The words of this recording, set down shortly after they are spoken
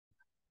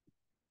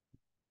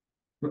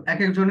তো এক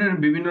একজনের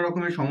বিভিন্ন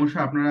রকমের সমস্যা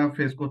আপনারা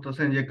ফেস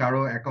করতেছেন, যে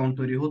কারো অ্যাকাউন্ট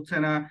তৈরি হচ্ছে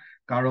না,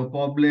 কারো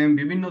প্রবলেম,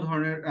 বিভিন্ন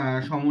ধরনের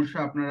সমস্যা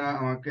আপনারা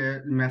আমাকে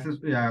মেসেজ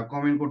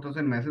কমেন্ট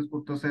করতেছেন, মেসেজ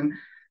করতেছেন।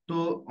 তো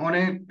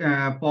অনেক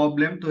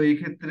প্রবলেম। তো এই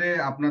ক্ষেত্রে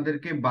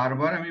আপনাদেরকে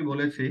বারবার আমি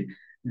বলেছি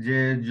যে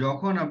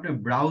যখন আপনি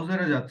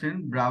ব্রাউজারে যাচ্ছেন,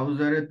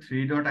 ব্রাউজারে থ্রি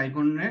ডট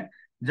আইকনে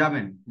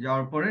যাবেন,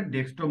 যাওয়ার পরে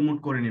ডেস্কটপ মুড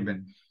করে নেবেন।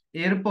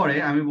 এরপরে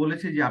আমি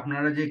বলেছি যে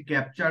আপনারা যে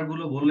ক্যাপচার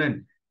গুলো বললেন,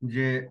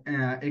 যে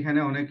এখানে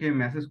অনেকে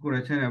মেসেজ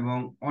করেছেন এবং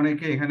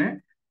অনেকে এখানে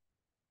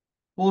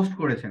পোস্ট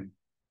করেছেন,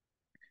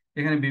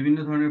 এখানে বিভিন্ন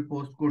ধরনের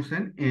পোস্ট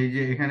করছেন। এই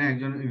যে এখানে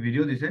একজন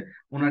ভিডিও দিছে,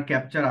 ওনার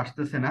ক্যাপচার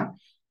আসতেছে না।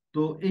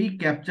 তো এই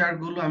ক্যাপচার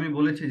গুলো আমি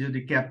বলেছি যদি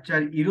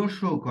ক্যাপচার ইরর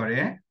শো করে,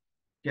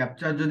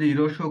 ক্যাপচার যদি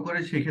ইরর শো করে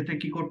সেক্ষেত্রে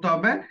কি করতে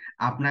হবে,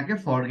 আপনাকে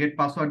ফরগেট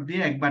পাসওয়ার্ড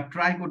দিয়ে একবার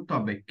ট্রাই করতে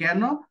হবে।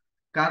 কেন?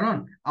 কারণ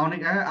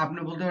অনেক আপনি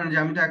বলতে পারেন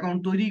যে আমি তো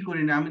অ্যাকাউন্ট তৈরি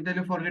করি না, আমি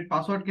তাহলে ফরগেট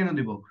পাসওয়ার্ড কেন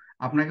দিব?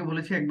 আপনাকে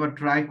বলেছি একবার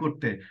ট্রাই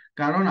করতে।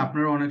 কারণ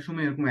আপনারা অনেক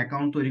সময় এরকম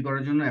অ্যাকাউন্ট তৈরি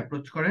করার জন্য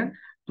অ্যাপ্রোচ করেন,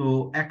 তো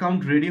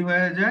অ্যাকাউন্ট রেডি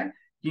হয়ে যায়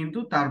কিন্তু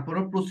তারপরে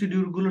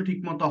প্রসিডিউর গুলো ঠিক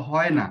মতো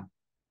হয় না।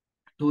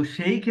 তো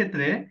সেই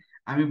ক্ষেত্রে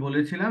আমি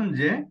বলেছিলাম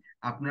যে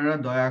আপনারা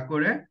দয়া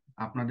করে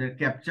আপনাদের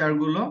ক্যাপচার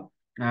গুলো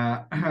আহ,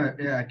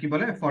 কি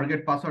বলে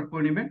ফরগেট পাসওয়ার্ড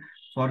করে নেবেন।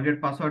 ফরগেট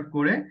পাসওয়ার্ড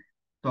করে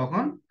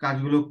তখন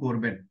কাজগুলো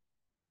করবেন।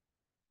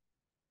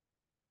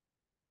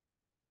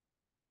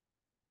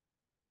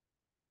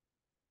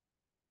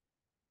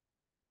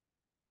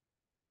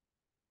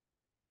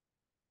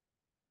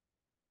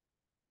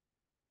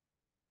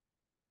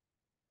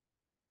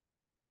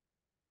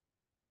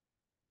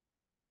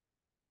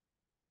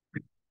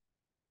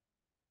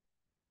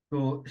 তো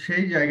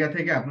সেই জায়গা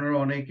থেকে আপনারা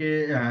অনেকে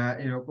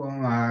এরকম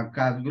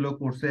কাজগুলো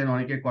করছেন,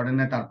 অনেকে করেন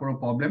না, তারপরও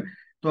প্রবলেম।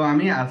 তো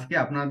আমি আজকে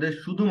আপনাদের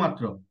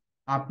শুধুমাত্র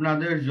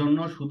আপনাদের জন্য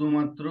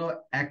শুধুমাত্র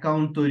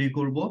অ্যাকাউন্ট তৈরি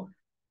করব।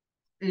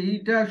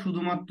 এইটা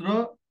শুধুমাত্র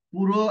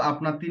পুরো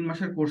আপনার 3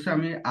 মাসের কোর্সে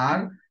আমি আর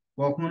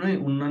কখনোই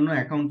অন্যান্য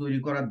অ্যাকাউন্ট তৈরি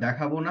করা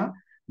দেখাবো না।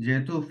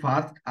 যেহেতু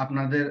ফার্স্ট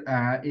আপনাদের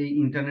এই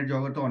ইন্টারনেট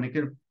জগতে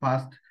অনেকের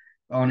ফার্স্ট,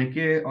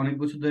 অনেকে অনেক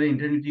বছর ধরে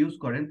ইন্টারনেট ইউজ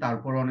করেন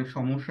তারপর অনেক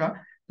সমস্যা।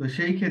 তো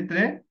সেই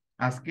ক্ষেত্রে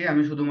আজকে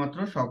আমি শুধুমাত্র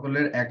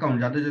সকলের অ্যাকাউন্ট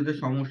যাদের যাদের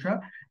সমস্যা,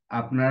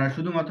 আপনারা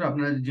শুধুমাত্র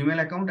আপনার জিমেল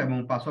অ্যাকাউন্ট এবং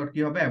পাসওয়ার্ড কি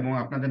হবে এবং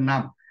আপনাদের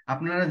নাম।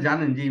 আপনারা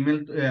জানেন যে ইমেল,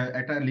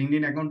 একটা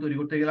লিঙ্কডইন অ্যাকাউন্ট তৈরি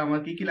করতে গেলে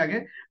আমার কি কি লাগে?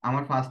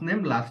 আমার ফার্স্ট নেম,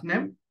 লাস্ট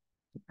নেম,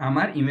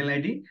 আমার ইমেল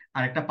আইডি,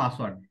 আর একটা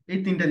পাসওয়ার্ড। এই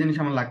 3টা জিনিস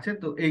আমার লাগছে।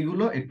 তো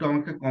এইগুলো একটু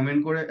আমাকে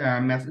কমেন্ট করে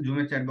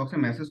জুমের চ্যাট বক্সে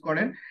মেসেজ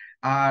করেন।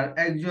 আর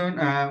একজন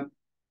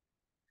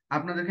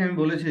আপনাদেরকে আমি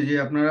বলেছি যে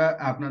আপনারা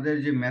আপনাদের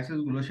যে মেসেজ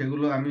গুলো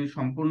সেগুলো আমি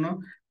সম্পূর্ণ,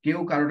 কেউ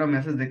কারোটা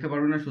মেসেজ দেখতে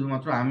পারবে না,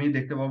 শুধুমাত্র আমি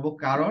দেখতে পাবো।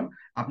 কারণ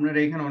আপনারা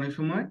এখানে অনেক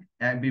সময়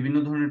বিভিন্ন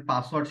ধরনের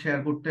পাসওয়ার্ড শেয়ার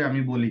করতে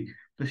আমি বলি।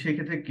 তো সেই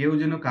ক্ষেত্রে কেউ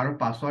যেন কারো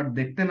পাসওয়ার্ড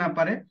দেখতে না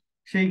পারে,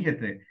 সেই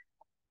ক্ষেত্রে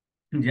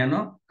যেন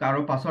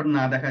কারো পাসওয়ার্ড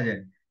না দেখা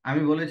যায়।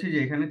 আমি বলেছি যে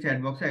এখানে চ্যাট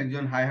বক্সে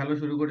একজন হাই হ্যালো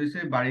শুরু করেছে,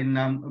 বাড়ির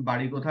নাম,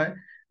 বাড়ি কোথায়,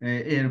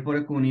 এরপরে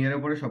কোন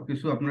ইয়ারের পরে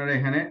সবকিছু আপনারা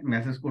এখানে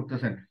মেসেজ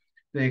করতেছেন।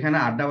 তো এখানে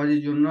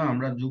আড্ডাবাজির জন্য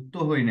আমরা যুক্ত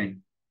হই নাই।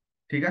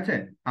 ঠিক আছে?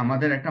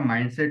 আমাদের একটা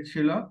মাইন্ডসেট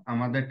ছিল,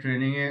 আমাদের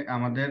ট্রেনিং এ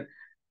আমাদের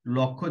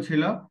লক্ষ্য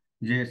ছিল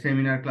যে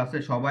সেমিনার ক্লাসে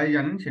সবাই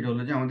জানেন সেটা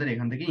হলো যে আমাদের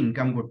এখান থেকে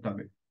ইনকাম করতে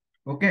হবে।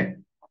 ওকে?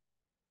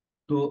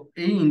 তো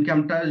এই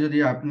ইনকামটা যদি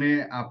আপনি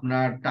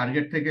আপনার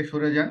টার্গেট থেকে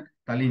সরে যান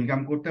তাহলে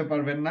ইনকাম করতে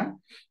পারবেন না।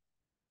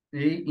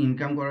 এই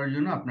ইনকাম করার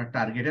জন্য আপনার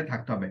টার্গেটে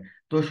থাকতে হবে।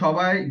 তো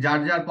সবাই যার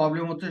যার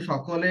প্রবলেম হচ্ছে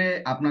সকলে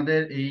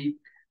আপনাদের এই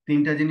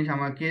 3টা জিনিস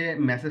আমাকে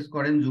মেসেজ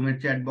করেন জুমের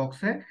চ্যাট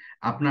বক্সে।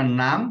 আপনার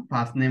নাম,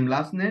 first name,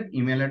 last name,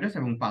 email address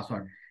এবং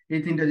পাসওয়ার্ড।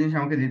 এই 3টা জিনিস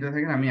আমাকে দিতে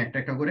থাকেন, আমি একটা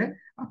একটা করে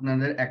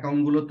আপনাদের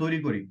অ্যাকাউন্ট গুলো তৈরি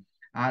করি।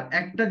 আর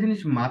একটা জিনিস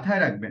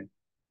মাথায় রাখবেন,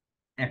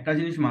 একটা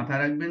জিনিস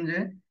মাথায় রাখবেন যে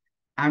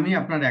আমি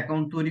আপনার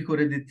অ্যাকাউন্ট তৈরি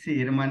করে দিচ্ছি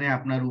এর মানে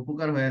আপনার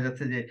উপকার হয়ে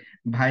যাচ্ছে যে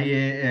ভাই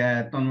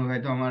তন্ময় ভাই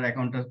তো আমার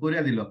অ্যাকাউন্টটা করে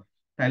দিল,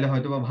 তাইলে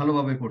হয়তো বা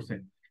ভালোভাবে করছে।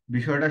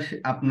 বিষয়টা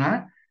আপনার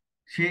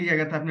সেই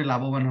জায়গাতে আপনি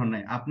লাভবান হন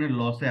নাই, আপনি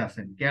লসে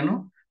আছেন। কেন?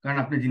 কারণ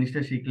আপনি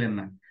জিনিসটা শিখলেন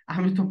না।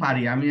 আমি তো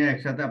পারি, আমি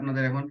একসাথে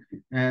আপনাদের এখন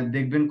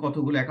দেখবেন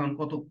কতগুলো অ্যাকাউন্ট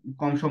কত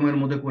কম সময়ের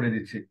মধ্যে করে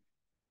দিচ্ছি।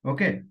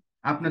 ওকে?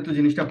 আপনি তো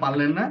জিনিসটা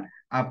পারলেন না,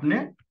 আপনি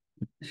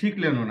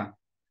শিখলেনও না।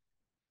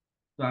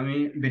 তো আমি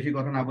বেশি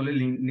কথা না বলে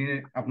লিঙ্কডইনে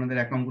আপনাদের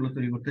অ্যাকাউন্ট গুলো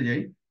তৈরি করতে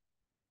যাই।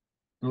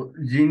 তো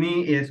যিনি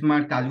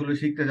স্মার্ট কাজগুলো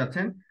শিখতে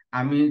যাচ্ছেন,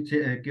 আমি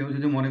কেউ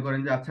যদি মনে করেন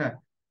যে আচ্ছা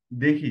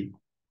দেখি,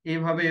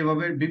 এইভাবে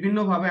এভাবে বিভিন্ন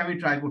ভাবে আমি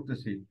ট্রাই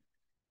করতেছি।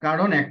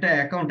 কারণ একটা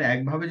অ্যাকাউন্ট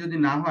একভাবে যদি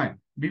না হয়,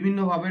 বিভিন্ন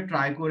ভাবে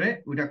ট্রাই করে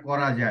ওটা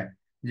করা যায়।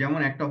 যেমন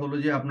একটা হলো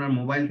যে আপনার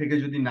মোবাইল থেকে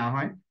যদি না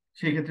হয়,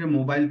 সেক্ষেত্রে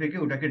মোবাইল থেকে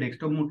ওটাকে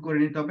ডেস্কটপ মুড করে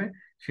নিতে হবে।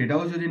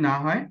 সেটাও যদি না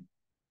হয়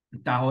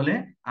তাহলে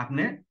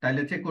আপনি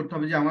তাইলে চেক করতে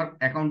হবে যে আমার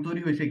অ্যাকাউন্ট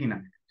তৈরি হয়েছে কিনা।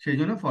 সেই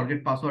জন্য ফরগেট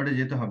পাসওয়ার্ডে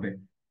যেতে হবে।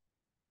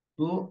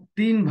 তো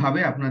 3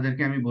 ভাবে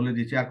আপনাদেরকে আমি বলে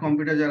দিচ্ছি। আর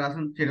কম্পিউটার যারা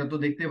আছেন সেটা তো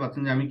দেখতে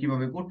পাচ্ছেন যে আমি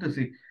কিভাবে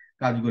করতেছি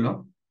কাজগুলো।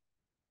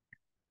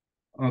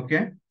 ওকে?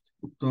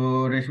 তো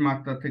রেশমা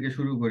আক্তার থেকে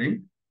শুরু করি।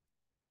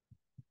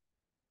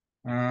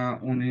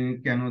 উনি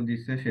কেন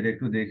দিচ্ছে সেটা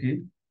একটু দেখি।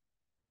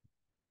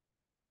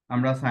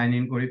 আমরা সাইন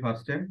ইন করি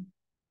ফার্স্টে।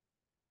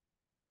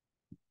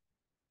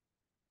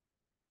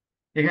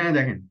 এখানে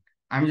দেখেন,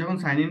 আমি যখন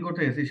সাইন ইন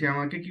করতে গেছি সে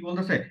আমাকে কি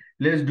বলতেছে,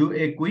 let's do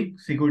a quick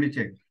security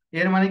check.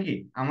 এর মানে কি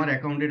আমার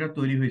অ্যাকাউন্ট এটা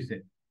তৈরি হয়েছে,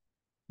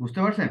 বুঝতে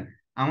পারছেন?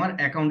 আমার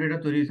অ্যাকাউন্ট এটা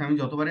তৈরি হয়েছে, আমি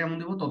যতবারই এমন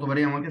দেবো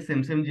ততবারই আমাকে সেম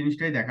সেম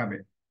জিনিসটাই দেখাবে।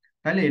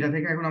 তাহলে এটা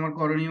থেকে এখন আমার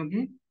করণীয়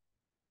কি?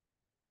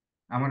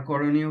 আমার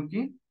করণীয়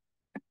কি?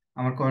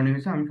 আমার করণীয়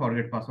হচ্ছে আমি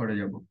ফরগেট পাসওয়ার্ডে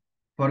যাব।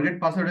 ফরগেট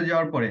পাসওয়ার্ডে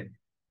যাওয়ার পরে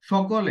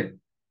সকলে,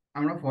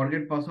 আমরা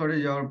ফরগেট পাসওয়ার্ডে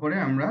যাওয়ার পরে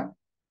আমরা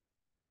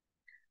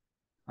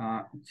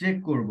চেক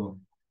করব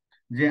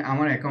যে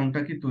আমার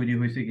অ্যাকাউন্টটা কি তৈরি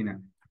হয়েছে কিনা।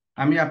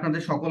 আমি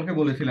আপনাদের সকলকে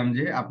বলেছিলাম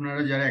যে আপনারা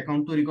যারা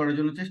অ্যাকাউন্ট তৈরি করার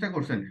জন্য চেষ্টা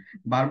করছেন,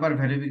 বারবার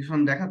ভেরিফিকেশন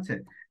দেখাচ্ছে,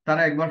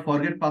 তারা একবার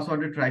ফরগেট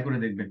পাসওয়ার্ডে ট্রাই করে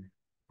দেখবেন।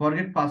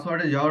 ফরগেট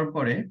পাসওয়ার্ডে যাওয়ার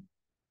পরে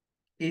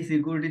এই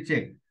সিকিউরিটি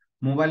চেক,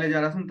 মোবাইলে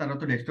যারা আছেন তারা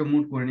তো ডেস্কটপ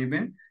মুড করে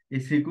নেবেন।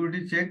 এই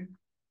সিকিউরিটি চেক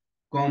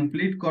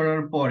কমপ্লিট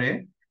করার পরে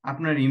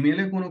আপনার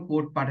ইমেলে কোনো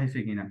কোড পাঠাইছে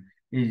কিনা,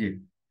 এই যে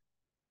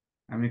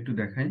আমি একটু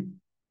দেখাই,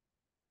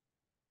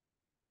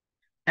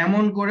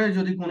 এমন করে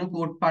যদি কোনো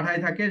কোড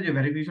পাঠায় থাকে যে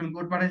ভেরিফিকেশন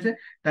কোড পাঠাইছে,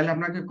 তাহলে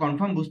আপনাকে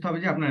কনফার্ম বুঝতে হবে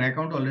যে আপনার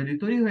অ্যাকাউন্ট অলরেডি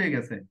তৈরি হয়ে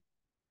গেছে।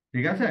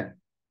 ঠিক আছে?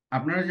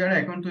 আপনারা যারা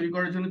অ্যাকাউন্ট তৈরি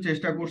করার জন্য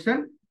চেষ্টা করছেন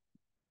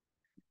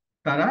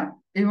তারা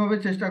এইভাবে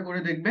চেষ্টা করে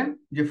দেখবেন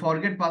যে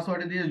ফরগেট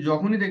পাসওয়ার্ডে দিয়ে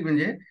যখনই দেখবেন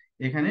যে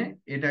এখানে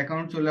এটা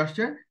অ্যাকাউন্ট চলে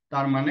আসছে,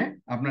 তার মানে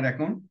আপনার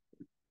অ্যাকাউন্ট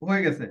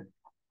হয়ে গেছে।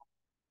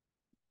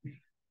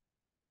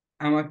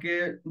 আমাকে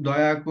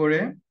দয়া করে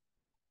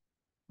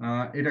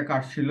এটা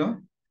কাটছিল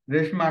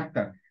রেশমা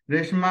আক্তার।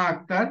 রেশমা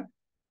আক্তার,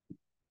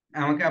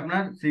 আমাকে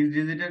আপনার 6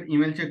 ডিজিটের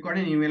ইমেল চেক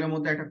করেন, ইমেলের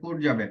মধ্যে একটা কোড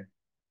যাবে।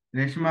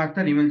 রেশমা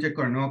আক্তার ইমেল চেক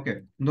করেন, ওকে,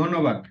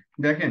 ধন্যবাদ।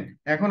 দেখেন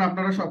এখন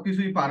আপনারা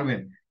সবকিছুই পারবেন,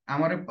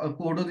 আমার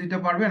কোডও দিতে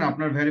পারবেন,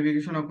 আপনার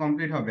ভেরিফিকেশনও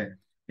কমপ্লিট হবে।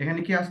 এখানে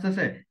কি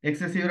আসতেছে,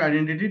 access your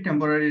identity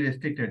temporary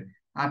restricted.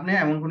 আপনি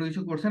এমন কোনো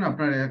কিছু করছেন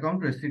আপনার অ্যাকাউন্ট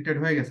রেস্ট্রিক্টেড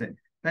হয়ে গেছে।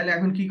 তাহলে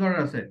এখন কি করার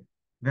আছে,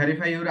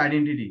 ভেরিফাই ইউর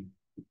আইডেন্টিটি।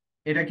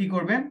 এটা কি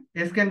করবেন,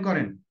 স্ক্যান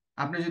করেন।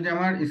 আপনি যদি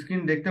আমার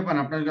স্ক্রিন দেখতে পান,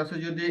 আপনার কাছে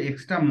যদি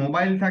এক্সট্রা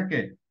মোবাইল থাকে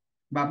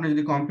বা আপনি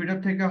যদি কম্পিউটার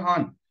থেকে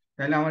হন,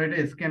 তাহলে আমার এটা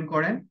স্ক্যান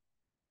করেন।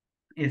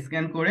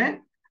 স্ক্যান করে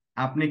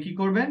আপনি কি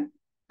করবেন,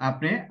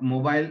 আপনি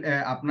মোবাইল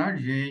আপনার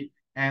যে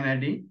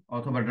এনআইডি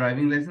অথবা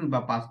ড্রাইভিং লাইসেন্স বা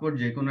পাসপোর্ট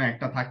যে কোনো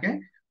একটা থাকে,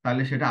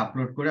 তাহলে সেটা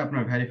আপলোড করে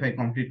আপনার ভেরিফাই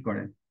কমপ্লিট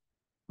করেন।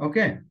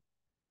 ওকে,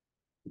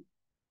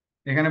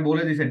 এখানে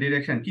বলে দিছে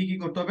ডিরেকশন কি কি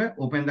করতে হবে,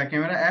 open the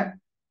camera app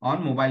on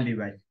mobile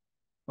device.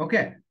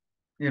 ওকে,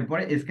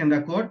 এরপরে scan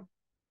the code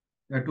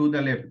to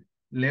the left,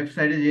 left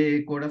সাইডে যে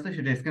কোড আছে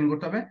সেটা স্ক্যান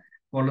করতে হবে,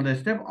 follow the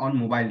step on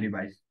mobile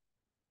device.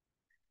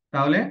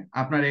 তাহলে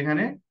আপনার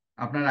এখানে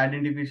আপনার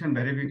আইডেন্টিফিকেশন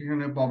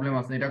ভেরিফিকেশনের প্রবলেম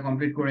আছে, এটা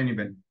কমপ্লিট করে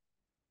নেবেন।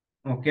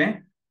 ওকে,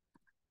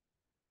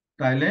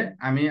 তাইলে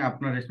আমি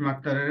আপনার রেশমা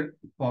আক্তারের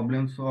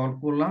প্রবলেম সলভ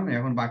করলাম,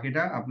 এখন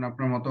বাকিটা আপনি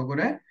আপনার মতো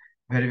করে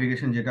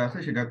ভেরিফিকেশন যেটা আছে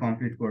সেটা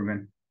কমপ্লিট করবেন।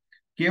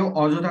 কেউ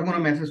অযথা কোনো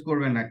মেসেজ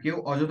করবেন না, কেউ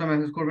অযথা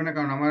মেসেজ করবেন না,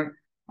 কারণ আমার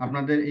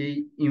আপনাদের এই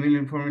ইমেল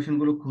ইনফরমেশন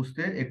গুলো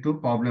খুঁজতে একটু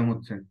প্রবলেম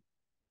হচ্ছে।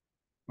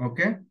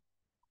 ওকে,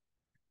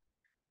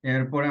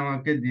 এরপরে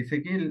আমাকে দিছে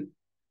কি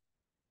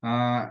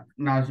আহ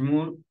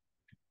নাজমুল,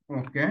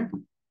 ওকে,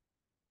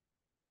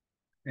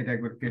 এটা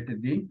একবার কেটে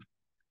দিই।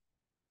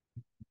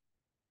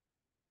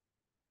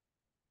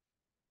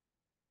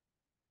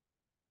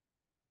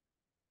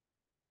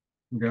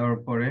 দেওয়ার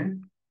পরে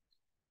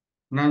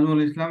নাজমুল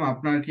ইসলাম,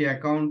 আপনার কি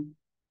অ্যাকাউন্ট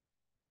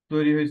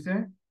তৈরি হয়েছে?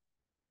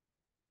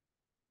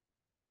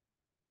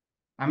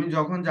 আমি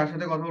যখন যার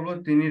সাথে কথা বলবো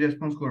তিনি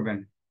রেসপন্স করবেন।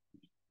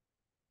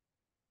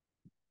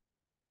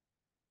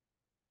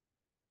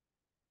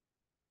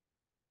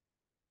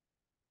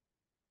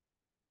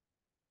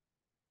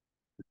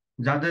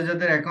 যাদের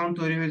যাদের অ্যাকাউন্ট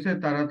তৈরি হয়েছে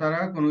তারা তারা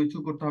কোনো কিছু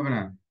করতে হবে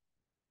না।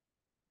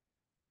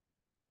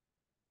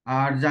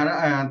 আর যারা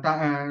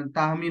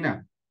তাহমিনা,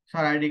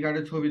 স্যার আইডি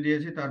কার্ডের ছবি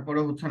দিয়েছি তারপরে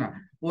হচ্ছে না,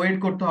 ওয়েট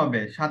করতে হবে,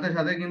 সাথে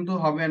সাথে কিন্তু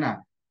হবে না।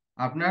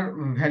 আপনার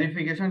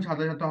ভেরিফিকেশন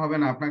সাথে সাথে হবে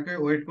না, আপনাকে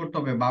ওয়েট করতে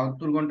হবে,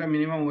 72 ঘন্টা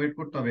মিনিমাম ওয়েট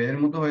করতে হবে, এর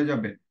মতো হয়ে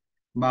যাবে।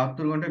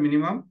 72 ঘন্টা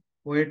মিনিমাম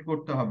ওয়েট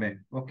করতে হবে।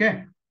 ওকে,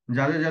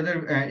 যাদের যাদের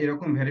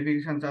এরকম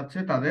ভেরিফিকেশন চাচ্ছে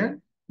তাদের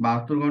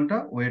 72 ঘন্টা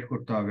ওয়েট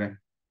করতে হবে।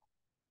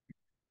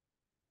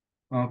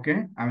 ওকে,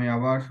 আমি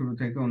আবার শুরু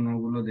থেকে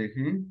অন্যগুলো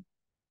দেখি।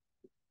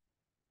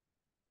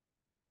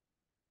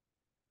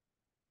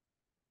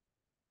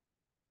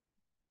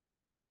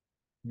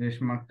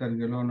 রেশমা আক্তার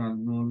গেল,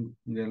 নাজমুল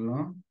গেল,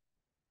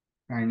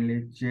 কাইন্ডলি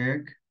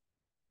চেক।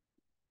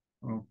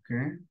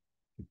 ওকে,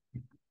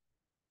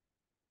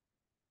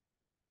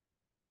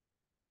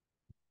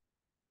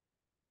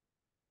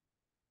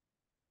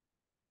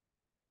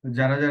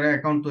 যারা যারা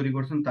অ্যাকাউন্ট তৈরি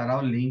করছেন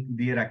তারাও লিংক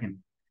দিয়ে রাখেন।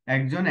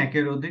 একজন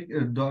একের অধিক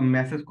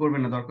মেসেজ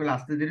করবেন না, দরকার হলে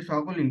আস্তে ধীরে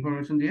সকল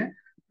ইনফরমেশন দিয়ে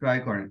ট্রাই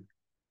করেন।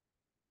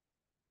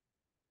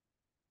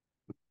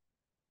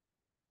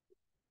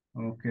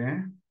 ওকে,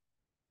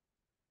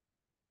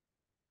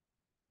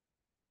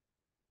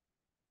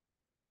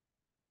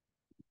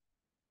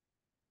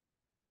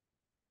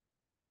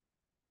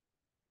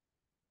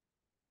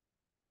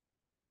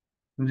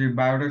 জি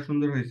বায়োটা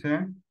সুন্দর হয়েছে।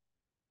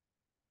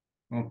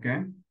 ওকে,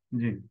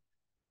 জি,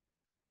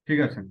 ঠিক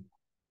আছে,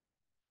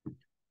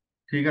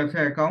 ঠিক আছে,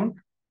 অ্যাকাউন্ট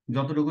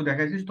যতটুকু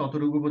দেখাইছিস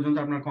ততটুকু পর্যন্ত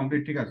আপনার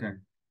কমপ্লিট, ঠিক আছে।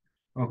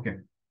 ওকে।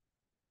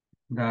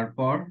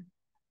 তারপর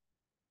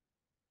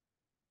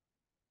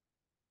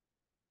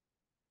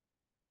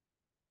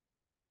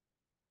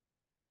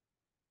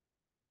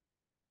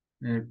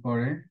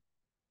এরপরে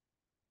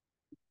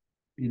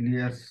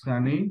ইলিয়াস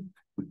সানি,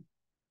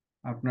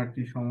 আপনার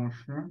কি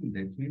সমস্যা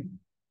দেখি।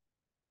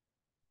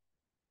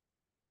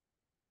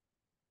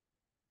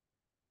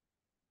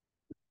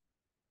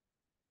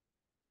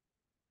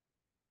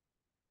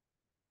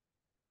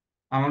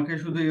 আমাকে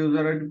শুধু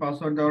ইউজার আইডি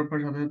পাসওয়ার্ড দেওয়ার পর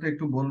সাথে সাথে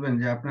একটু বলবেন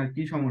যে আপনার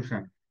কি সমস্যা,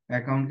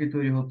 অ্যাকাউন্ট কি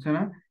তৈরি হচ্ছে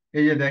না।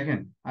 এই যে দেখেন,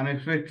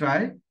 unexpected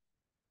try,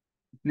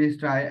 please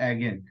try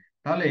again.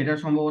 তাহলে এটা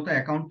সম্ভবত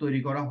অ্যাকাউন্ট তৈরি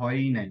করা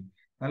হয়ই নাই।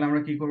 তাহলে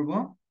আমরা কি করব,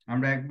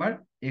 আমরা একবার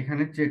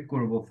এখানে চেক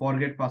করব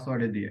ফরগেট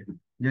পাসওয়ার্ডে দিয়ে।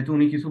 যেহেতু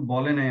উনি কিছু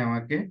বলে নাই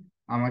আমাকে,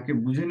 আমাকে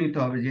বুঝে নিতে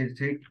হবে যে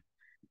সে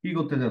কি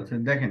করতে যাচ্ছে।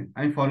 দেখেন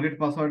আমি ফরগেট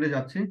পাসওয়ার্ডে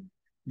যাচ্ছি,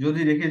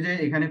 যদি দেখে যে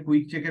এখানে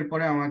কুইক চেকের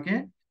পরে আমাকে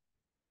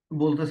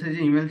বলতেছে যে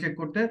ইমেল চেক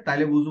করতে,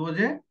 তাহলে বুঝবো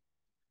যে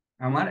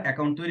আমার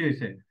অ্যাকাউন্ট তৈরি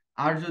হয়েছে।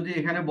 আর যদি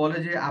এখানে বলে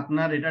যে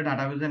আপনার এটা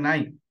ডাটাবেসে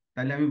নাই,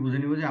 তাহলে আমি বুঝে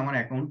নিব যে আমার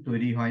অ্যাকাউন্ট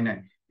তৈরি হয় নাই।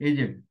 এই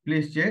যে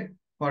please check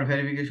for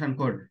verification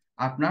code,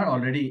 আপনার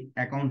অলরেডি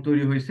অ্যাকাউন্ট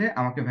তৈরি হয়েছে,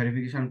 আমাকে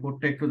ভেরিফিকেশন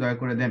কোডটা একটু দয়া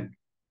করে দেন।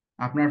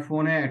 আপনার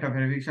ফোনে একটা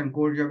ভেরিফিকেশন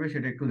কোড যাবে,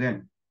 সেটা একটু দেন।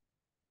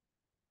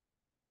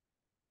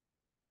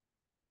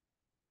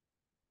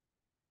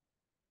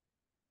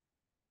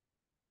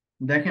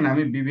 দেখেন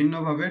আমি বিভিন্ন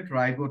ভাবে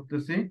ট্রাই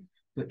করতেছি,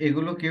 তো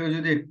এগুলো কেউ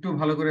যদি একটু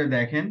ভালো করে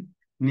দেখেন,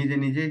 নিজে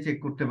নিজেই চেক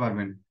করতে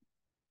পারবেন।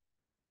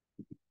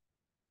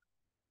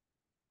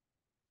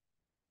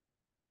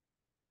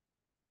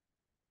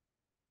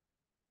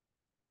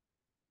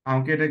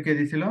 আমাকে এটা কে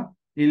দিছিল?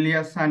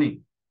 ইলিয়াস সানি।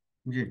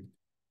 জি।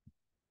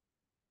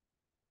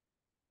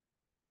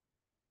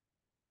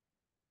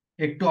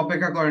 একটু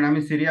অপেক্ষা করেন,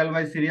 আমি সিরিয়াল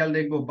বাই সিরিয়াল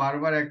দেখবো,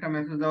 বারবার একটা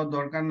মেসেজ দেওয়ার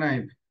দরকার নাই।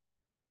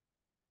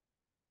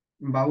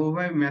 বাবু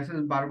ভাই মেসেজ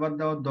বারবার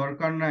দেওয়ার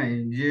দরকার নাই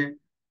যে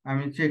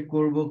আমি চেক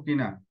করব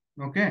কিনা।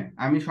 ওকে,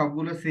 আমি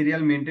সবগুলো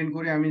সিরিয়াল মেনটেন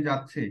করে আমি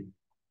যাচ্ছি।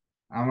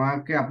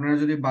 আমাকে আপনারা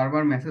যদি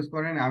বারবার মেসেজ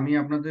করেন, আমি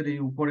আপনাদের এই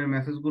উপরের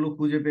মেসেজগুলো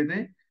খুঁজে পেতে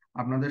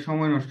আপনাদের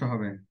সময় নষ্ট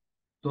হবে।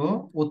 তো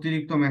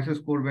অতিরিক্ত মেসেজ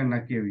করবেন না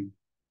কেউই,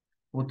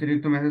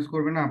 অতিরিক্ত মেসেজ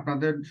করবেন না,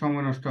 আপনাদের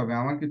সময় নষ্ট হবে,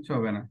 আমার কিচ্ছু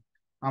হবে না।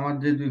 আমার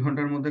যে 2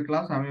 ঘন্টার মধ্যে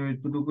ক্লাস, আমি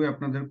ওইটুকুই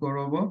আপনাদের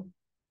করবো।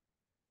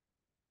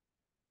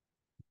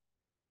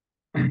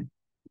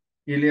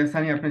 ইলিয়াস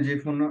সানি, আপনি যে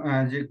ফোন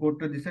যে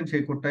কোডটা দিচ্ছেন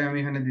সেই কোডটাই আমি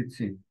এখানে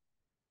দিচ্ছি।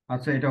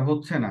 আচ্ছা, এটা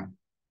হচ্ছে না,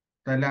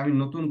 তাহলে আমি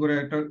নতুন করে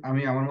একটা,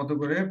 আমি আমার মতো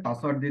করে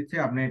পাসওয়ার্ড দিচ্ছি,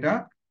 আপনি এটা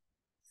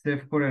সেভ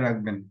করে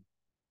রাখবেন।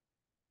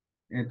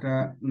 এটা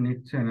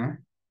নিচ্ছে না।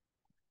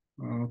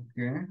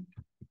 ওকে।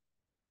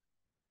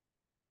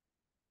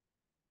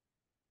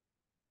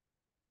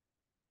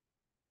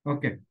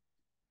 ওকে,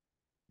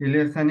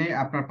 ইলিয়াস সানি,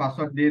 আপনার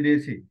পাসওয়ার্ড দিয়ে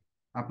দিয়েছি।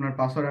 আপনার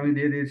পাসওয়ার্ড আমি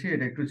দিয়ে দিয়েছি,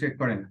 এটা একটু চেক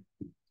করেন।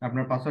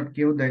 আপনার পাসওয়ার্ড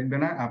কেউ দেখবে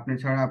না, আপনি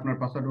ছাড়া আপনার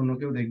পাসওয়ার্ড অন্য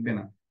কেউ দেখবে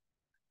না।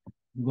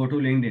 Go to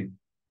LinkedIn.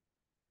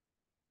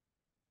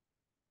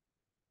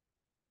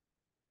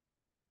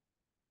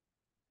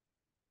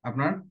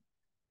 আপনার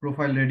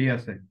প্রোফাইল রেডি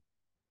আছে।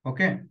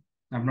 ওকে,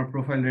 আপনার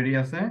প্রোফাইল রেডি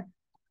আছে।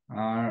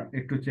 আর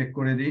একটু চেক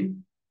করে দিই।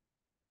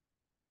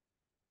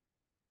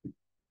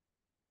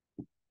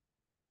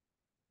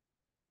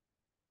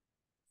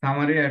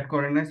 সামারি অ্যাড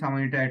করেন নাই,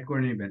 সামারিটা অ্যাড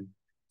করে নিবেন।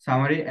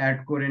 সামারি অ্যাড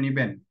করে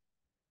নিবেন।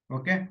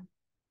 ওকে।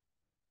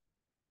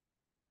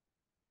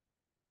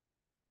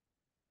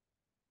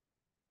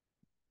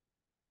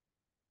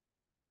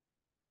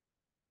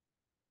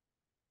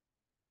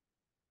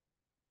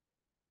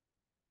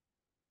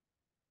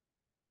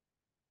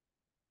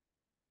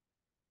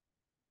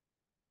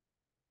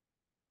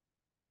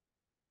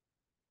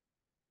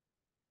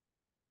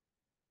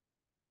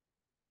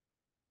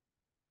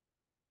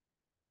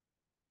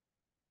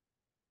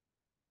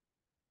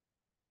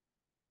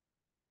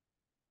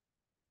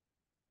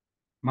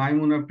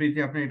 মাইমুনা প্রীতি,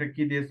 আপনি এটা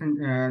কি দিয়েছেন,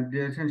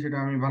 দিয়েছেন সেটা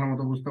আমি ভালো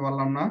মতো বুঝতে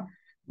পারলাম না।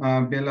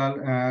 বেলাল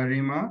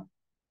রিমা,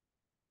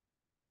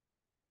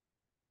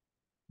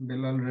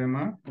 বেলাল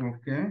রেমা।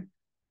 ওকে,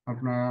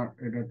 আপনার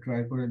এটা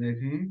ট্রাই করে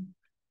দেখি।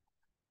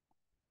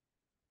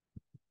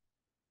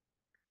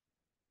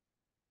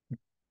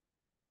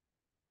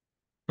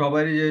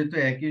 সবারই যেহেতু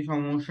একই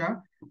সমস্যা,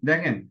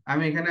 দেখেন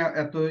আমি এখানে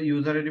এত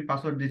ইউজার আইডি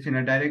পাসওয়ার্ড দিচ্ছি না,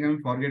 ডাইরেক্ট আমি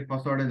ফরগেট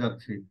পাসওয়ার্ডে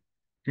যাচ্ছি।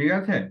 ঠিক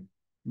আছে,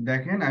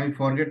 দেখেন আমি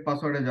ফরগেট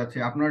পাসওয়ার্ডে যাচ্ছি।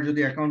 আপনার যদি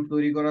অ্যাকাউন্ট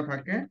তৈরি করা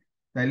থাকে,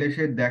 তাইলে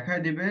সে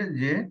দেখায় দিবে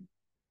যে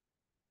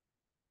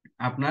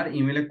আপনার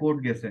ইমেলে কোড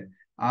গেছে।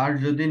 আর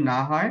যদি না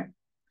হয়,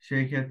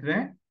 সেই ক্ষেত্রে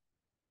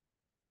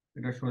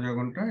এটা সোজা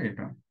কোনটা,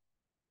 এটা।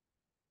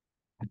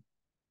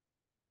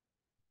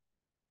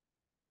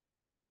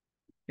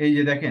 এই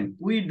যে দেখেন,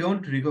 we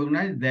don't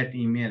recognise that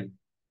email,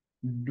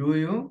 do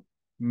you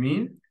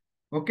mean.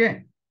 ওকে,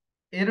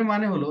 এর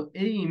মানে হলো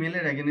এই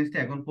ইমেলের এগেনস্টে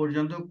এখন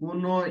পর্যন্ত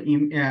কোনো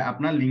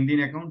আপনার লিঙ্কডইন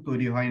অ্যাকাউন্ট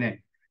তৈরি হয় নাই।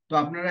 তো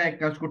আপনারা এক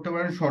কাজ করতে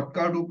পারেন,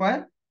 শর্টকাট উপায়,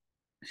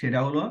 সেটা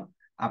হলো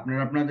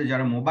আপনারা আপনাদের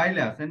যারা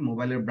মোবাইলে আছেন,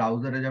 মোবাইলের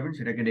ব্রাউজারে যাবেন,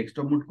 সেটাকে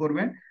ডেস্কটপ মুড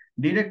করবেন,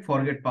 ডিরেক্ট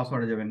ফরগেট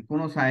পাসওয়ার্ডে যাবেন,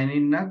 কোনো সাইন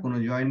ইন না, কোনো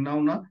জয়েন নাও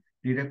না,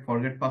 ডিরেক্ট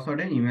ফরগেট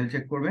পাসওয়ার্ডে ইমেল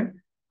চেক করবেন।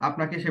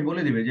 আপনাকে সে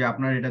বলে দিবে যে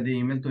আপনার এটা দিয়ে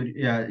ইমেল তৈরি,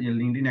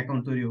 লিঙ্কডইন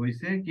অ্যাকাউন্ট তৈরি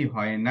হয়েছে কি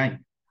হয় নাই,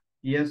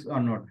 ইয়েস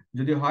অর নট।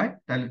 যদি হয়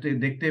তাহলে তো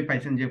দেখতে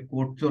পাইছেন যে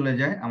কোড চলে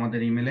যায়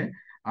আমাদের ইমেলে,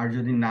 আর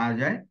যদি না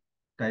যায়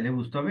তাইলে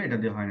বুঝতে হবে এটা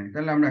দিয়ে হয় না।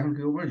 তাহলে আমরা এখন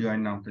কি করবো,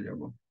 জয়েন নাওতে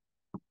যাব।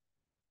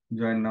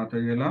 জয়েন নাওতে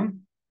গেলাম,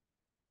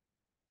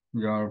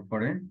 যাওয়ার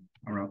পরে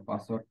আমরা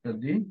পাসওয়ার্ডটা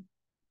দিই,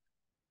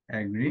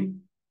 অ্যাগ্রি,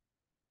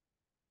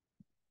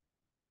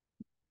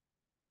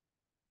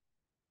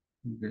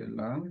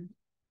 বেলাল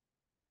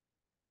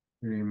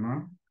রিমা,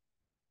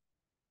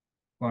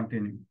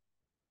 কন্টিনিউ।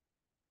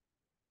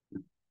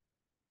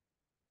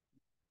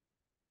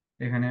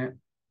 এখানে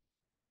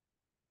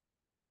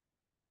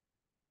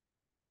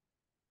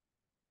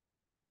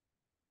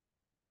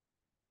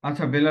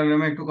আচ্ছা বেলাল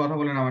রিমা একটু কথা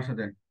বলেন আমার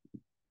সাথে।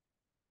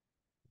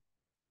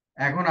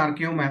 এখন আর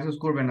কেউ মেসেজ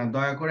করবেন না,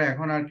 দয়া করে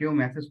এখন আর কেউ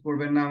মেসেজ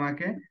করবেন না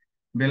আমাকে।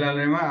 বেলাল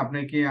রেমা, আপনি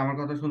কি আমার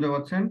কথা শুনতে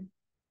পাচ্ছেন?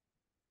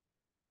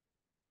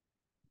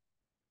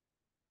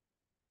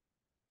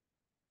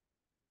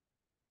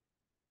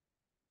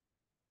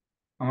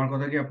 আমার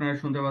কথা কি আপনারা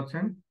শুনতে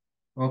পাচ্ছেন?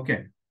 ওকে,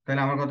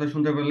 তাহলে আমার কথা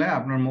শুনতে পেলে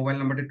আপনার মোবাইল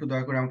নাম্বারটা একটু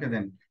দয়া করে আমাকে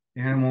দেন।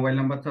 এখানে মোবাইল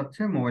নাম্বার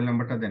চাচ্ছে, মোবাইল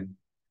নাম্বারটা দেন।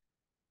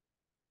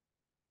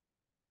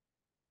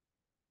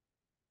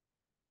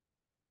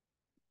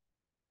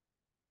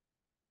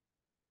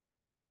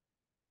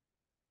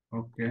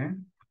 ওকে,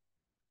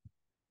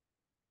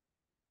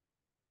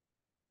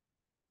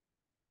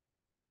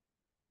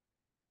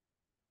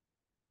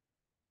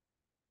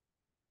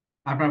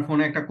 আপনার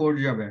ফোনে একটা কোড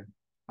যাবে,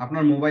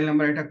 আপনার মোবাইল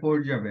নাম্বার একটা কোড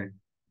যাবে।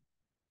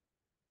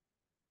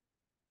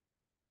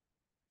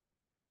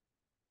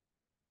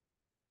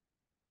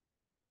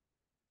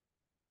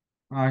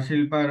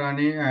 শিল্পা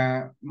রানী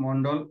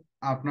মন্ডল,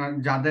 আপনার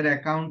যাদের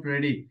অ্যাকাউন্ট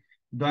রেডি,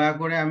 দয়া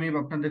করে আমি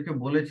আপনাদেরকে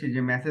বলেছি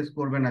যে মেসেজ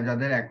করবে না,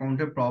 যাদের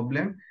অ্যাকাউন্টে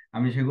প্রবলেম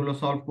আমি সেগুলো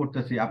সলভ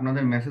করতেছি।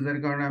 আপনাদের মেসেজের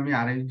কারণে আমি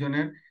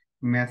আরেকজনের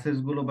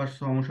মেসেজগুলো বা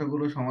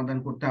সমস্যাগুলো সমাধান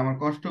করতে আমার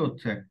কষ্ট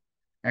হচ্ছে।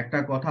 একটা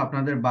কথা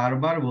আপনাদের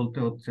বারবার বলতে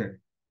হচ্ছে,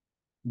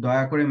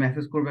 দয়া করে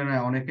মেসেজ করবে না।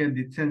 অনেকে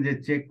দিচ্ছেন যে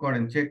চেক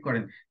করেন, চেক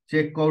করেন,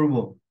 চেক করব,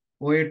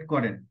 ওয়েট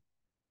করেন।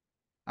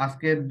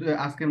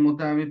 আজকের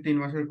মধ্যে আমি 3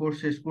 মাসের কোর্স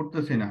শেষ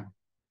করতেছি না,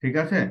 ঠিক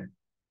আছে?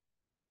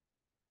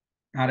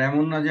 আর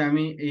এমন না যে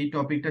আমি এই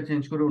টপিকটা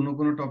চেঞ্জ করে অন্য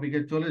কোনো টপিকে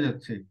চলে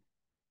যাচ্ছি।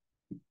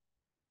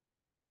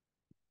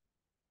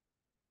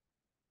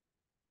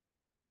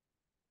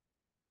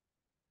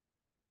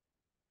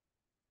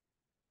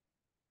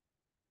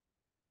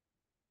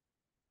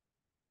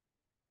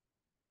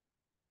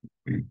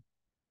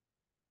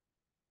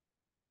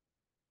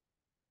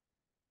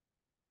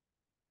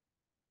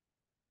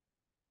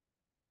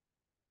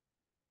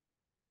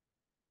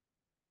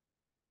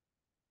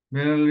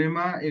 বেলাল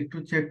রিমা, একটু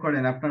চেক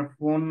করেন, আপনার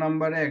ফোন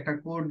নাম্বারে একটা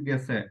কোড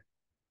গেছে।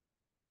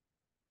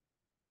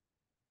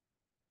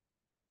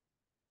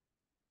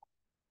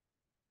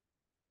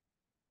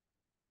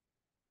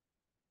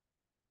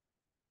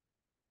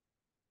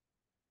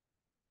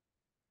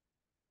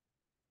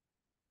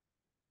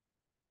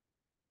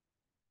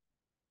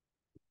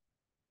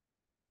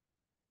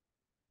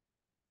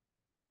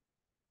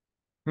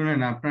 শুনেন,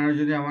 আপনারা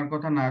যদি আমার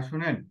কথা না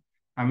শুনেন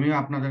আমিও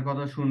আপনাদের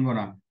কথা শুনবো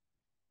না।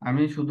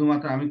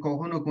 আমি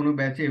কখনো কোনো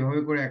ব্যাচে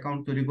এভাবে করে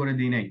অ্যাকাউন্ট তৈরি করে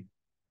দিই নাই।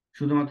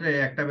 শুধুমাত্র এই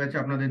একটা ব্যাচে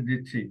আপনাদের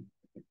দিচ্ছি,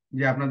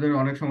 যে আপনাদের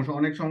অনেক সমস্যা,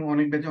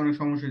 অনেক ব্যাচে অনেক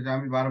সমস্যা হয়েছে।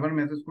 আমি বারবার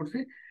মেসেজ করছি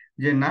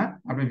যে না,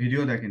 আপনি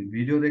ভিডিও দেখেন,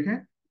 ভিডিও দেখে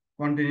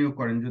কন্টিনিউ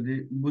করেন যদি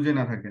বুঝে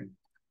না থাকেন।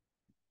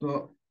 তো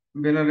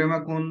বেলাল রেমা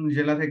কোন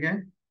জেলা থেকে,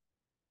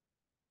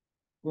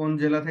 কোন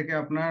জেলা থেকে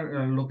আপনার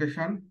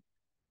লোকেশন?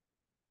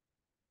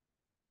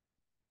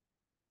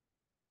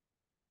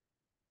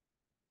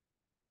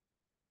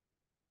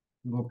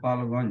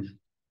 গোপালগঞ্জ,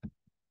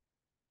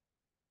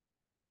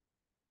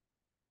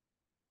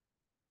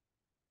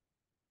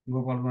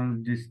 গোপালগঞ্জ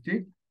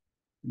ডিস্ট্রিক্ট,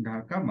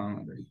 ঢাকা,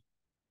 বাংলাদেশ।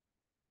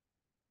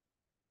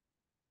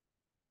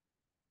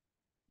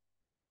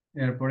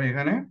 এরপরে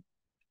এখানে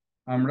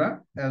আমরা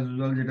অ্যাজ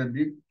ইউজুয়াল যেটা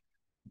দিই,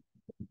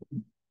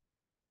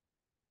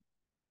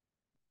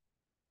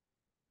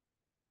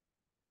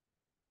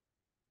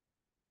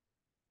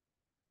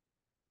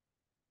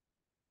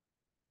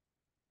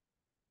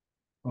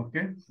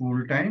 ওকে, ফুল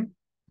টাইম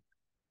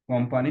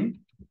কোম্পানি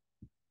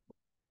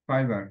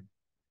ফাইবার।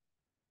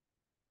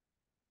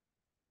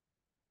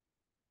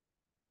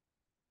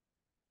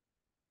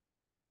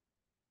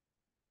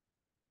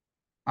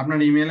 আপনার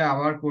ইমেলে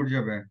আবার কোড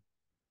যাবে,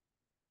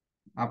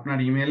 আপনার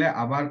ইমেলে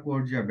আবার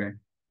কোড যাবে।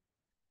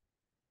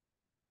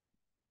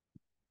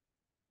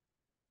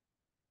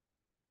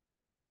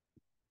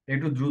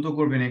 একটু দ্রুত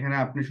করবেন, এখানে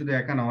আপনি শুধু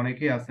একা না,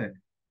 অনেকেই আছে।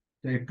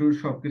 তো একটু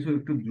সবকিছু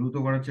একটু দ্রুত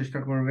করার চেষ্টা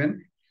করবেন।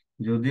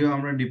 যদিও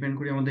আমরা ডিপেন্ড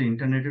করি আমাদের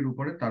ইন্টারনেটের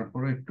উপরে,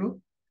 তারপরে একটু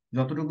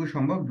যতটুকু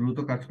সম্ভব দ্রুত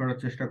কাজ করার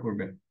চেষ্টা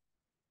করবেন।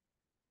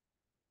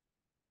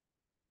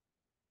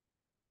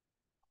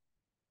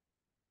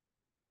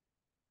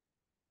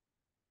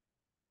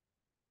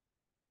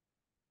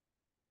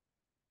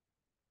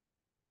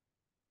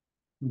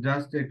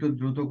 জাস্ট একটু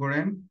দ্রুত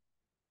করেন,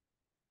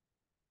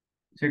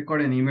 চেক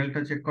করেন ইমেলটা,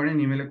 চেক করেন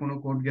ইমেলে কোনো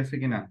কোড গেছে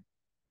কিনা।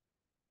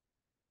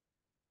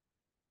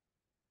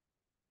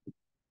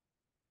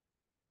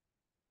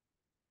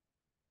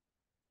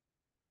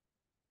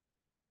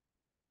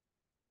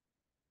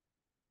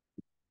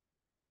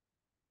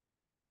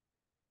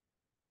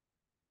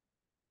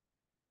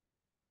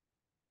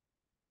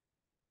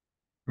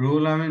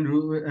 রুহুল আমিন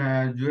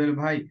জুয়েল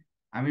ভাই,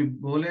 আমি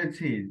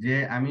বলেছি যে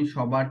আমি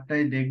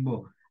সবারটাই দেখব।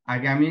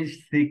 আগে আমি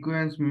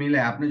সিকোয়েন্স মিলে,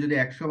 আপনি যদি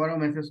 100 বারও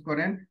মেসেজ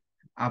করেন,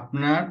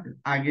 আপনার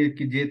আগে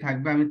কি যে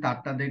থাকবে আমি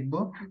তারটা দেখব।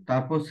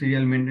 তারপর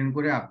সিরিয়াল মেনটেন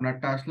করে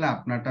আপনারটা আসলে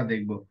আপনারটা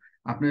দেখব।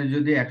 আপনি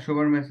যদি 100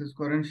 বার মেসেজ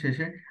করেন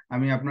শেষে,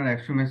 আমি আপনার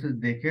 100 মেসেজ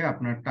দেখে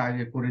আপনারটা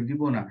আগে করে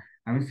দিব না।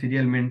 আমি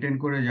সিরিয়াল মেনটেন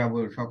করে যাব,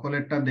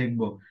 সকলেরটা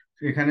দেখব।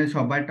 এখানে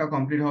সবাইটা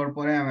কমপ্লিট হওয়ার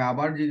পরে আমি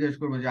আবার জিজ্ঞেস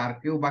করবো যে আর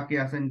কেউ বাকি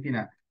আছেন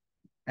কিনা।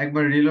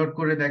 একবার রিলোড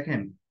করে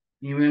দেখেন,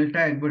 ইমেলটা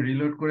একবার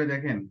রিলোড করে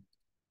দেখেন।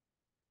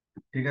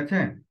 ঠিক আছে,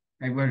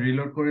 একবার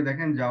রিলোড করে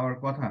দেখেন যাওয়ার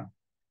কথা।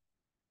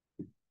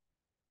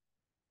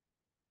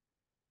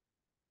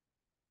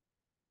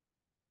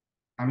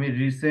 আমি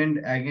রিসেন্ড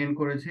অ্যাগেন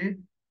করেছি,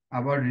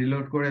 আবার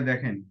রিলোড করে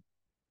দেখেন।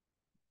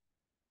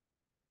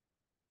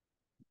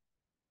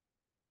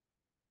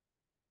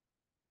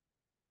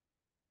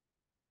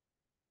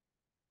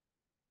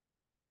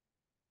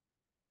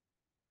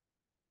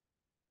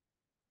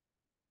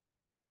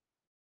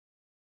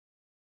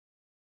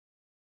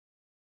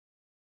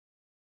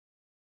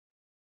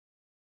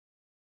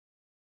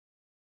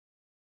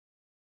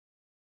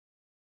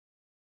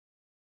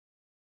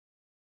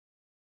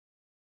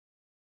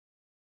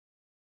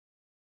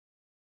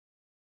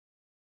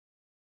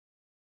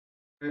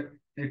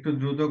 একটু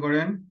দ্রুত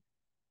করেন,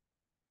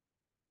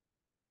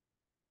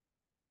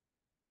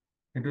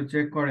 একটু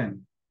চেক করেন।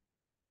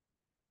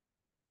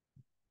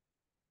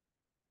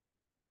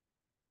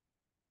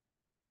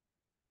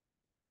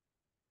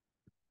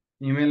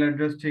 ইমেল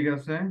অ্যাড্রেস ঠিক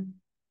আছে?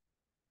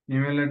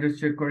 ইমেল অ্যাড্রেস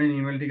চেক করেন,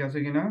 ইমেল ঠিক আছে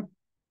কিনা।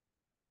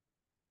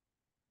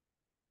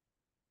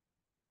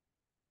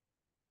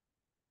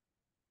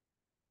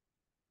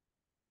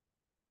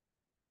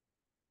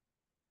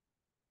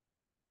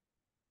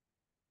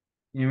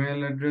 ইমেল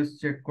অ্যাড্রেস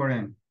চেক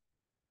করেন।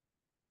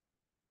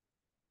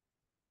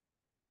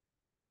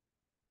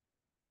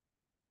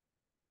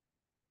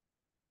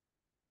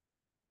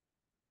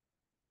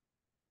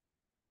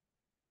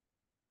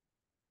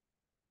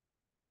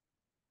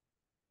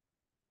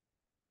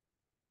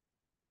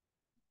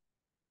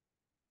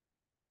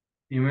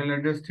 ইমেল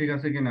অ্যাড্রেস ঠিক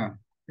আছে কিনা,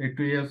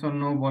 একটু ইয়েস অর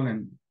নো বলেন।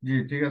 জি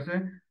ঠিক আছে,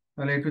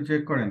 তাহলে একটু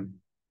চেক করেন।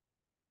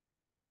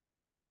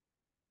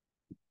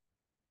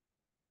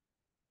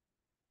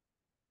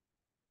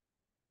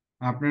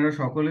 আপনারা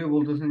সকলেই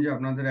বলতেছেন যে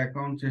আপনাদের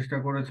অ্যাকাউন্ট চেষ্টা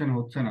করেছেন,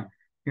 হচ্ছে না।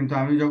 কিন্তু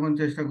আমি যখন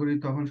চেষ্টা করি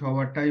তখন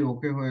সবারটাই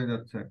ওকে হয়ে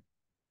যাচ্ছে।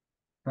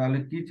 তাহলে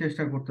কি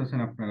চেষ্টা করতেছেন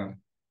আপনারা?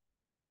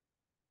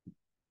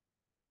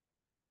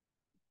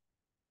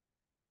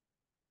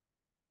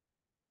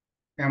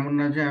 এমন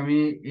না যে আমি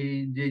এই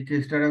যে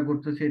চেষ্টাটা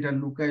করতেছি এটা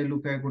লুকায়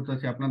লুকায়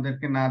করতেছি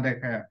আপনাদেরকে না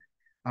দেখায়।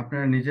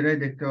 আপনারা নিজেরাই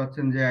দেখতে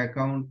পাচ্ছেন যে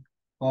অ্যাকাউন্ট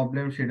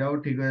প্রবলেম সেটাও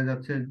ঠিক হয়ে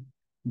যাচ্ছে,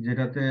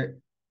 যেটাতে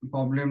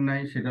প্রবলেম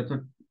নাই সেটা তো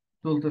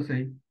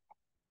চলতেছেই।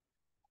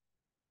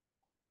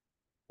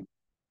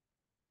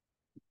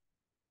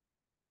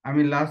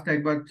 আমি লাস্ট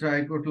একবার ট্রাই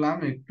করলাম,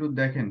 একটু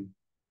দেখেন।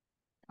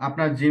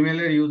 আপনার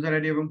জিমেলের ইউজার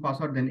আইডি এবং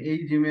পাসওয়ার্ড দেন,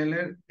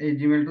 এই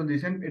জিমেলটা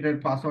দিয়েছেন, এটার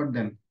পাসওয়ার্ড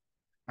দেন,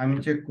 আমি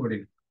চেক করি।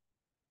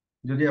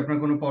 যদি আপনার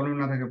কোনো প্রবলেম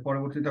না থাকে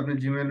পরবর্তীতে আপনি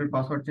জিমেলের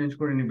পাসওয়ার্ড চেঞ্জ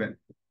করে নেবেন।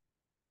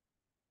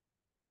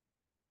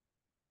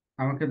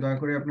 আমাকে দয়া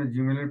করে আপনার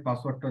জিমেলের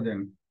পাসওয়ার্ডটা দেন,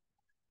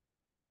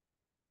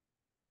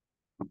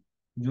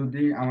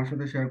 যদি আমার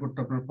সাথে শেয়ার করতে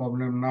আপনার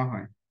প্রবলেম না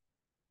হয়।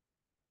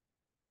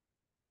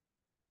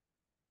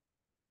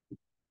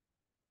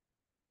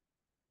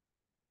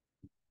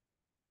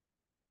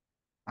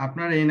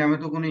 আপনার এই নামে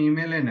তো কোনো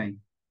ইমেলে নাই।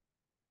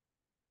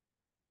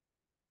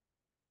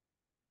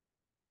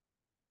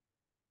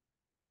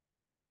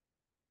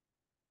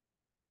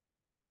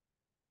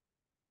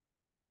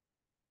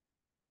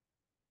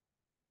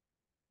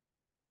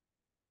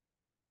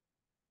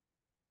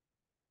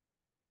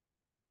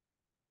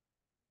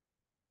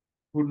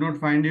 Could not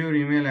find your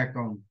email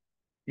account,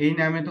 এই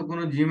নামে তো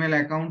কোনো জিমেল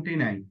অ্যাকাউন্টই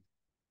নাই।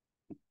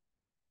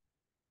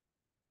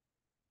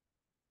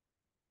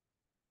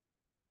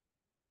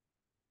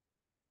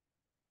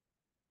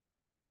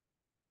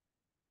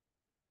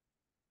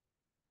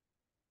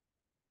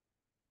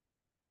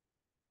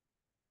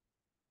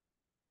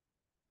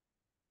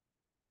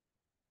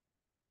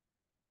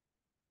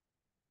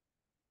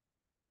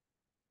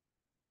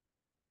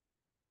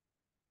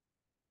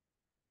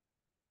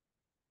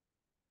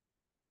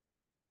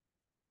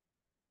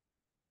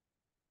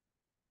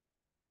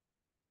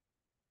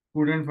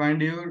 Couldn't find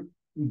your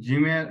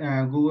Gmail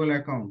Google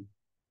account,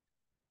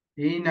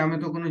 এই নামে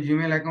তো কোনো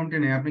জিমেল অ্যাকাউন্টে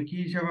নেই। আপনি কি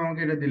হিসাবে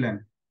আমাকে এটা দিলেন?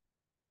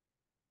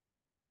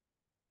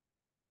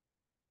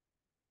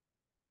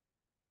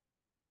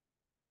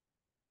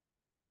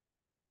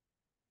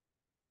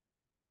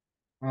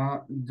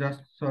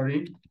 Just sorry.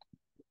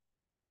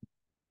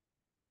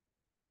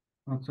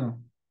 আচ্ছা,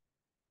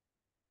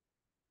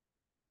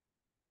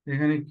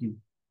 এখানে কি?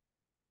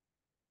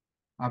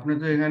 আপনি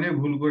তো এখানে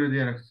ভুল করে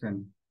দিয়ে রাখছেন,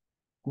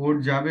 কোড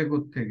যাবে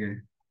থেকে?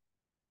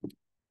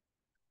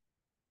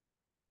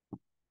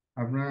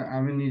 আপনার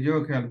আমি নিজেও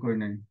খেয়াল করি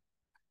নাই।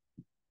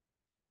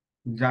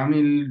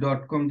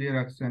 জামিল.com দিয়ে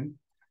রাখছেন।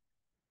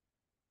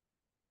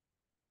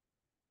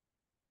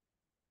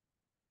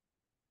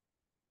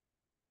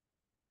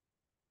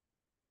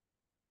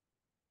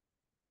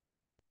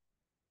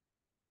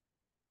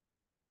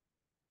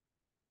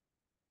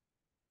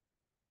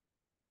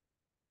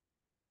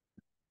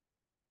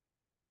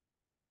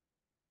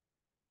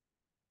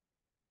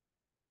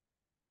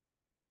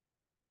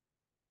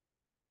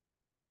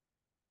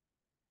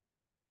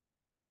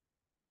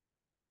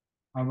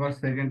 আবার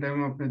সেকেন্ড টাইম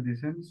আপনি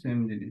দিছেন সেম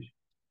জিনিস।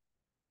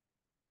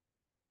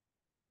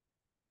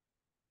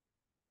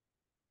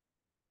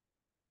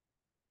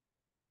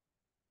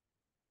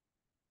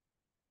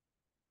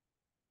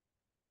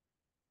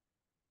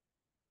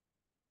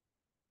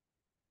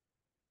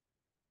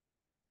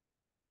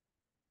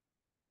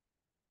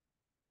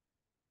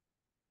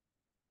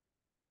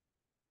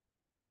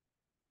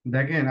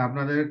 দেখেন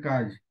আপনাদের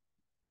কাজ।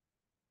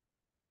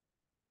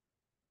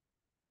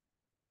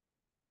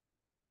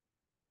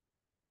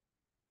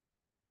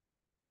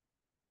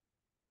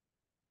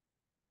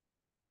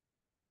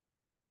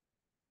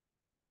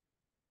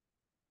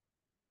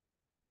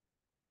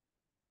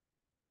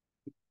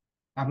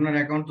 আপনার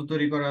অ্যাকাউন্ট তো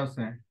তৈরি করা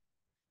আছে।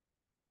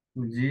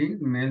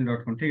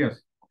 gmail.com, ঠিক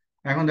আছে।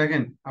 এখন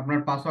দেখেন আপনার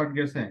পাসওয়ার্ড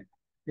গেছে,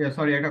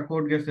 সরি একটা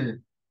কোড গেছে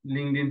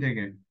লিঙ্কডইন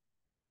থেকে।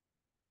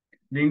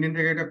 লিঙ্কডইন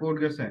থেকে একটা কোড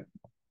গেছে।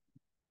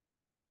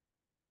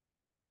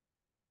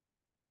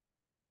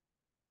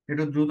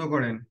 একটু দ্রুত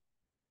করেন।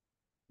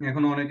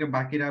 এখন অনেকে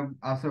বাকিরা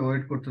আছে,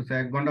 ওয়েট করতেছে,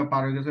 1 ঘন্টা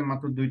পার হয়ে গেছে,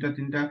 মাত্র 2টা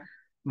 3টা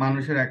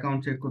মানুষের অ্যাকাউন্ট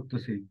চেক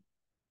করতেছি।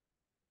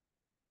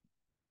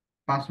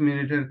 5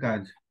 মিনিটের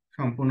কাজ,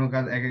 সম্পূর্ণ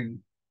কাজ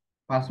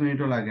 5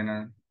 মিনিটও লাগে না,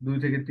 2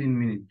 থেকে 3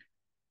 মিনিট।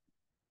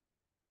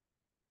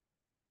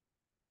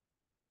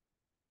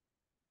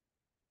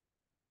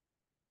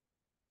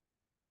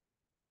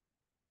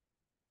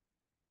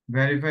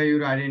 ভেরিফাই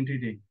ইউর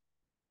আইডেন্টিটি,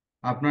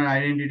 আপনার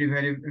আইডেন্টিটি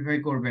ভেরিফাই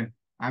করবেন।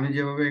 আমি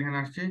যেভাবে এখানে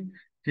আসছি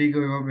ঠিক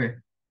ওইভাবে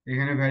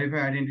এখানে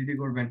ভেরিফাই আইডেন্টিটি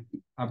করবেন।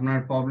 আপনার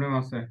প্রবলেম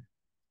আছে,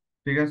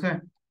 ঠিক আছে।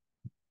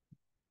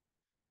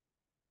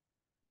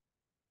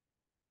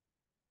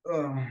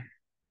 আহ,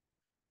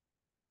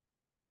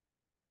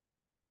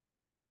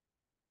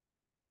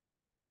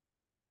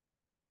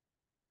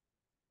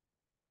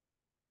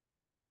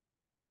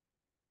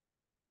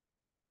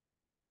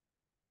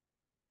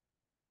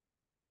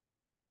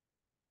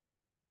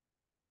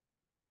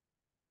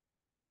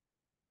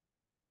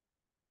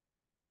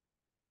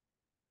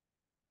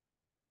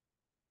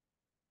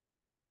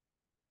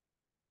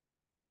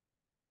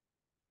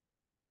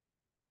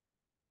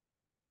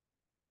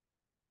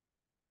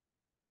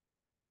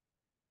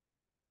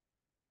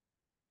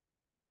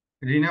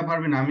 রিনা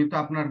পারবেন, আমি তো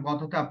আপনার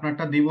কথাতে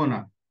আপনারটা দিব না।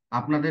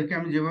 আপনাদেরকে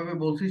আমি যেভাবে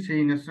বলছি সেই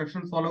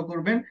ইনস্ট্রাকশন ফলো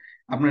করবেন।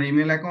 আপনার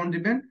ইমেল অ্যাকাউন্ট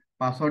দিবেন,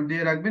 পাসওয়ার্ড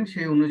দিয়ে রাখবেন,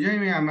 সেই অনুযায়ী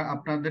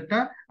আপনাদেরটা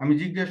আমি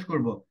জিজ্ঞেস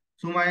করব।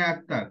 সুমাইয়া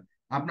আক্তার,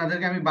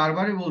 আপনাদেরকে আমি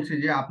বারবারই বলছি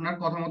যে আপনার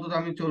কথা মতো তো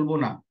আমি চলবো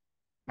না।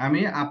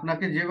 আমি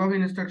আপনাকে যেভাবে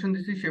ইনস্ট্রাকশন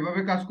দিচ্ছি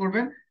সেভাবে কাজ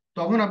করবেন,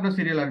 তখন আপনার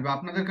সিরিয়াল আসবে।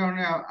 আপনাদের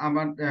কারণে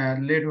আমার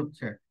লেট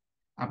হচ্ছে।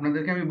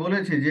 আপনাদেরকে আমি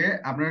বলেছি যে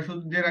আপনারা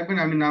শুধু দিয়ে রাখবেন,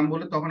 আমি নাম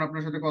বলে তখন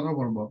আপনার সাথে কথা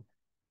বলবো।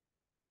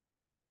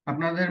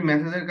 আপনাদের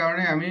মেসেজের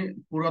কারণে আমি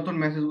পুরাতন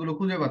মেসেজগুলো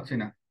খুঁজে পাচ্ছি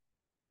না।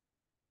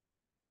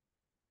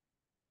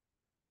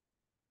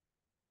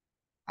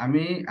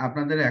 আমি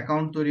আপনাদের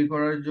অ্যাকাউন্ট তৈরি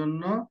করার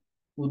জন্য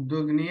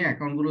উদ্যোগ নিয়ে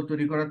অ্যাকাউন্টগুলো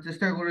তৈরি করার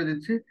চেষ্টা করে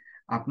দিচ্ছি।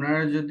 আপনারা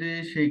যদি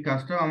সেই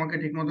কাজটাও আমাকে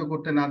ঠিকমতো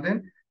করতে না দেন,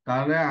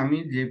 তাহলে আমি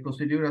যে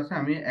প্রসিডিউর আছে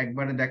আমি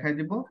একবারে দেখাই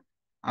দিব।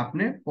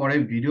 আপনি পরে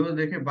ভিডিও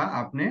দেখে বা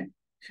আপনি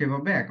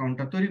সেভাবে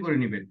অ্যাকাউন্টটা তৈরি করে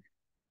নেবেন।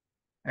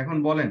 এখন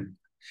বলেন,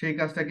 সেই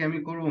কাজটা কি আমি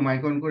করবো?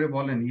 মাইক অন করে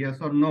বলেন ইয়েস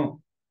অর নো,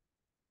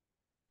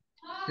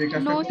 সেই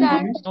কাজটা নো করবো স্যার।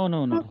 আমি। No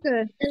no no. No, sir.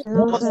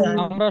 No sir.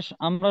 আমরা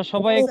আমরা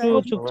সবাই একটু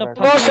চুপচাপ নো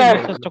থাকি, স্যার।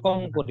 মেসেজটা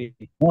কম করি।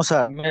 No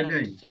sir.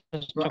 সেটাই। তো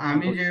মেসেজটা কম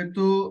আমি করি।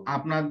 যেহেতু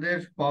আপনাদের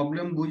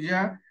প্রবলেম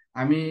বুঝা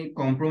আমি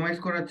কম্প্রোমাইজ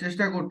করার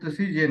চেষ্টা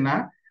করতেছি যে না,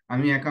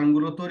 আমি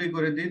অ্যাকাউন্টগুলো তৈরি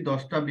করে দিই,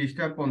 10টা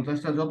 20টা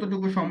 50টা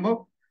যতটুকু সম্ভব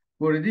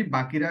করে দিই।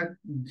 বাকিরা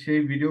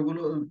সেই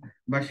ভিডিওগুলো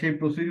বা সেই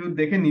প্রসিডিউর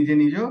দেখে নিজে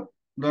নিজেও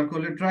দরকার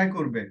হলে ট্রাই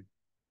করবে।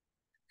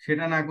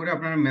 সেটা না করে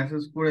আপনারা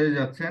মেসেজ করে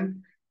যাচ্ছেন।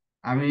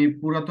 আমি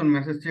পুরাতন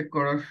মেসেজ চেক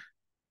করার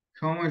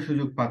সময়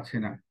সুযোগ পাচ্ছি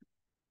না।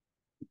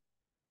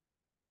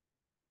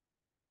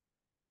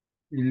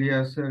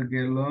 ইলিয়াসের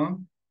গেল,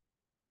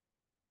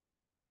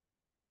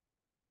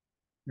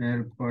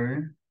 এরপরে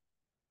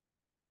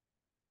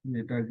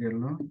এটা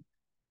গেল।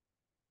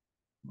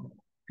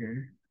 ওকে।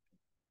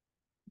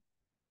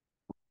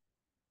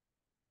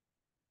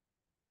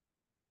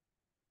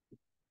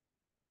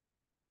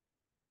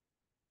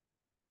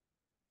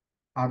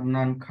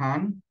 আদনান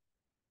খান,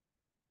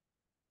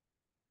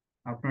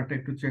 আপনারটা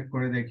একটু চেক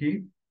করে দেখি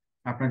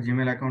আপনার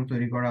জিমেল অ্যাকাউন্ট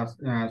তৈরি করা আছে,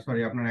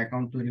 সরি আপনার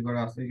অ্যাকাউন্ট তৈরি করা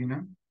আছে কিনা।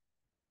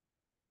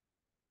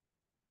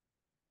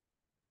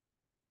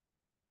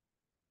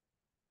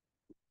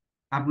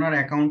 আপনার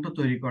অ্যাকাউন্ট তো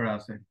তৈরি করা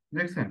আছে,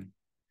 দেখছেন?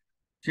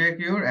 Check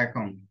your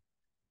account.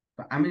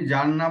 আমি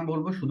যার নাম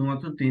বলবো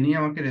শুধুমাত্র তিনি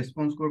আমাকে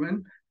রেসপন্স করবেন,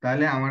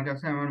 তাহলে আমার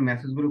কাছে আমার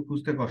মেসেজগুলো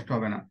খুঁজতে কষ্ট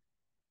হবে না।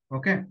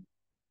 ওকে।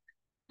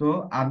 তো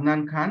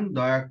আদনান খান,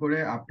 দয়া করে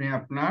আপনি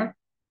আপনার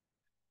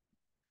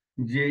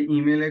যে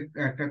ইমেলে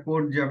একটা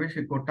কোড যাবে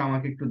সেই কোডটা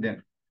আমাকে একটু দেন।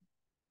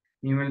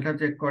 ইমেলটা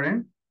চেক করেন।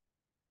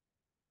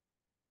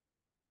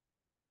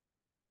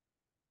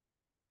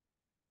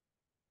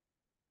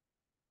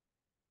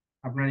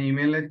 আপনার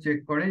ইমেলে চেক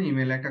করেন,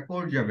 ইমেলে একটা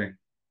কোড যাবে।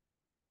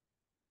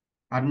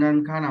 আদনান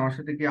খান, আমার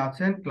সাথে কি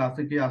আছেন?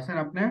 ক্লাসে কি আছেন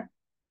আপনি?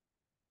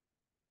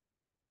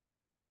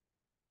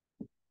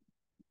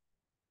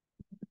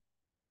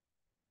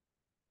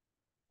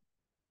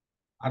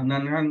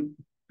 আদনান খান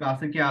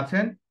ক্লাসে কি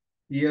আছেন?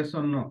 Yes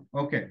or no?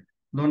 ওকে,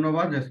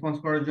 ধন্যবাদ রেসপন্স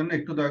করার জন্য।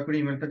 একটু দয়া করে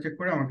ইমেলটা চেক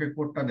করে আমাকে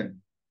কোডটা দেন,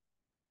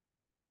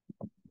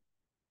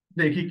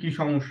 দেখি কি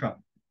সমস্যা।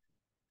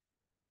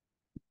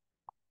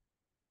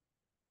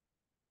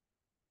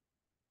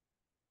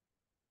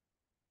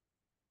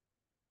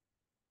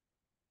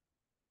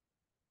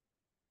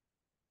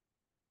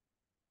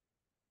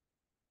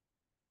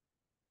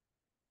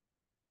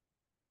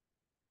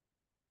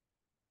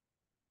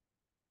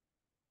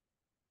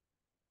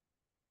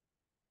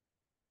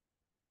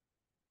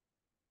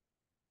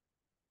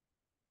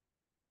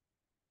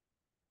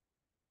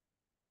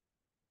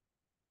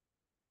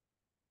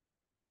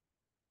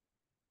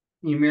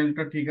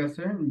 ইমেলটা ঠিক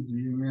আছে,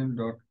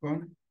 gmail.com।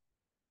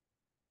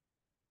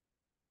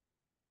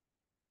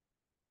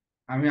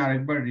 আমি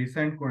আরেকবার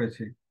রিসেন্ড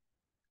করেছি।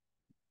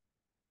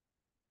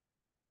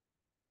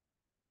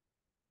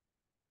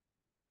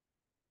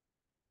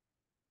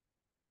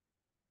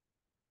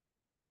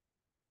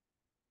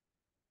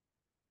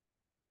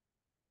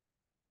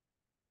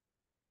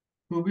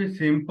 খুবই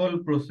সিম্পল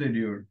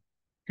প্রসিডিওর,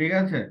 ঠিক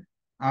আছে?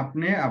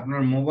 আপনি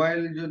আপনার মোবাইল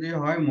যদি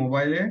হয়,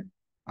 মোবাইলে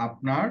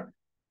আপনার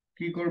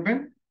কি করবেন,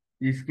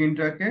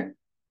 স্ক্রিনটাকে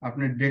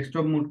আপনি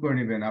ডেস্কটপ মুড করে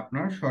নেবেন,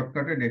 আপনার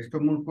শর্টকাটে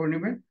ডেস্কটপ মুড করে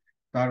নেবেন,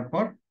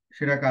 তারপর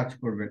সেটা কাজ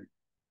করবে।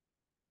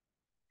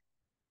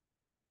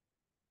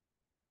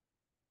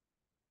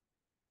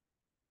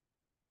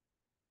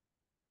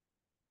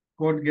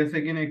 কোড গেছে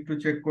কিনা একটু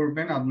চেক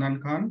করবেন আদনান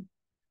খান।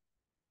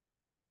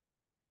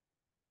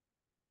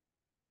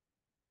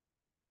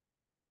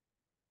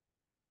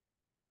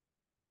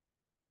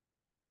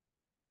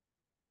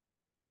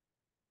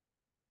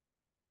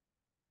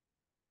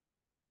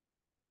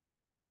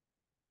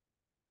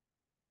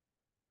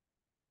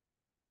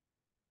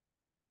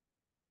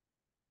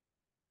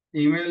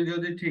 ইমেল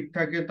যদি ঠিক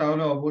থাকে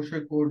তাহলে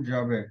অবশ্যই কোড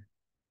যাবে।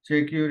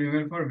 Check your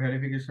email for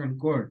verification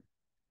code.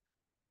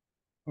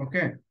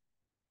 ওকে,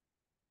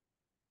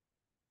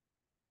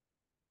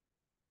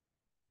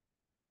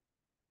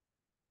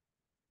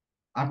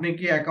 আপনি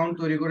কি অ্যাকাউন্ট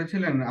তৈরি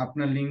করেছিলেন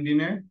আপনার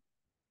লিঙ্কডইনে?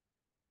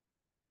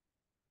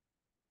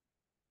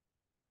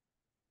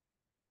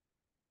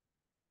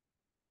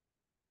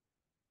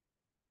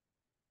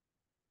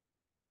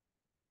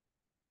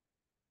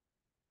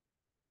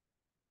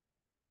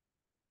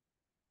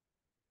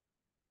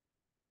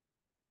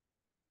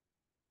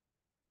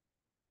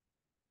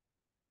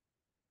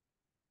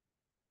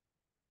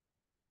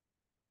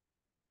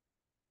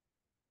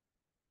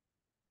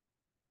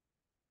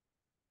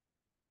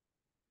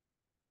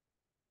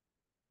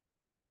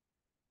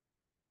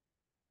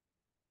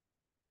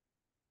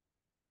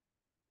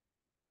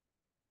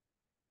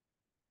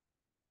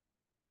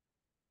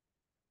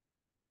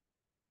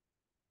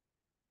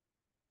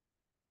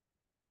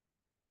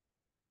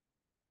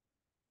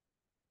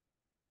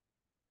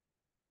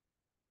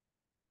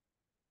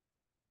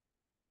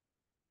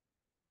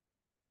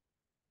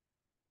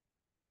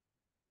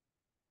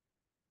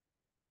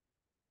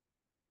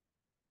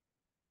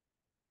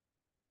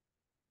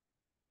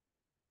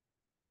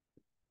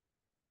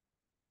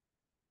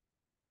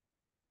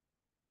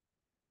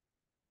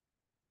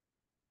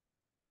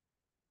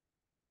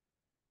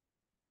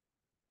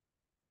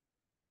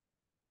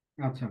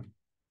 আচ্ছা,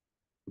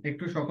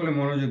 একটু সকলে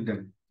মনোযোগ দেন,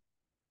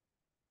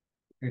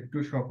 একটু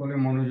সকলে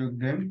মনোযোগ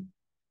দেন।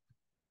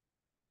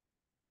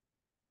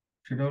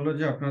 সেটা হলো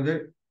যে আপনাদের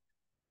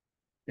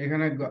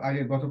এখানে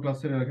আগে গত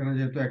ক্লাসের এখানে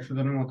যেহেতু 100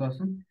 জনের মতো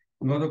আছেন,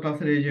 গত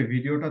ক্লাসের এই যে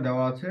ভিডিওটা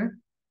দেওয়া আছে,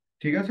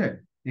 ঠিক আছে?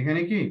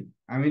 এখানে কি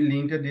আমি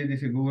লিঙ্কটা দিয়ে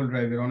দিছি গুগল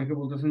ড্রাইভের, অনেকে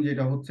বলতেছেন যে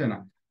এটা হচ্ছে না।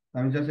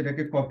 আমি জাস্ট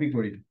এটাকে কপি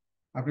করি।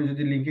 আপনি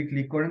যদি লিঙ্কে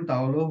ক্লিক করেন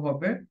তাহলেও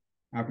হবে,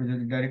 আপনি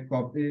যদি ডাইরেক্ট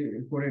কপি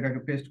করে এটাকে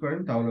পেস্ট করেন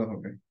তাহলেও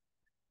হবে।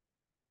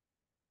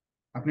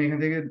 আপনি এখান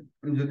থেকে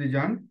যদি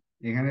যান,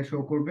 এখানে শো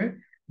করবে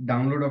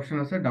ডাউনলোড অপশন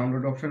আছে,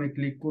 ডাউনলোড অপশনে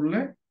ক্লিক করলে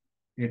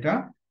এটা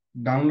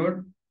ডাউনলোড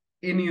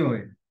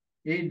এনিওয়ে,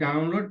 এই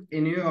ডাউনলোড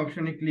এনিওয়ে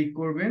অপশনে ক্লিক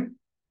করবেন,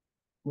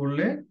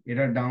 করলে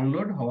এটা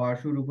ডাউনলোড হওয়া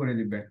শুরু করে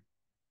দিবে।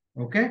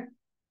 ওকে,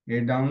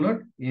 এই ডাউনলোড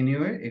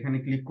এনিওয়ে এখানে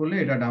ক্লিক করলে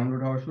এটা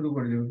ডাউনলোড হওয়া শুরু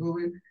করে দিবে।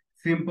 খুবই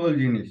সিম্পল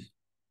জিনিস,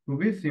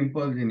 খুবই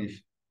সিম্পল জিনিস,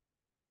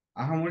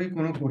 আহামরি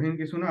কোনো কঠিন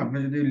কিছু না। আপনি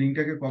যদি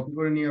লিঙ্কটাকে কপি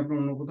করে নিয়ে আপনি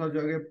অন্য কোথাও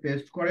জায়গায়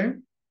পেস্ট করেন,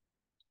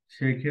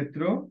 সেই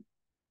ক্ষেত্রেও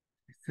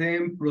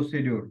সেম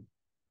প্রসিডিউর।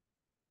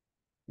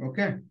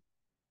 ওকে,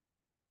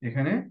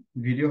 এখানে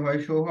ভিডিও হয়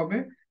শো হবে,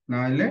 না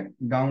হলে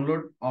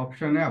ডাউনলোড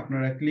অপশনে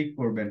আপনারা ক্লিক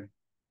করবেন।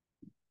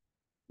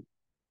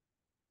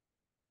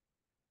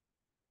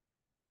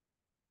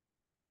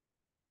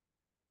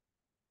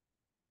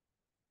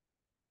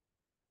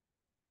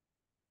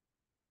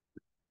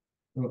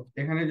 তো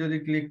এখানে যদি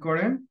ক্লিক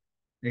করেন,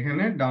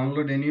 এখানে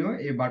ডাউনলোড এনিও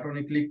এই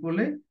বাটনে ক্লিক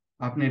করলে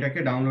আপনি এটাকে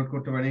ডাউনলোড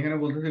করতে পারেন। এখানে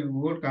বলতেছে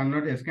Google can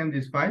not scan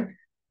this file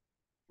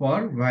for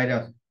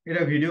virus.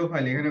 এটা ভিডিও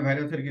ফাইল, এখানে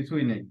ভাইরাসের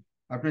কিছুই নেই।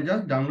 আপনি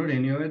জাস্ট ডাউনলোড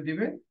এনিও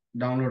দিবে,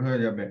 ডাউনলোড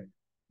হয়ে যাবে।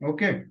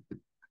 ওকে,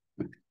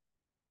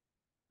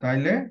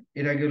 তাইলে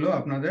এটা গেল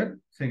আপনাদের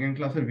সেকেন্ড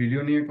ক্লাসের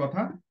ভিডিও নিয়ে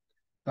কথা।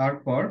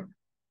 তারপর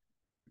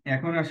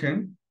এখন আসেন,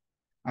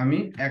 আমি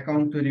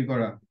অ্যাকাউন্ট তৈরি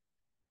করা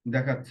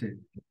দেখাচ্ছি।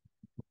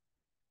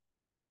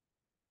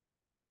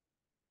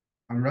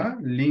 আমরা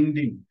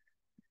লিঙ্কডইন,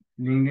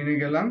 লিঙ্কডইনে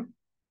গেলাম।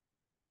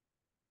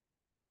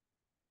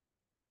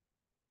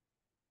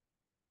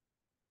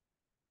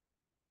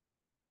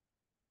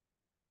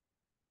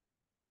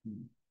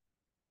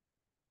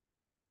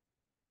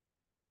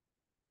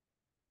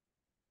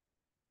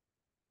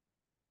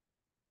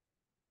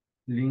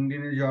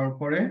 লিঙ্কডইনে যাওয়ার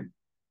পরে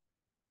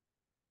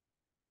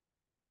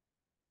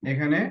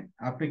এখানে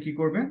আপনি কি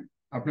করবেন,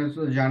 আপনি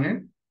তো জানেন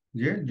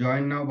যে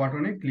জয়েন নাও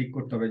বাটনে ক্লিক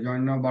করতে হবে।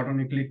 জয়েন নাও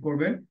বাটনে ক্লিক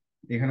করবেন,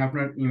 এখানে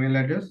আপনার ইমেল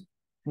অ্যাড্রেস,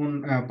 ফোন,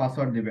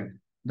 পাসওয়ার্ড দিবেন।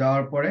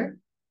 দেওয়ার পরে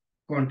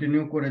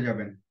কন্টিনিউ করে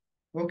যাবেন।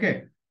 ওকে।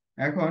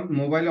 এখন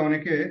মোবাইলে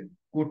অনেকে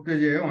করতে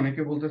যেয়ে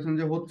অনেকে বলতেছেন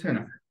যে হচ্ছে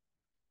না,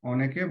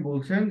 অনেকে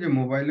বলছেন যে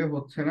মোবাইলে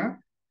হচ্ছে না।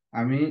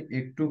 আমি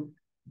একটু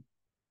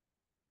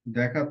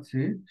দেখাচ্ছি,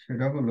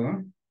 সেটা হলো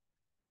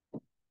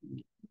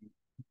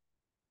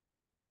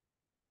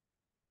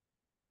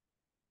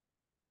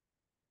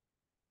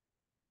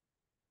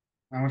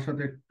আমার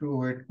সাথে একটু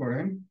ওয়েট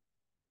করেন।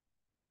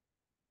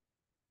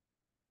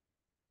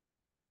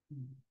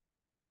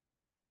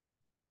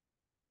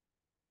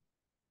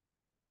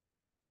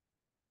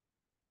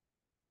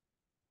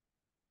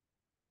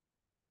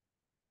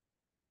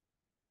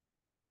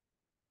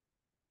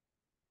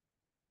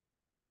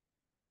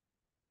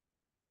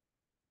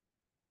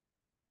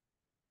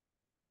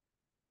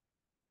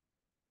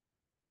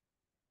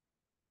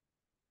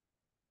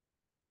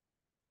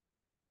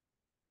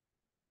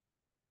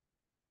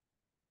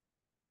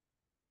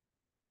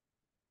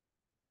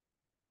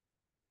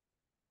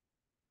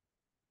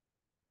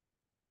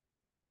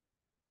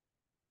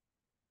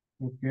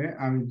 ওকে,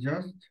 আমি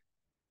জাস্ট,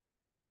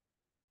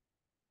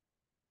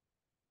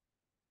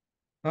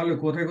 তাহলে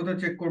কোথায় কোথায়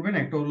চেক করবেন,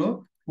 একটা হলো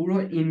পুরো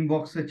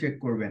ইনবক্সে চেক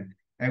করবেন।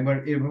 একবার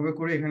এভাবে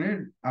করে এখানে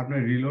আপনার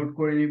রিলোড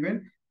করে নেবেন।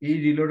 এই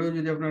রিলোডেও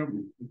যদি আপনার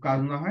কাজ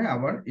না হয়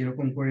আবার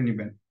এরকম করে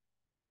নেবেন।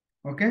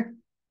 ওকে,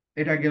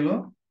 এটা গেল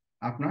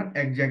আপনার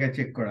এক জায়গায়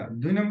চেক করা।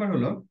 2 নম্বর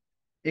হলো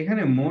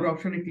এখানে মোর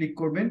অপশনে ক্লিক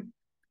করবেন,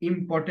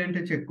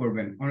 ইম্পর্টেন্টে চেক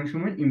করবেন। অনেক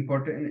সময়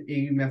ইম্পর্টেন্ট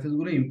এই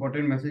মেসেজগুলো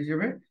ইম্পর্টেন্ট মেসেজ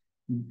হিসেবে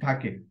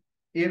থাকে।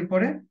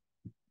 এরপরে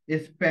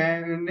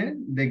স্প্যামে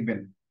দেখবেন।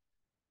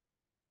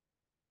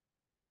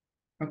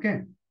 ওকে,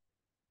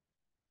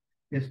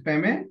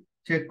 স্প্যামে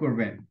চেক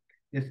করবেন।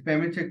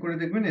 স্প্যামে চেক করে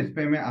দেখবেন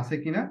স্প্যামে আছে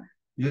কিনা।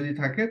 যদি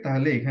থাকে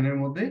তাহলে এখানের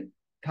মধ্যে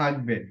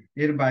থাকবে,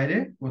 এর বাইরে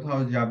কোথাও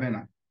যাবে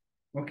না।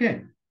 ওকে,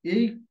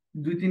 এই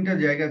 2-3টা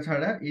জায়গা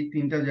ছাড়া, এই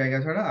 3টা জায়গা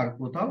ছাড়া আর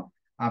কোথাও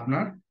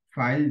আপনার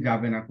ফাইল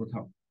যাবে না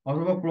কোথাও।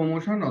 অথবা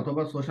প্রমোশন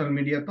অথবা সোশ্যাল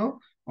মিডিয়াতেও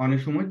অনেক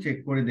সময় চেক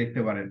করে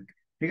দেখতে পারেন।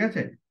 ঠিক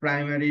আছে,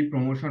 প্রাইমারি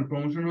প্রমোশন,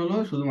 প্রমোশন হলো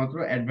শুধুমাত্র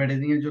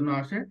অ্যাডভার্টাইজিং এর জন্য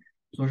আসে।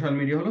 সোশ্যাল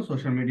মিডিয়া হলো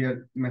সোশ্যাল মিডিয়ার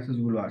মেসেজ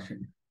গুলো আসে,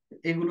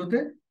 এগুলোতে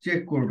চেক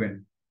করবেন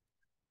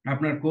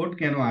আপনার কোড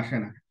কেন আসে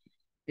না।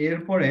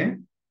 এরপরে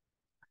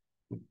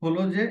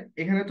হলো যে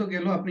এখানে তো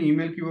গেল আপনি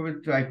ইমেল কিভাবে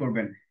ট্রাই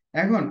করবেন।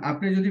 এখন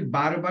আপনি যদি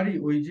বারবারই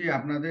ওই যে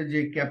আপনাদের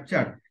যে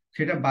ক্যাপচার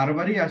সেটা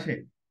বারবারই আসে,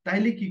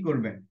 তাইলে কি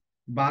করবেন?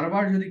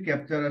 বারবার যদি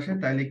ক্যাপচার আসে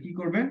তাইলে কি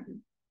করবেন?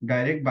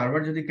 ডাইরেক্ট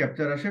বারবার যদি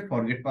ক্যাপচার আসে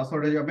ফরগেট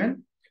পাসওয়ার্ডে যাবেন।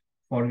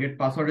 ফরগেট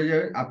পাসওয়ার্ডে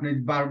যাবে, আপনি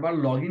বারবার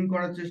লগ ইন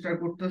করার চেষ্টা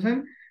করতেছেন,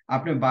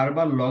 আপনি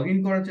বারবার লগ ইন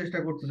করার চেষ্টা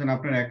করতেছেন,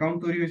 আপনার অ্যাকাউন্ট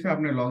তৈরি হয়েছে,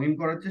 আপনি লগ ইন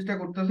করার চেষ্টা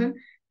করতেছেন,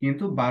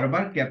 কিন্তু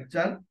বারবার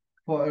ক্যাপচার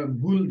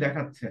ভুল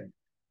দেখাচ্ছে।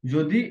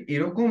 যদি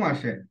এরকম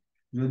আসে,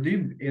 যদি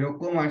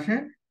এরকম আসে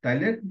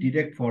তাহলে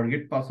ডিরেক্ট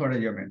ফরগেট পাসওয়ার্ডে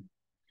যাবেন।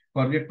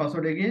 ফরগেট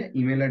পাসওয়ার্ডে গিয়ে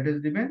ইমেল অ্যাড্রেস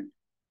দিবেন,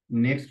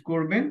 নেক্সট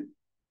করবেন,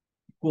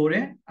 করে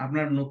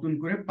আপনার নতুন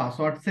করে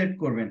পাসওয়ার্ড সেট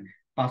করবেন।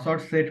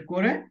 পাসওয়ার্ড সেট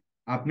করে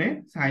আপনি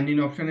সাইন ইন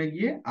অপশনে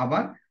গিয়ে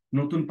আবার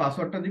নতুন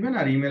পাসওয়ার্ডটা দিবেন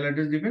আর ইমেল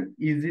অ্যাড্রেস দিবেন,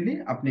 ইজিলি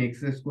আপনি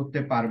অ্যাক্সেস করতে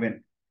পারবেন।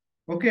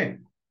 ওকে,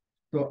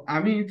 তো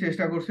আমি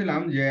চেষ্টা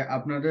করছিলাম যে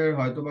আপনাদের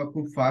হয়তোবা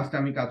খুব ফাস্ট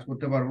আমি কাজ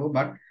করতে পারবো,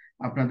 বাট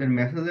আপনাদের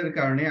মেসেজের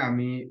কারণে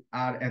আমি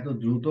আর এত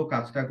দ্রুত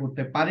কাজটা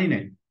করতে পারি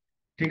নাই।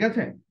 ঠিক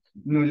আছে,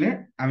 নইলে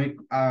আমি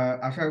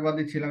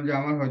আশাবাদী ছিলাম যে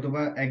আমার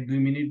হয়তোবা 1-2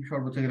 মিনিট,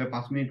 সর্বোচ্চ গেলে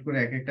 5 মিনিট করে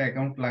এক একটা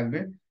অ্যাকাউন্ট লাগবে।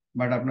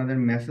 বাট আপনাদের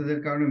মেসেজের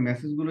কারণে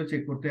মেসেজগুলো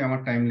চেক করতে আমার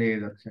টাইম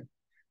লেগে যাচ্ছে।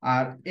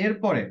 আর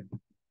এরপরে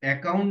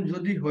অ্যাকাউন্ট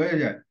যদি হয়ে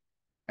যায়,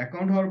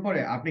 অ্যাকাউন্ট হওয়ার পরে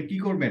আপনি কি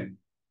করবেন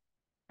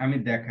আমি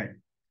দেখাই।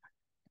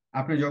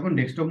 আপনি যখন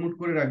ডেস্কটপ মুড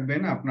করে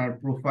রাখবেন আপনার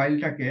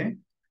প্রোফাইলটাকে,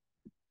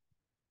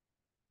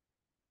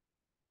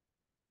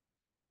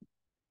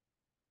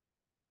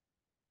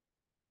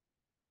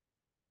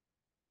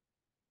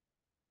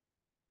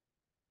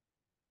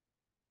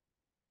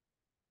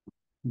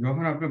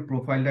 যখন আপনার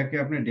প্রোফাইলটাকে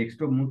আপনি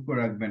ডেস্কটপ মুড করে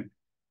রাখবেন,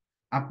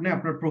 আপনি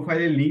আপনার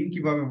প্রোফাইলের লিঙ্ক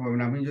কিভাবে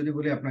পাবেন? আমি যদি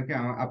বলি আপনাকে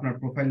আপনার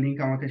প্রোফাইল লিঙ্ক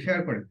আমাকে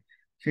শেয়ার করেন,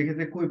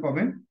 সেক্ষেত্রে কই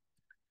পাবেন?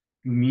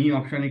 মি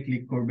অপশনে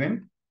ক্লিক করবেন,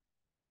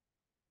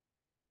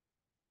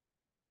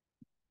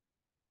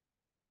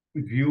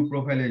 ভিউ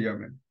প্রোফাইলে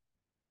যাবেন।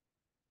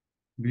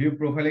 ভিউ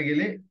প্রোফাইলে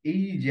গেলে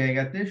এই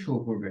জায়গাতে শো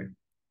করবে।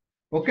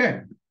 ওকে,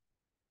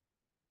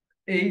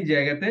 এই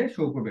জায়গাতে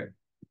শো করবে।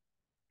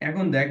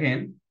 এখন দেখেন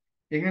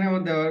এখানে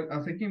আমার দেওয়া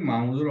আছে কি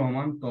মাহমুদুর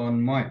রহমান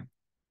তন্ময়।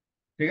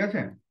 ঠিক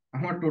আছে,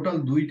 আমার টোটাল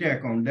 2টা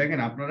অ্যাকাউন্ট। দেখেন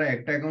আপনারা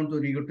একটা অ্যাকাউন্ট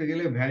তৈরি করতে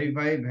গেলে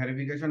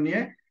ভেরিফিকেশন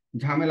নিয়ে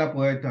ঝামেলা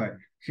পোহাইতে হয়।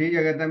 সেই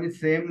জায়গাতে আমি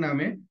সেম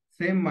নামে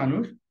সেম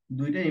মানুষ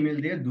দুইটা ইমেল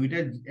দিয়ে দুইটা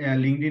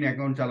লিঙ্কডইন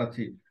অ্যাকাউন্ট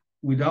চালাচ্ছি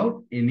without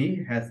any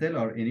hassle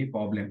or any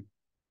problem.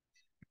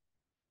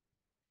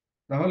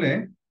 তাহলে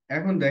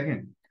এখন দেখেন,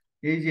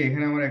 এই যে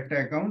এখানে আমার একটা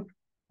অ্যাকাউন্ট,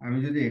 আমি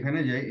যদি এখানে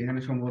যাই, এখানে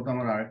সম্ভবত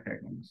আমার আরেকটা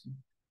অ্যাকাউন্ট আছে,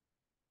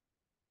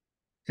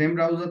 সেম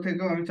ব্রাউজার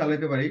থেকেও আমি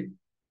চালাতে পারি।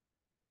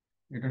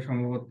 এটা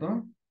সম্ভবত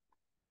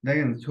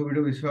দেখেন ছবি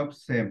টবি সব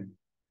সেম।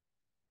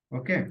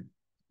 ওকে,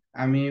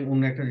 আমি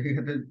অন্য একটা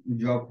জায়গাতে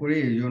জব করি,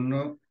 এই জন্য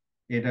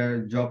এটা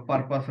জব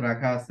পারপাস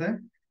রাখা আছে।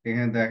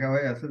 এখানে দেখা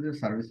হয়ে আছে যে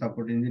সার্ভিস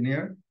সাপোর্ট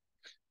ইঞ্জিনিয়ার,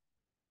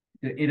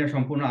 এটা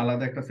সম্পূর্ণ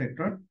আলাদা একটা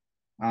সেক্টর।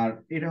 আর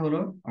এটা হলো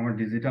আমার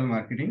ডিজিটাল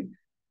মার্কেটিং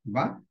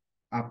বা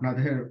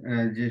আপনাদের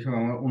যেসব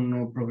আমার অন্য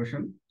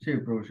প্রফেশন, সেই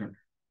প্রফেশন।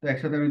 তো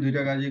একসাথে আমি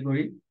দুইটা কাজই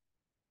করি।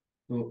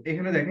 তো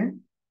এখানে দেখেন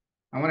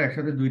আমার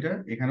একসাথে দুইটা,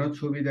 এখানেও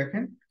ছবি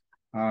দেখেন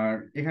আর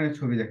এখানে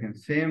ছবি দেখেন,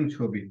 সেম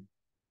ছবি,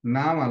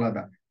 নাম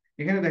আলাদা।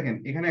 এখানে দেখেন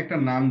এখানে একটা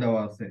নাম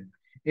দেওয়া আছে,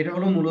 এটা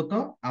হলো মূলত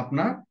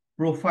আপনার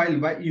প্রোফাইল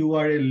বা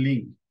ইউআরএল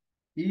লিঙ্ক।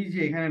 এই যে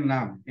এখানে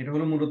নাম, এটা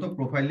হলো মূলত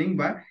প্রোফাইল লিঙ্ক,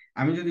 বা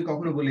আমি যদি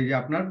কখনো বলি যে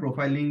আপনার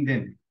প্রোফাইল লিঙ্ক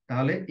দেন,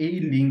 তাহলে এই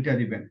লিঙ্কটা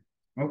দিবেন।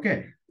 ওকে,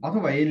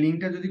 অথবা এই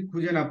লিঙ্কটা যদি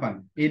খুঁজে না পান,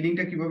 এই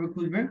লিঙ্কটা কিভাবে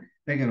খুঁজবেন?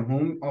 দেখেন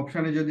হোম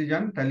অপশনে যদি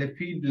যান তাহলে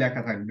ফিড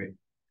লেখা থাকবে।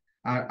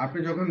 আর আপনি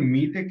যখন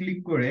মিতে ক্লিক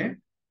করে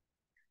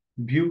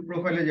ভিউ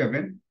প্রোফাইলে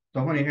যাবেন,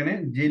 তখন এখানে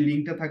যে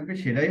লিঙ্কটা থাকবে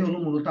সেটাই হলো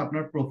মূলত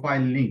আপনার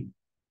প্রোফাইল লিঙ্ক।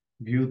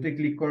 ভিউতে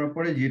ক্লিক করার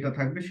পরে যেটা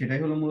থাকবে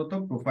সেটাই হলো মূলত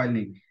প্রোফাইল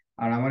লিঙ্ক।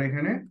 আর আমার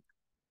এখানে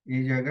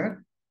এই জায়গার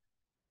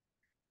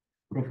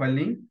প্রোফাইল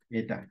লিঙ্ক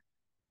এটা।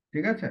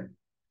 ঠিক আছে,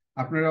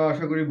 আপনারা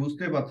আশা করি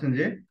বুঝতে পারছেন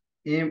যে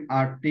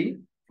MRT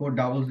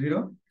 400,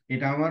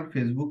 এটা আমার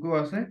ফেসবুকেও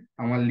আছে,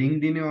 আমার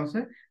লিঙ্কডইনেও আছে,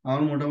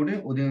 আমার মোটামুটি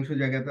অধিকাংশ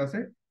জায়গাতে আছে।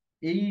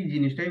 এই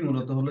জিনিসটাই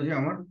মূলত হলো যে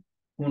আমার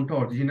কোনটা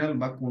অরিজিনাল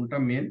বা কোনটা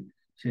মেন,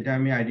 সেটা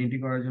আমি আইডেন্টি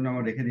করার জন্য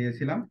আমার রেখে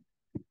দিয়েছিলাম।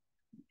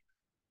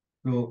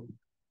 তো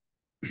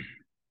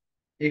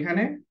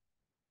এখানে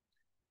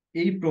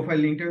এই প্রোফাইল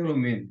লিঙ্কটা হলো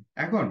মেন।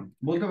 এখন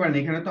বলতে পারেন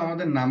এখানে তো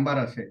আমাদের নাম্বার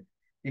আছে,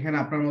 এখানে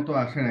আপনার মতো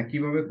আসে না,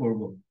 কিভাবে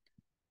করব?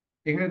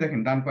 এখানে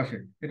দেখেন ডান পাশে,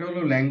 এটা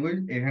হলো ল্যাঙ্গুয়েজ,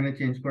 এখানে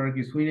চেঞ্জ করার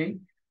কিছুই নেই।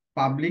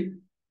 পাবলিক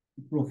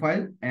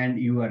প্রোফাইল অ্যান্ড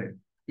ইউআরএল,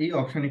 এই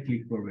অপশানে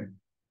ক্লিক করবেন।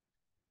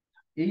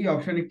 এই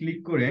অপশানে ক্লিক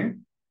করে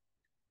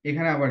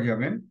এখানে আবার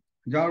যাবেন,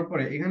 যাওয়ার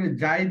পরে এখানে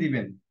যাই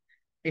দিবেন,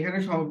 এখানে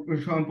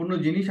সম্পূর্ণ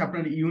জিনিস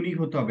আপনার ইউনিক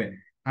হতে হবে,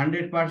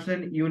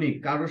 100% ইউনিক,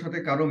 কারোর সাথে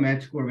কারো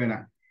ম্যাচ করবে না।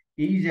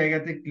 এই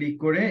জায়গাতে ক্লিক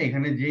করে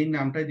এখানে যেই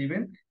নামটা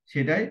দিবেন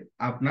সেটাই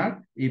আপনার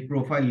এই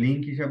প্রোফাইল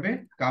লিংক হিসাবে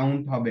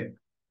কাউন্ট হবে।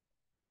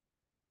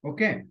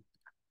 ওকে,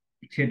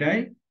 সেটাই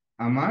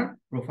আমার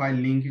প্রোফাইল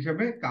লিংক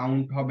হিসাবে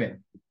কাউন্ট হবে।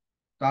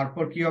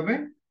 তারপর কি হবে?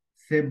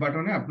 সেভ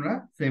বাটনে আপনারা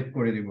সেভ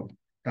করে দিব,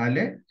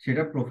 তাহলে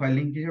সেটা প্রোফাইল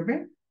লিংক হিসাবে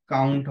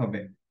কাউন্ট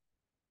হবে।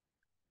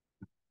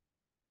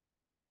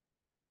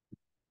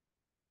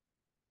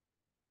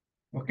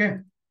 ওকে,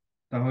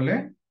 তাহলে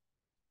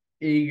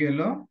এই গেল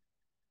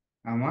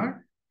আমার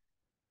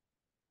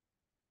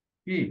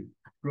কি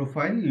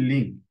প্রোফাইল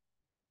লিংক।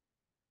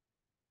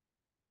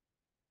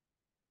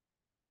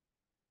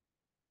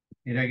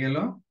 এটা গেল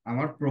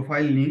আমার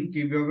প্রোফাইল লিংক,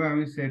 কিভাবে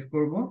আমি সেট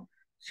করব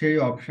সেই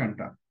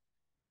অপশনটা।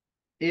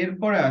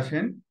 এরপরে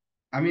আসেন,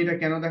 আমি এটা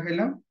কেন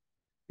দেখাইলাম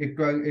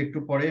একটু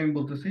পরে আমি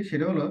বলতেছি।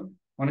 সেটা হলো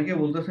অনেকে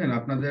বলতেছেন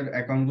আপনাদের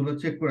অ্যাকাউন্ট গুলো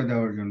চেক করে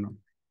দেওয়ার জন্য।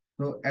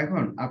 তো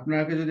এখন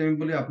আপনাকে যদি আমি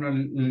বলি আপনার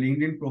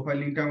লিঙ্কডইন প্রোফাইল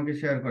লিঙ্কটা আমাকে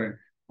শেয়ার করেন,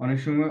 অনেক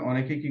সময়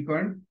অনেকে কি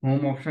করেন,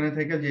 হোম অপশনে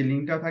থেকে যে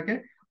লিঙ্কটা থাকে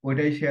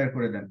ওইটাই শেয়ার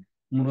করে দেন।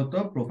 মূলত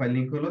প্রোফাইল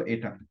লিঙ্ক হলো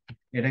এটা।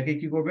 এটাকে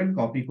কি করবেন?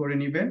 কপি করে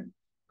নিবেন।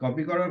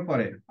 কপি করার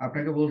পরে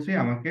আপনাকে বলছি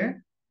আমাকে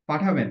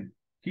পাঠাবেন।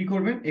 কি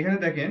করবেন? এখানে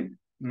দেখেন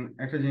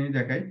একটা জিনিস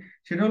দেখাই,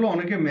 সেটা হলো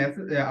অনেকে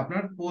মেসেজ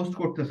আপনার পোস্ট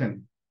করতেছেন,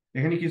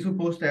 এখানে কিছু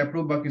পোস্ট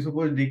অ্যাপ্রুভ বা কিছু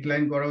পোস্ট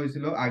ডিক্লাইন করা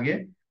হয়েছিল আগে।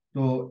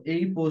 তো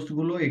এই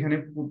পোস্টগুলো এখানে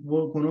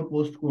কোনো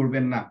পোস্ট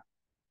করবেন না।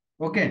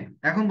 ওকে,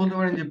 এখন বলতে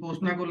পারেন যে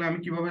পোস্ট না করলে আমি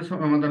কিভাবে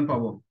সমাধান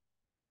পাবো?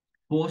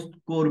 পোস্ট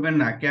করবেন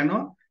না কেন?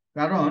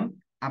 কারণ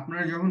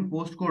আপনারা যখন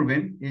পোস্ট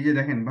করবেন, এই যে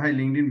দেখেন ভাই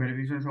লিঙ্কডইন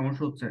ভেরিফিকেশন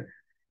সমস্যা হচ্ছে,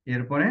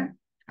 এরপরে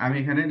আমি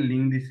এখানে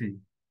লিঙ্ক দিছি,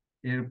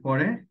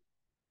 এরপরে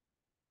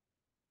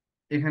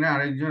এখানে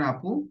আরেকজন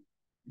আপু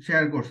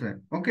শেয়ার করছে।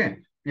 ওকে,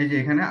 এই যে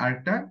এখানে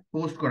আরেকটা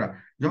পোস্ট করা।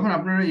 যখন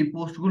আপনারা এই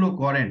পোস্টগুলো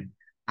করেন,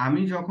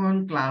 আমি যখন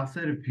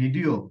ক্লাসের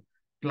ভিডিও,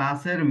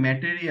 ক্লাসের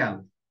ম্যাটেরিয়াল,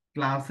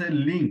 ক্লাসের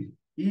লিংক,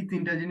 এই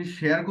তিনটা জিনিস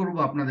শেয়ার করব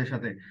আপনাদের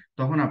সাথে,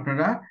 তখন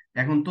আপনারা,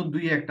 এখন তো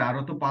দুই একটা,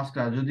 আরো তো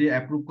পাঁচটা যদি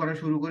অ্যাপ্রুভ করা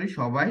শুরু করি,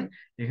 সবাই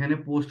এখানে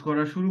পোস্ট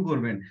করা শুরু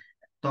করবেন।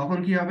 তখন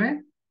কি হবে?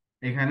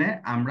 এখানে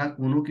আমরা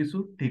কোনো কিছু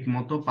ঠিক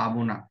মতো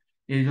পাবো না।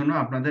 এই জন্য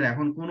আপনাদের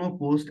এখন কোনো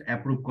পোস্ট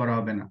অ্যাপ্রুভ করা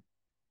হবে না।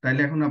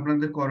 তাইলে এখন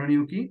আপনাদের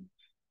করণীয় কি?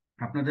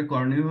 আপনাদের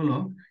করণীয় হলো,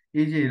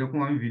 এই যে এরকম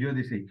আমি ভিডিও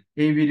দিছি,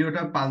 এই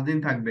ভিডিওটা 5 দিন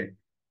থাকবে।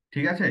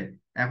 ঠিক আছে,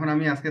 এখন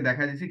আমি আজকে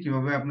দেখা দিচ্ছি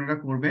কিভাবে আপনারা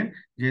করবেন।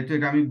 যেহেতু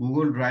এটা আমি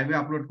গুগল ড্রাইভে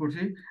আপলোড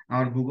করছি,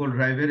 আমার গুগল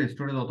ড্রাইভের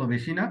স্টোরেজ অত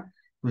বেশি না,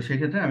 তো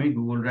সেক্ষেত্রে আমি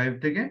গুগল ড্রাইভ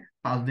থেকে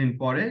 5 দিন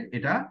পরে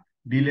এটা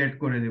ডিলিট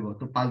করে দেব।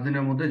 তো 5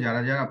 দিনের মধ্যে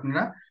যারা যারা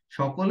আপনারা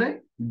সকলে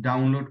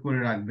ডাউনলোড করে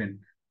রাখবেন,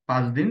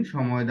 5 দিন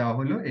সময় দেওয়া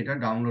হলো, এটা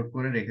ডাউনলোড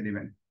করে রেখে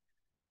দিবেন।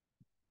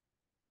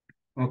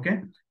 ওকে,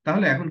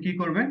 তাহলে এখন কি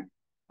করবেন?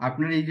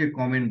 আপনার এই যে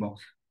কমেন্ট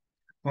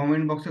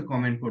বক্সে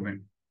কমেন্ট করবেন।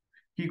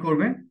 কি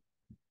করবেন?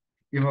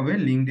 এভাবে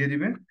লিঙ্ক দিয়ে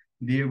দিবেন,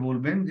 দিয়ে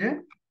বলবেন যে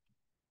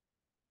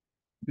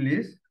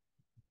please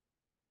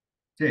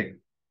check.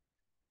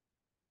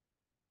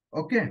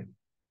 Okay,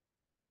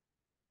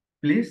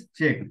 please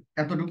check,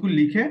 এতটুকু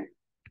লিখে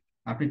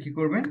আপনি কি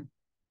করবেন?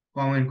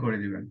 কমেন্ট করে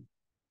দিবেন।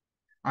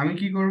 আমি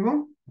কি করব?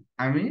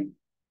 আমি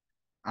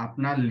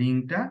আপনার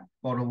লিঙ্কটা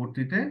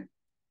পরবর্তীতে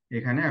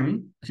এখানে আমি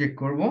চেক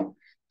করব।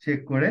 চেক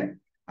করে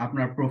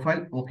আপনার প্রোফাইল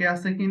ওকে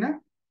আছে কিনা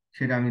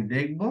সেটা আমি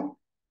দেখব।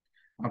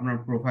 আপনার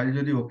প্রোফাইল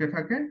যদি ওকে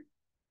থাকে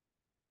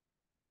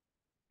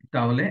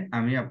তাহলে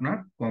আমি আপনার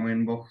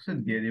কমেন্ট বক্সে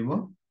দিয়ে দিব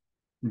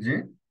যে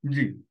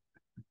জি,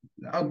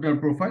 আপনার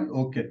প্রোফাইল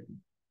ওকে।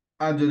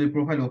 আর যদি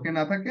প্রোফাইল ওকে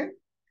না থাকে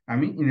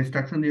আমি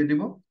ইনস্ট্রাকশন দিয়ে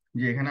দিব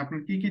যে এখানে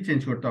আপনার কি কি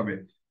চেঞ্জ করতে হবে।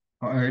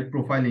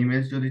 প্রোফাইল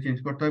ইমেজ যদি চেঞ্জ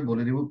করতে হয়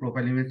বলে দিব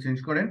প্রোফাইল ইমেজ চেঞ্জ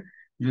করেন।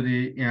 যদি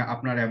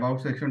আপনার অ্যাবাউট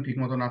সেকশন ঠিক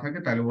মতো না থাকে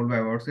তাহলে বলবো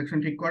অ্যাবাউট সেকশন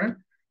ঠিক করেন।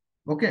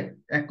 ওকে,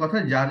 এক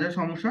কথায় যা যা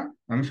সমস্যা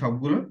আমি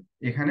সবগুলো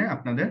এখানে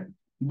আপনাদের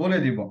বলে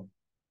দিব।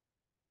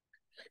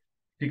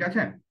 ঠিক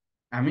আছে,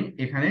 আমি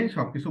এখানে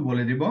সবকিছু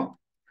বলে দিব।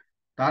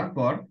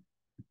 তারপর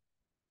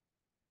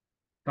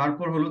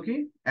তারপর হলো কি,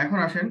 এখন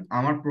আসেন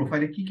আমার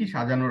প্রোফাইলে কি কি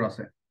সাজানোর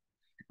আছে।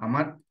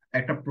 আমার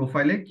একটা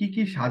প্রোফাইলে কি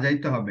কি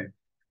সাজাইতে হবে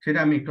সেটা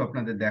আমি একটু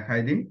আপনাদের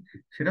দেখাই দিই।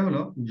 সেটা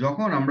হলো,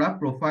 যখন আমরা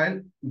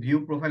ভিউ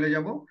প্রোফাইলে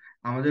যাব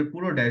আমাদের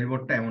পুরো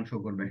ড্যাশবোর্ডটা এমন শো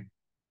করবে।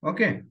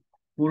 ওকে,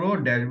 পুরো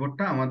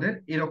ড্যাশবোর্ডটা আমাদের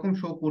এরকম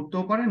শো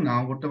করতেও পারে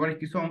নাও করতে পারে,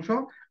 কিছু অংশ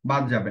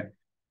বাদ যাবে।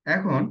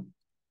 এখন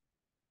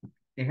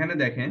এখানে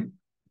দেখেন,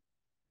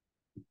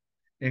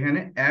 এখানে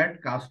অ্যাড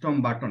কাস্টম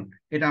বাটন,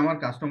 এটা আমার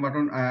কাস্টম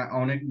বাটন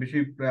অনেক বেশি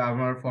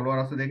আমার ফলোয়ার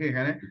আছে দেখে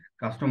এখানে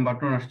কাস্টম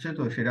বাটন আসছে,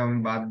 তো সেটা আমি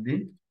বাদ দিই।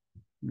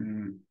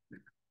 উম,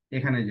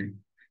 এখানে যে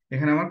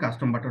এখানে আমার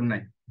কাস্টম বাটন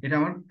নাই, এটা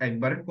আমার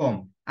একবারে কম।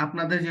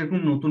 আপনাদের যেরকম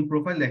নতুন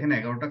প্রোফাইল দেখেন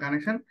 11টা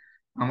কানেকশন,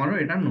 আমারও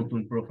এটা নতুন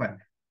প্রোফাইল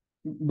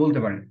বলতে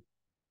পারেন।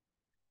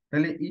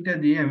 তাহলে এটা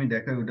দিয়ে আমি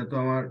দেখাই, ওটা তো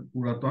আমার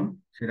পুরাতন,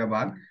 সেটা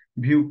বাদ।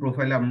 ভিউ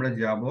প্রোফাইলে আমরা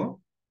যাব।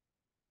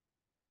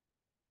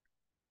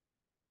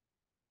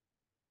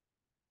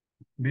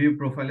 ভিউ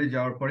প্রোফাইলে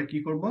যাওয়ার পরে কি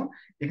করব?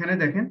 এখানে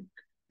দেখেন,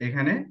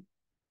 এখানে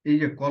এই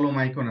যে কলম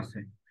আইকন আছে,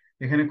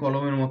 এখানে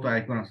কলমের মতো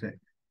আইকন আছে,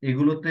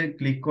 এগুলোতে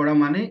ক্লিক করা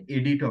মানে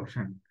এডিট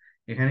অপশন।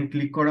 এখানে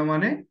ক্লিক করা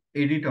মানে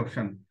এডিট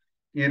অপশন।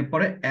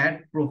 এরপরে অ্যাড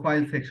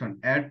প্রোফাইল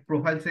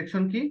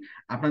সেকশন কি?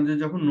 আপনাদের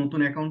যখন নতুন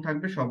অ্যাকাউন্ট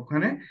থাকবে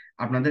সবখানে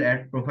আপনাদের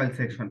অ্যাড প্রোফাইল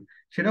সেকশন।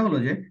 সেটা হলো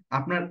যে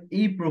আপনার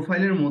এই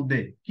প্রোফাইলের মধ্যে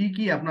কি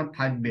কি আপনার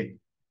থাকবে,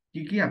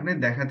 কি কি আপনি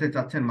দেখাতে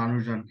চাচ্ছেন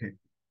মানুষজনকে।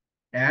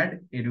 Add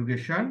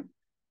education.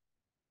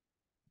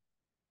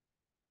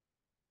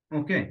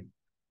 ওকে,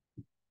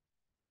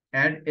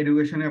 অ্যাড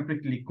এডুকেশনে আপনি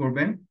ক্লিক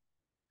করবেন।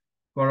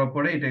 করার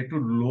পরে এটা একটু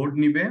লোড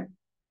নিবে।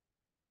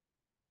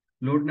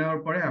 লোড নেওয়ার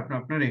পরে আপনি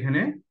আপনার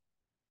এখানে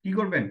কি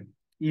করবেন?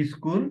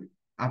 স্কুল,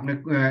 আপনি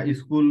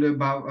স্কুল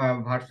বা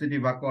ভার্সিটি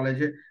বা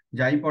কলেজে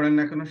যাই পড়েন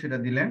না কেন সেটা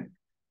দিলেন।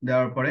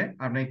 দেওয়ার পরে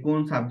আপনি কোন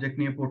সাবজেক্ট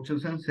নিয়ে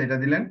পড়তেছেন সেটা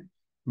দিলেন।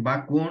 বা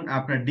কোন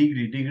আপনার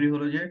ডিগ্রি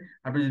হলো যে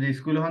আপনি যদি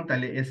স্কুলে হন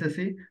তাহলে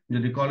এসএসসি,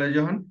 যদি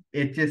কলেজে হন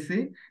এইচএসসি।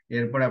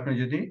 এরপরে আপনি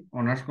যদি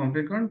অনার্স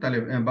কমপ্লিট করেন তাহলে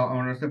বা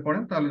অনার্সে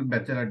পড়েন তাহলে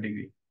ব্যাচেলার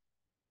ডিগ্রি।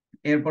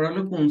 এরপর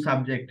হলো কোন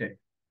সাবজেক্টে,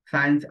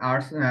 সায়েন্স,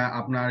 আর্টস,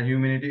 আপনার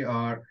হিউম্যানিটি,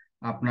 আর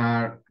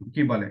আপনার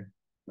কি বলে,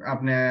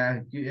 আপনি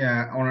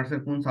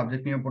অনার্সের কোন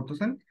সাবজেক্ট নিয়ে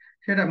পড়তেছেন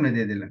সেটা আপনি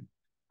দিয়ে দিলেন।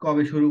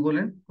 কবে শুরু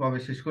করলেন, কবে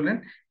শেষ করলেন,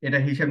 এটা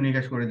হিসাব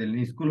নিকাশ করে দিলেন।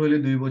 স্কুল হলে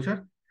 2 বছর।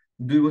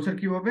 2 বছর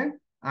কিভাবে?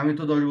 আমি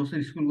তো 10 বছর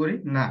স্কুল করি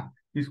না,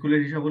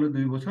 স্কুলের হিসাব হলো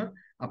 2 বছর।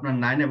 আপনার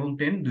 9 এবং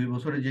 10 2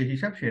 বছরের যে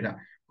হিসাব সেটা।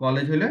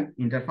 কলেজ হলে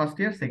inter first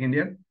year second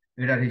year,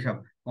 এটার হিসাব।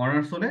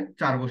 অনার্স হলে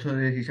 4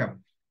 বছরের হিসাব।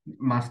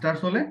 মাস্টার্স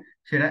হলে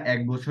সেটা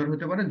 1 বছর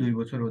হতে পারে, 2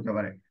 বছর হতে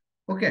পারে।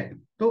 ওকে,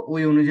 তো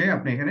ওই অনুযায়ী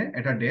আপনি এখানে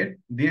একটা ডেট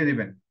দিয়ে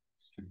দিবেন।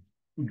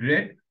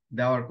 গ্রেড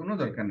দেওয়ার কোনো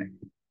দরকার নেই।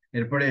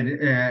 এরপরে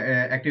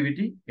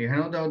অ্যাক্টিভিটি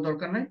এখানেও দেওয়ার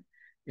দরকার নাই।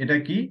 এটা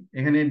কি,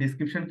 এখানে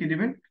ডিসক্রিপশন কি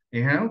দিবেন,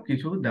 এখানেও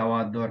কিছু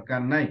দেওয়ার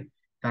দরকার নাই।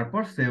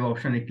 তারপর সেভ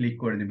অপশনে ক্লিক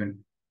করে দিবেন।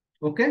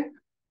 ওকে,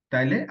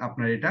 তাইলে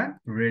আপনার এটা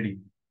রেডি।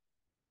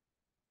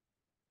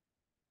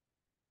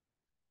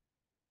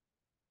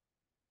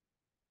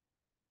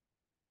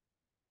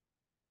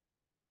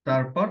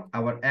 তারপর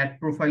আবার অ্যাড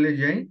প্রোফাইলে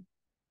যাই।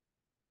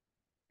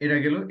 এটা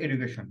গেল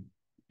এডুকেশন।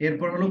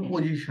 এরপর হলো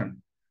পজিশন।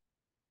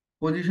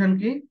 পজিশন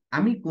কি?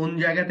 আমি কোন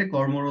জায়গাতে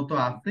কর্মরত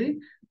আছি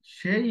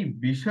সেই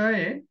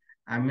বিষয়ে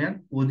আমার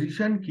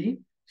পজিশন কি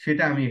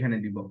সেটা আমি এখানে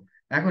দিব।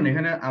 এখন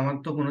এখানে আমার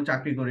তো কোনো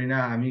চাকরি করি না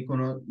আমি,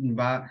 কোনো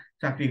বা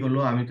চাকরি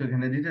করলেও আমি তো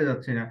এখানে দিতে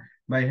যাচ্ছি না,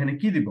 বা এখানে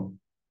কি দিব?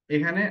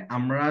 এখানে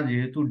আমরা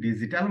যেহেতু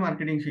ডিজিটাল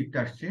মার্কেটিং শিখতে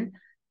আসছি,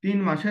 3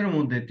 মাসের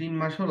মধ্যে, 3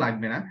 মাসও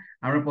লাগবে না,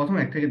 আমরা প্রথম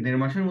 1 থেকে 1.5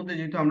 মাসের মধ্যে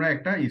যেহেতু আমরা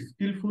একটা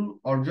স্কিলফুল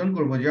অর্জন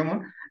করব, যেমন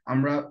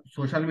আমরা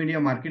সোশ্যাল মিডিয়া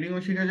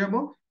মার্কেটিংও শিখে যাব,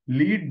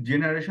 লিড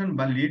জেনারেশন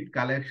বা লিড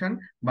কালেকশন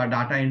বা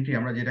ডাটা এন্ট্রি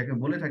আমরা যেটাকে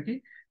বলে থাকি,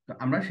 তো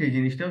আমরা সেই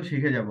জিনিসটাও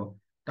শিখে যাব।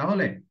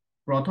 তাহলে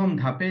প্রথম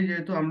ধাপে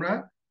যেহেতু আমরা,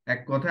 এক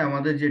কথায়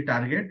আমাদের যে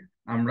টার্গেট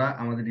আমরা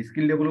আমাদের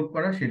স্কিল ডেভেলপ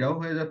করা সেটাও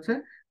হয়ে যাচ্ছে।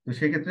 তো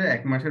সেক্ষেত্রে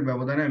 1 মাসের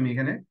ব্যবধানে আমি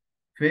এখানে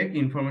ফেক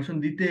ইনফরমেশন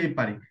দিতেই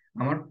পারি।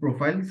 আমার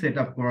প্রোফাইল সেট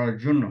আপ করার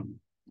জন্য।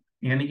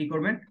 এখানে কি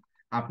করবেন,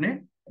 আপনি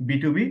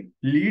B2B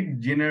লিড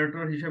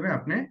জেনারেটর হিসেবে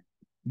আপনি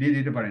দিয়ে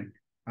দিতে পারেন।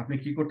 আপনি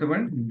কি করতে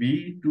পারেন, বি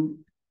টু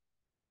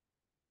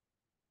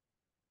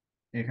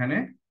এখানে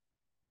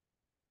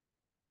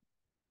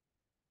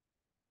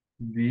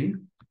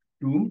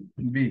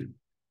B2B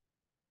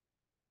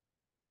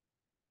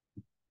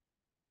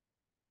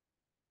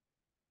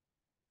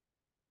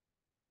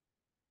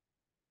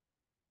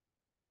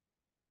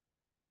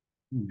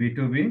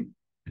B2B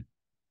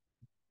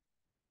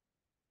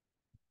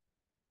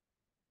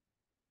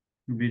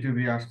B2B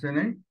আসছে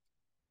নাই,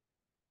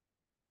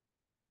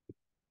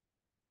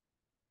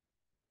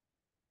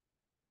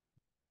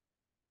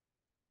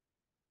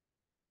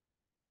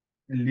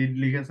 লিড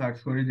লিখে সার্চ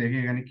করি, দেখি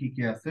এখানে কি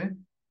কি আছে।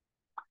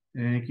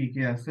 এখানে কি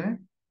কি আছে,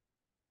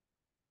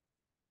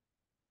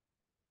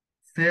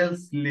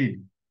 সেলস লিড।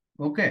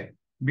 ওকে,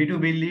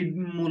 B2B লিড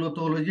মূলত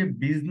হলো যে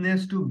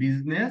business to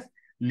business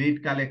lead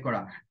collect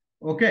করা।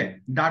 ওকে,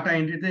 ডাটা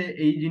এন্ট্রিতে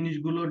এই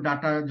জিনিসগুলো,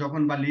 ডাটা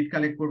যখন বা লিড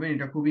কালেক্ট করবেন,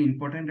 এটা খুবই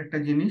ইম্পর্টেন্ট একটা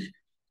জিনিস,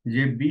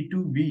 যে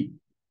B2B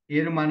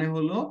এর মানে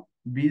হলো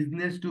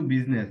বিজনেস টু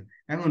বিজনেস।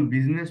 এখন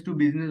বিজনেস টু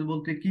বিজনেস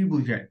বলতে কি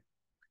বোঝায়,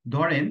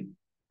 ধরেন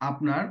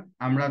আপনার,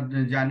 আমরা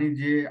জানি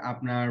যে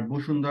আপনার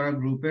বসুন্ধরা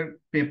গ্রুপের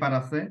পেপার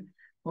আছে।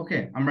 ওকে,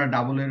 আমরা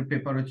ডাবলের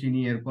পেপারও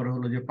চিনি, এরপরে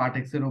হলো যে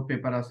পাটেক্সেরও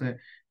পেপার আছে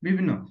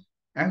বিভিন্ন।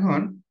 এখন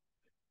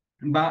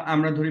বা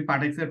আমরা ধরি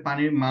পাটেক্সের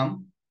পানির মাম,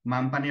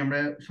 মাম পানি আমরা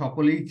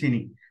সকলেই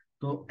চিনি।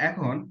 তো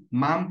এখন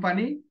মাম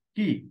পানি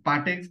কি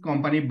পাটেক্স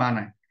কোম্পানি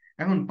বানায়।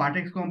 এখন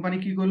পাটেক্স কোম্পানি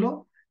কি করলো,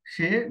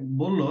 সে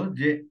বলল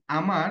যে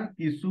আমার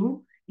কিছু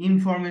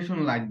ইনফরমেশন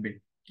লাগবে।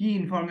 কি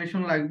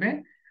ইনফরমেশন লাগবে,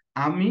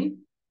 আমি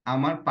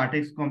আমার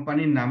পাটেক্স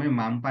কোম্পানির নামে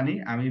মাম পানি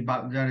আমি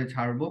বাজারে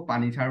ছাড়বো,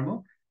 পানি ছাড়বো।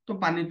 তো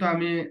পানি তো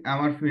আমি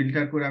আমার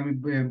ফিল্টার করে আমি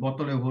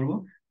বোতলে ভরবো,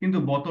 কিন্তু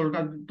বোতলটা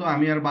তো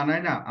আমি আর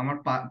বানাই না, আমার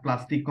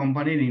প্লাস্টিক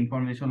কোম্পানির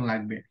ইনফরমেশন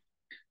লাগবে।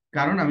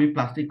 কারণ আমি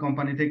প্লাস্টিক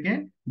কোম্পানি থেকে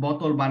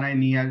বোতল বানায়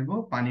নিয়ে আসবো,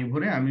 পানি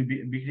ভরে আমি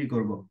বিক্রি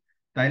করব।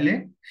 তাইলে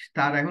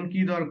তার এখন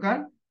কি দরকার,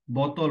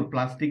 বোতল,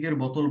 প্লাস্টিকের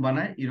বোতল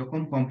বানায়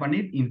এরকম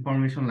কোম্পানির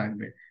ইনফরমেশন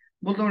লাগবে।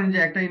 বলতে পারেন যে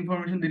একটা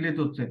ইনফরমেশন দিলে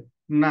তো হচ্ছে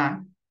না।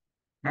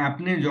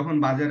 আপনি যখন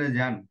বাজারে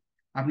যান,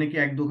 আপনি কি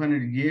এক দোকানে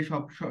গিয়ে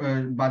সব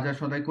বাজার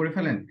সদাই করে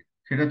ফেলেন?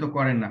 সেটা তো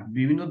করেন না,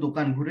 বিভিন্ন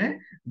দোকান ঘুরে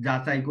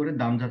যাচাই করে,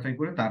 দাম যাচাই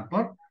করে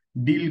তারপর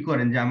ডিল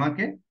করেন যে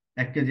আমাকে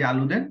 1 কেজি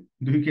আলু দেন,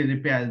 2 কেজি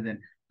পেঁয়াজ দেন।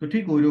 তো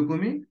ঠিক ওই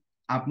রকমই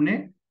আপনি,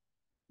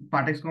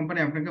 পাটেক্স কোম্পানি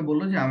আপনাকে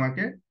বললো যে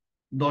আমাকে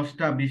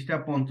 10টা 20টা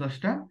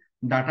 50টা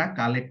ডাটা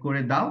কালেক্ট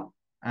করে দাও,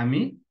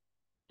 আমি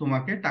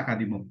তোমাকে টাকা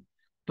দিব।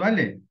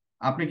 তাহলে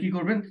আপনি কি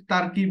করবেন,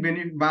 তার কি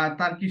বেনিফিট বা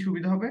তার কি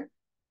সুবিধা হবে,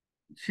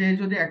 সে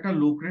যদি একটা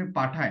লোকরে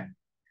পাঠায়,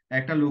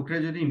 একটা লোকরে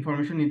যদি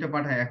ইনফরমেশন নিতে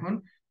পাঠায়, এখন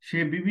সে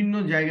বিভিন্ন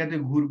জায়গাতে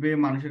ঘুরবে,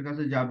 মানুষের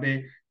কাছে যাবে,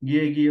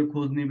 গিয়ে গিয়ে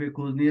খোঁজ নিবে,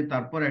 খোঁজ নিয়ে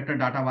তারপর একটা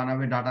ডাটা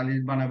বানাবে, ডাটা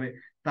লিস্ট বানাবে,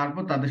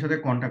 তারপর তাদের সাথে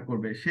কন্ট্যাক্ট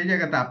করবে। সেই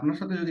জায়গাতে আপনার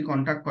সাথে যদি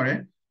কন্ট্যাক্ট করে,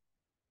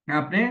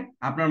 আপনি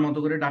আপনার মতো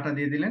করে ডাটা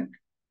দিয়ে দিলেন,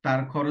 তার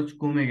খরচ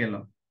কমে গেল।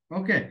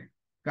 ওকে,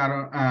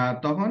 কারণ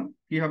তখন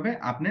কি হবে,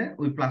 আপনি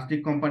ওই প্লাস্টিক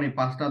কোম্পানি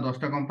 5টা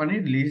 10টা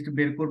কোম্পানির লিস্ট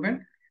বের করবেন,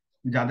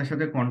 যাদের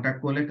সাথে কন্ট্যাক্ট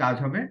করলে কাজ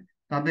হবে,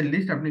 তাদের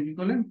লিস্ট আপনি কি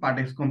করলেন,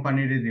 পাটেক্স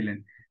কোম্পানিরই দিলেন।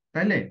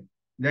 তাইলে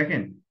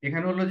দেখেন,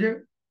 এখানে হলো যে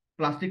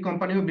প্লাস্টিক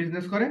কোম্পানিও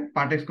বিজনেস করে,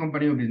 পাটেক্স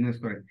কোম্পানিও বিজনেস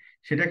করে,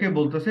 সেটাকে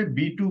বলতেছে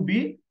B2B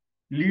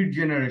লিড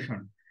জেনারেশন।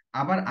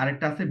 আবার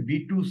আরেকটা আছে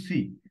B2C।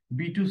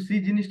 B2C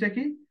জিনিসটা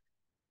কি,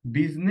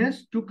 business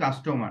to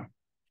customer.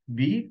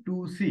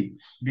 B2C,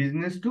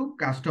 business to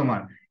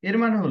customer. এর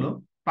মানে হলো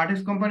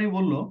পার্টিস কোম্পানি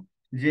বলল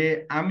যে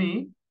আমি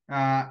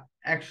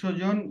 100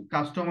 জন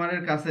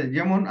কাস্টমারের কাছে,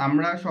 যেমন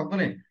আমরা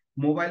সকলে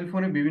মোবাইল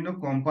ফোনে বিভিন্ন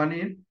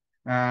কোম্পানির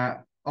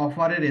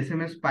অফারের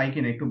SMS পাই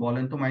কিনা, একটু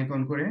বলেন তো মাইক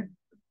অন করে।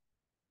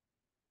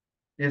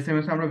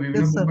 SMS আমরা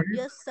বিভিন্ন Yes, sir. কোম্পানির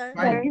Yes, sir.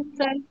 পাই। Yes,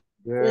 sir.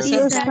 Yes. Yes,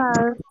 Yes, sir.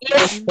 sir.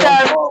 Yes,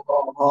 sir.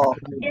 Oh.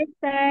 Yes,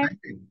 sir.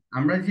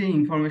 আমরা যে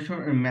ইনফরমেশন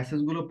মেসেজ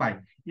গুলো পাই,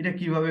 এটা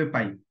কিভাবে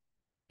পাই,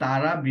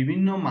 তারা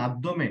বিভিন্ন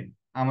মাধ্যমে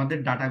আমাদের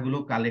ডাটাগুলো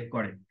কালেক্ট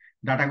করে।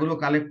 ডাটাগুলো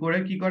কালেক্ট করে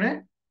কি করে,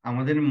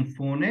 আমাদের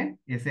ফোনে,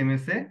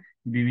 SMS এ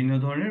বিভিন্ন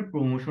ধরনের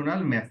প্রমোশনাল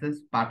মেসেজ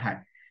পাঠায়।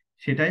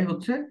 সেটাই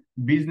হচ্ছে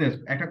বিজনেস।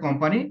 একটা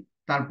কোম্পানি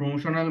তার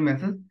প্রমোশনাল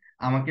মেসেজ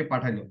আমাকে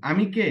পাঠালো,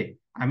 আমি কে,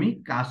 আমি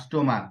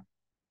কাস্টমার,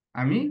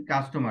 আমি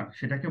কাস্টমার,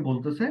 সেটাকে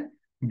বলতেছে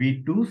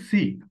B2C।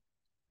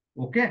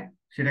 ওকে,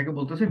 সেটাকে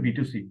বলতেছে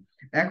B2C।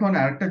 এখন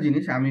আরেকটা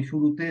জিনিস আমি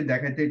শুরুতে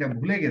দেখাতে এটা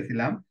ভুলে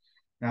গেছিলাম,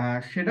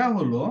 সেটা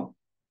হলো,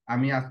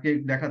 আমি আজকে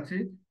দেখাচ্ছি,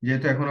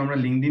 যেহেতু এখন আমরা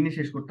লিঙ্কডইনই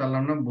শেষ করতে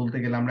পারলাম না, বলতে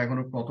গেলে আমরা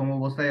এখনো প্রথম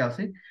অবস্থায়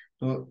আছি।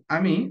 তো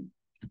আমি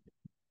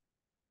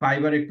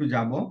ফাইবার একটু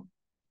যাব,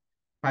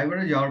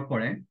 ফাইবারে যাওয়ার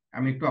পরে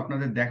আমি একটু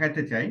আপনাদের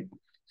দেখাতে চাই,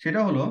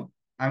 সেটা হলো,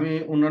 আমি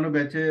অন্যান্য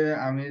ব্যাচে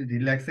আমি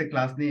রিল্যাক্সে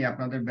ক্লাস নিই,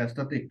 আপনাদের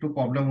ব্যাচটাতে একটু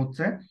প্রবলেম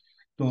হচ্ছে।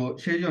 তো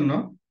সেই জন্য,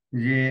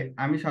 যে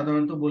আমি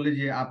সাধারণত বলি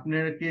যে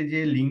আপনাকে যে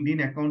লিঙ্কডইন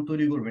অ্যাকাউন্ট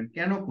তৈরি করবেন,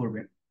 কেন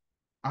করবেন,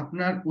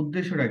 আপনার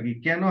উদ্দেশ্যটা কি,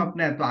 কেন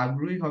আপনি এত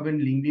আগ্রহী হবেন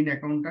লিঙ্কডইন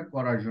অ্যাকাউন্টটা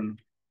করার জন্য।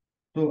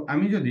 তো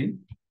আমি যদি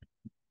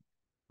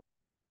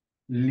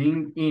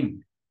লিঙ্কডইন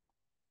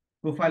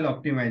প্রোফাইল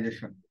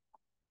অপটিমাইজেশন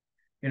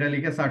এটা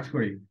লিখে সার্চ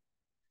করি,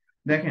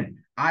 দেখেন,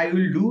 I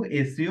will do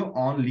SEO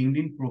on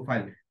LinkedIn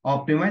profile,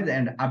 optimise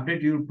and update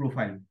your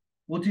profile.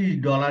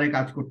 $25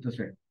 কাজ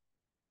করতেছে।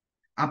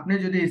 আপনি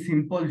যদি এই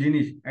সিম্পল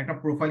জিনিস, একটা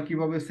প্রোফাইল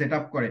কিভাবে সেট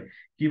আপ করে,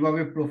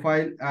 কিভাবে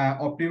প্রোফাইল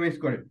অপটিমাইজ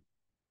করে,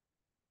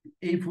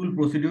 এই ফুল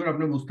প্রসিডিওর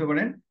আপনি বুঝতে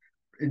পারেন।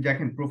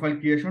 দেখেন, profile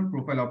creation,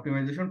 profile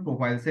optimisation,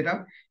 profile set up,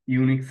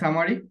 unique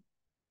summary,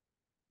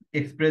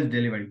 express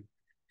delivery.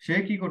 সে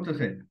কি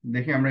করতেছে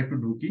দেখি, আমরা একটু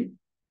ঢুকি।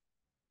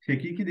 সে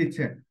কি কি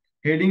দিচ্ছে,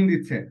 হেডিং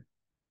দিচ্ছে,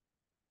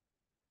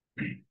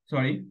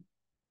 সরি,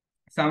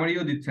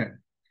 সামারিও দিচ্ছে,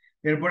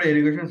 এরপরে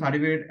এডুকেশন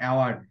সার্টিফিকেট,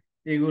 অ্যাওয়ার্ড,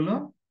 এগুলো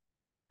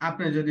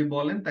আপনি যদি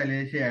বলেন তাহলে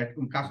সে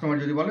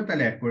কাস্টমার যদি বলে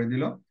তাহলে অ্যাড করে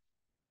দিল।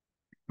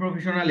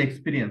 প্রফেশনাল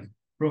এক্সপিরিয়েন্স,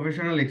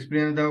 প্রফেশনাল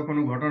এক্সপিরিয়েন্স দেওয়া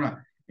কোনো ঘটনা,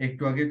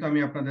 একটু আগে তো আমি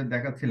আপনাদের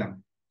দেখাচ্ছিলাম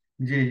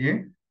যে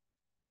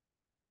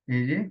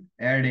এই যে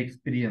অ্যাড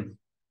এক্সপিরিয়েন্স।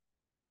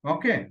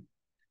 ওকে,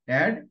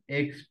 অ্যাড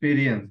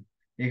এক্সপিরিয়েন্স,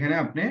 এখানে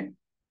আপনি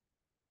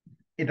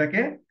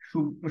এটাকে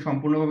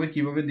সম্পূর্ণভাবে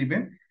কিভাবে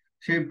দিবেন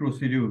সেই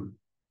প্রসিডিউর।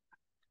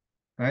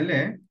 তাহলে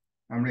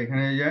আমরা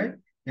এখানে যাই।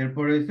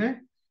 এরপর হচ্ছে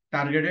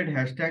targeted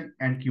hashtag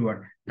and keyword.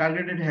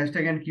 Targeted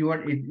hashtag and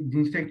keyword এই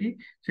জিনিসটা কি,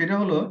 সেটা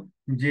হলো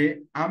যে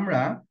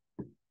আমরা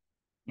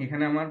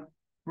এখানে আমার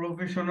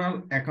প্রফেশনাল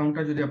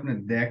অ্যাকাউন্টটা যদি আপনি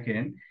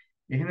দেখেন,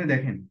 এখানে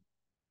দেখেন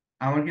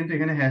আমার কিন্তু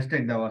এখানে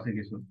হ্যাশট্যাগ দেওয়া আছে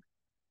কিছু।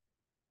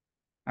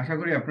 আশা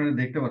করি আপনারা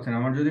দেখতে পাচ্ছেন।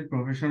 আমার যদি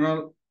প্রফেশনাল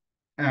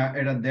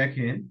এটা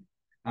দেখেন,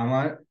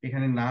 আমার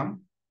এখানে নাম,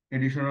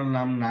 এডিশনাল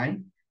নাম নাই।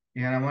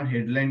 এখানে আমার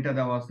হেডলাইনটা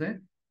দেওয়া আছে,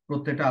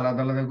 প্রত্যেকটা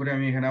আলাদা আলাদা করে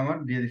আমি এখানে আমার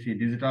দিয়ে দিচ্ছি।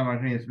 Digital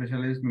marketing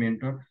specialist,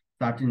 mentor,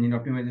 search engine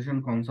optimisation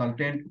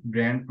consultant,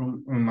 brand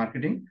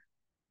marketing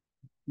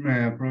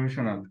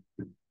professional.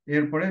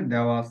 এরপরে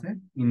দেওয়া আছে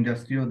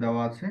ইন্ডাস্ট্রিও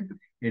দেওয়া আছে,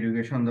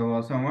 এডুকেশন দেওয়া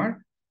আছে আমার,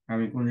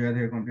 আমি কোন জায়গা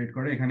থেকে কমপ্লিট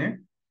করে এখানে।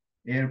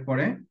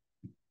 এরপরে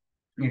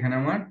এখানে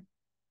আমার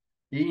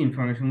এই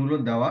ইনফরমেশন গুলো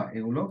দেওয়া,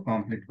 এগুলো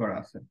কমপ্লিট করা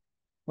আছে।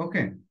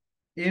 ওকে,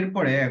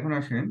 এরপরে এখন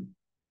আসেন,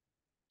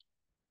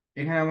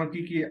 এখানে আমার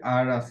কি কি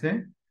আর আছে।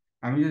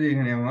 আমি যদি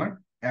এখানে আমার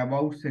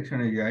অ্যাবাউট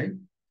সেকশনে যাই,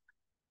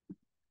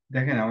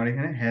 দেখেন আমার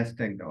এখানে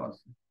হ্যাশট্যাগ দেওয়া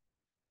আছে।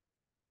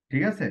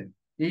 ঠিক আছে,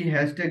 এই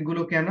হ্যাশট্যাগ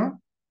গুলো কেন,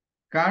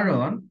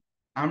 কারণ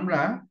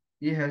আমরা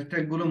এই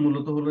হ্যাশট্যাগ গুলো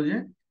মূলত হলো যে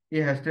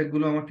এই হ্যাশট্যাগ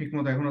গুলো আমার ঠিক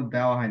মতো এখনো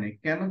দেওয়া হয়নি।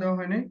 কেন দেওয়া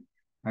হয়নি,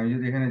 আমি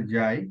যদি এখানে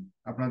যাই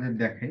আপনাদের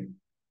দেখাই,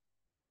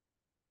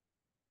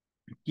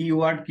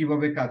 কিওয়ার্ড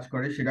কিভাবে কাজ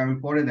করে সেটা আমি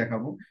পরে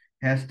দেখাবো।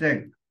 হ্যাশট্যাগ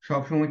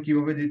সবসময়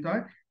কিভাবে দিতে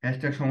হয়,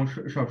 হ্যাশট্যাগ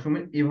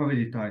সবসময় এভাবে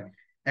দিতে হয়।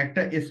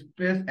 একটা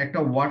স্পেস, একটা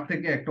ওয়ার্ড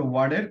থেকে একটা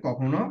ওয়ার্ডের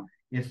কখনো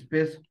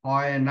স্পেস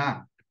হয় না।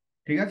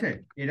 ঠিক আছে,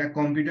 এটা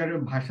কম্পিউটারের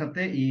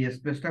ভাষাতে এই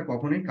স্পেসটা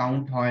কখনোই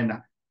কাউন্ট হয় না।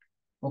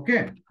 ওকে,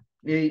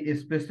 এই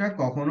স্পেসটা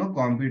কখনো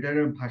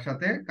কম্পিউটারের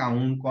ভাষাতে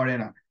কাউন্ট করে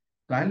না।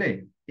 তাহলে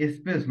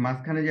স্পেস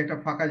মাঝখানে যে একটা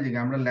ফাঁকা জায়গা,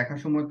 আমরা লেখার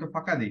সময় তো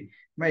ফাঁকা দিই,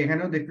 বা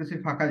এখানেও দেখতেছি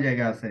ফাঁকা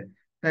জায়গা আছে,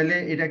 তাহলে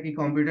এটা কি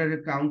কম্পিউটারে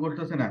কাউন্ট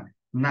করতেছে না?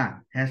 না,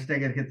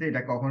 হ্যাশট্যাগ এর ক্ষেত্রে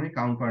এটা কখনোই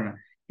কাউন্ট করে না।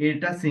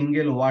 এটা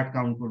সিঙ্গেল ওয়ার্ড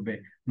কাউন্ট করবে।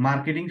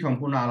 মার্কেটিং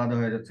সম্পূর্ণ আলাদা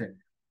হয়ে যাচ্ছে,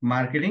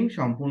 মার্কেটিং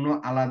সম্পূর্ণ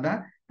আলাদা,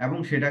 এবং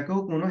সেটাকেও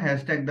কোনো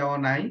হ্যাশট্যাগ দেওয়া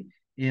নাই,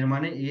 এর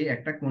মানে এ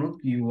একটা কোনো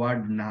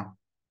কিওয়ার্ড না।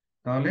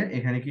 তাহলে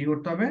এখানে কি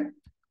করতে হবে,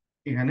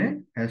 এখানে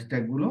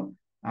হ্যাশট্যাগ গুলো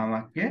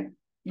আমাকে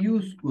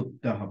ইউজ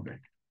করতে হবে।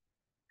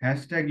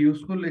 হ্যাশট্যাগ ইউজ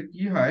করলে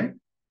কি হয়,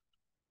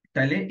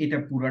 তাহলে এটা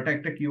পুরাটা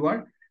একটা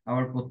কিওয়ার্ড,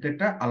 আবার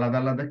প্রত্যেকটা আলাদা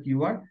আলাদা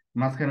কিওয়ার্ড,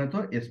 মাঝখানে তো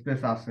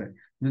স্পেস আছে।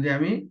 যদি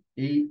আমি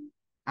এই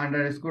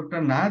আন্ডারস্কোরটা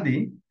না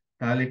দিই,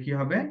 তাহলে কি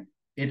হবে,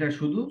 এটা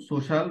শুধু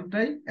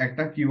সোশ্যালটাই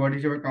একটা কিওয়ার্ড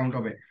হিসেবে কাউন্ট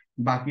হবে,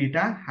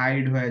 বাকিটা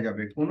হাইড হয়ে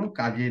যাবে, কোনো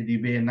কাজে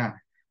দিবে না।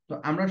 তো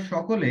আমরা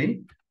সকলেই,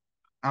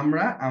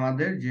 আমরা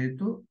আমাদের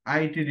যেহেতু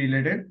আইটি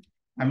রিলেটেড,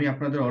 আমি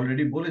আপনাদের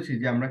অলরেডি বলেছি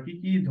যে আমরা কি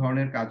কি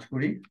ধরনের কাজ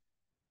করি।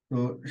 তো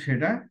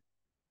সেটা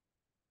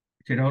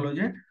সেটা হলো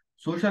যে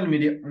social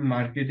media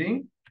marketing,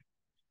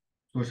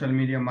 social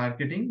media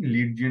marketing,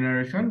 lead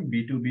generation,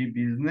 বি2বি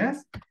business,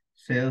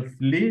 sales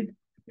lead,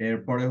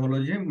 এরপরে হলো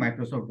যে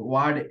Microsoft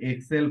word,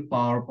 Excel,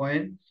 power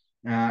point,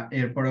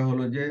 এরপরে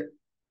হলো যে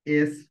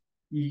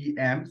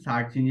SEM,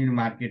 সার্চ ইঞ্জিন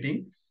মার্কেটিং,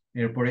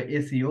 এরপরে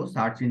SEO,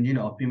 search engine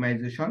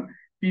optimisation,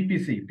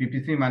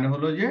 PPC মানে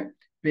হলো যে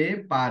পে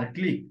পার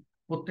ক্লিক,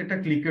 প্রত্যেকটা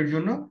ক্লিকের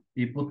জন্য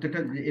এই প্রত্যেকটা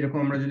এরকম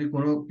আমরা যদি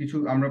কোনো কিছু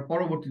আমরা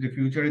পরবর্তীতে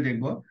ফিউচারে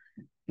দেখব।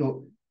 তো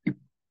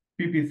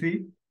পিপিসি,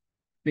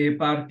 পে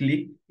পার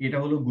ক্লিক, এটা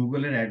হলো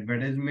গুগলের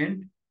অ্যাডভার্টাইজমেন্ট।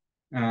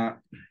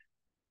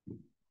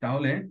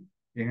 তাহলে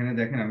এখানে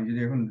দেখেন, আমি যদি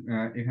এখন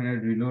এখানে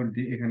রিলোড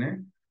দিই, এখানে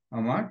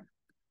আমার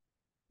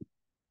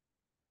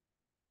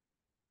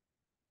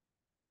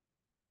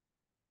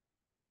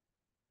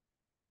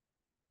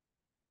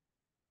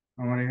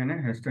আমার এখানে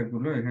হ্যাশট্যাগ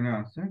গুলো এখানে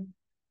আছে।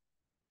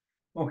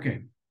 ওকে,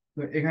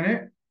 তো এখানে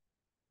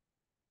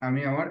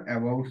আমি আমার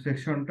অ্যাবাউট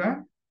সেকশনটা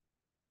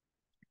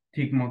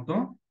ঠিক মতো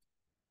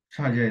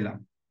সাজাইলাম।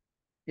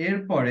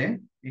 এরপরে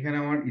এখানে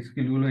আমার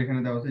স্কিল গুলো এখানে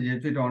দেওয়া আছে,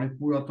 যেহেতু এটা অনেক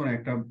পুরাতন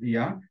একটা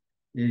ইয়া,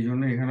 এই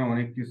জন্য এখানে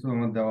অনেক কিছু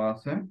আমার দেওয়া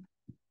আছে।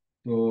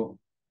 তো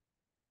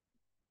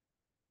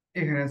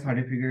এখানে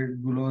সার্টিফিকেট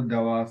গুলো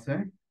দেওয়া আছে।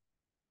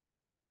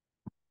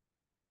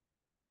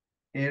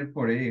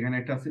 এরপরে এখানে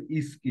একটা আছে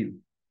স্কিল।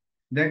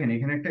 দেখেন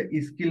এখানে একটা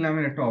স্কিল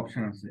নামের একটা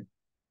অপশন আছে।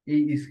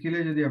 এই স্কিলে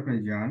যদি আপনি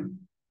যান,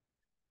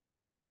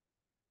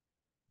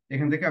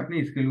 এখান থেকে আপনি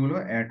স্কিল গুলো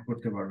অ্যাড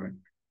করতে পারবেন।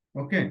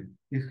 ওকে,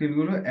 স্কিল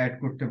গুলো অ্যাড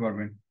করতে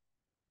পারবেন।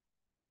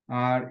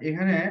 আর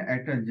এখানে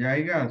একটা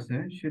জায়গা আছে,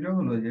 সেটা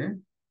হলো যে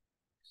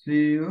সি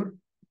ইউর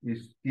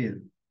স্কিল।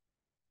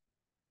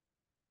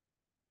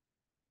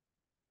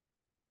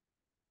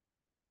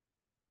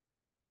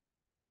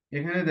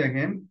 এখানে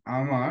দেখেন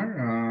আমার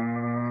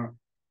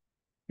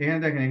এখানে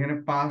দেখেন এখানে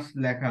পাস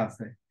লেখা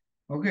আছে।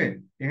 ওকে,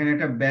 এখানে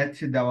একটা ব্যাচ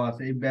দেওয়া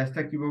আছে। এই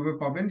ব্যাচটা কিভাবে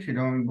পাবেন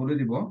সেটাও আমি বলে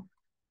দিব।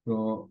 তো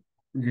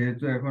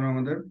যেহেতু এখন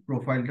আমাদের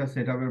প্রোফাইলটা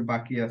সেট আপের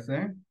বাকি আছে,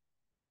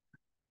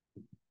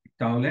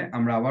 তাহলে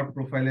আমরা আবার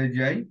প্রোফাইলে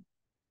যাই।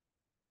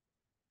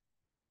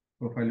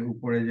 প্রোফাইলে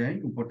উপরে যাই,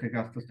 উপর থেকে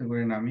আস্তে আস্তে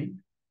করে নামি।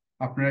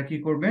 আপনারা কি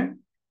করবেন,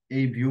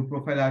 এই ভিউ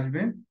প্রোফাইল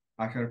আসবেন।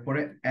 আসার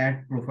পরে অ্যাড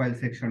প্রোফাইল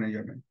সেকশনে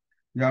যাবেন।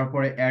 যাওয়ার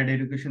পরে অ্যাড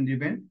এডুকেশন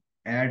দিবেন,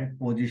 অ্যাড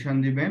পজিশন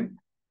দিবেন।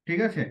 ঠিক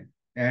আছে,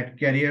 অ্যাড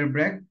ক্যারিয়ার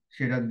ব্রেক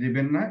সেটা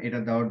দিবেন না, এটা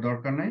দেওয়ার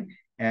দরকার নাই।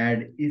 অ্যাড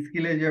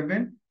স্কিলে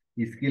যাবেন।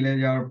 স্কিলে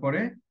যাওয়ার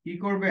পরে কি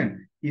করবেন,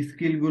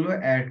 স্কিল গুলো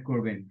অ্যাড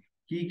করবেন।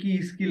 কি কি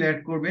স্কিল অ্যাড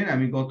করবেন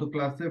আমি গত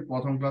ক্লাসে,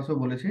 প্রথম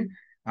ক্লাসেও বলেছি।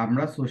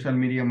 আমরা social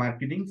media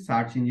marketing,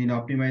 search engine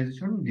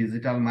optimisation,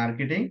 digital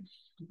marketing,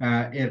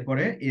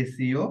 এরপরে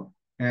এসইও,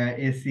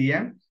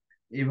 এসিএম,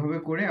 এইভাবে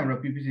করে আমরা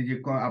পিপিসি যে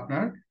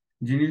আপনার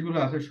জিনিসগুলো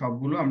আছে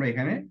সবগুলো আমরা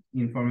এখানে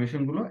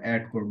ইনফরমেশন গুলো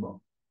অ্যাড করব।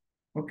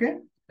 ওকে,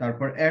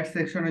 তারপর অ্যাড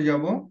সেকশনে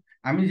যাব।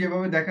 আমি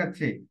যেভাবে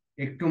দেখাচ্ছি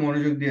একটু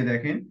মনোযোগ দিয়ে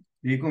দেখেন।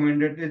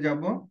 রিকমেন্ডেডে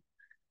যাব,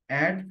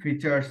 অ্যাড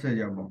ফিচার্সে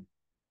যাব।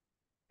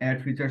 অ্যাড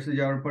ফিচার্সে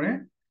যাওয়ার পরে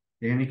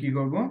এখানে কি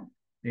করব,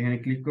 এখানে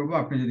ক্লিক করব।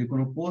 আপনি যদি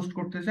কোনো পোস্ট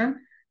করতে চান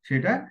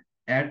সেটা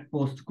অ্যাড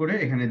পোস্ট করে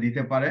এখানে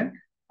দিতে পারেন,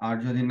 আর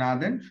যদি না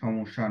দেন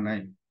সমস্যা নাই।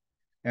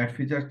 অ্যাড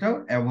ফিচারটাও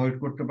অ্যাভয়েড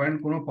করতে পারেন,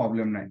 কোনো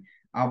প্রবলেম নাই।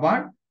 আবার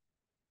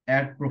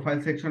অ্যাড প্রোফাইল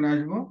সেকশনে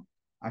আসবো।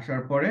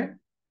 আসার পরে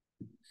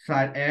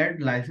অ্যাড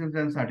লাইসেন্স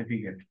এন্ড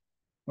সার্টিফিকেট।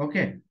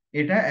 ওকে,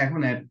 এটা এখন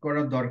অ্যাড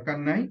করার দরকার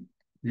নাই,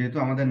 যেহেতু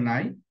আমাদের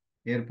নাই।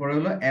 এরপরে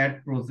হলো অ্যাড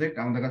প্রজেক্ট,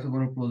 আমাদের কাছে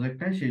কোনো প্রজেক্ট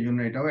নাই, সেই জন্য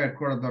এটাও অ্যাড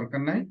করার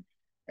দরকার নাই।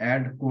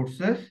 অ্যাড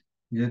কোর্সেস,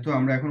 যেহেতু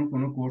আমরা এখন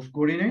কোনো কোর্স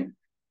করি নাই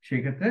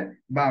সেক্ষেত্রে,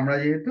 বা আমরা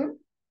যেহেতু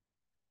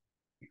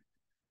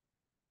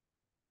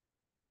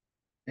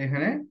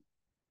এখানে,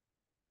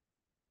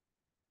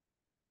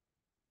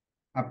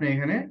 আপনি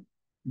এখানে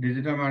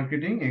ডিজিটাল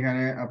মার্কেটিং,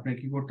 এখানে আপনি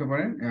কি করতে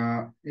পারেন,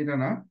 এটা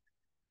না,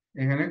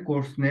 এখানে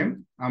কোর্স নেম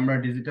আমরা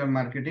ডিজিটাল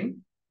মার্কেটিং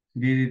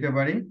দিয়ে দিতে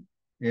পারি।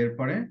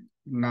 এরপরে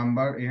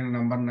নাম্বার, এখানে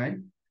নাম্বার নাই,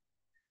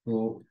 তো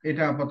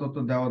এটা আপাতত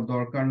দেওয়ার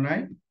দরকার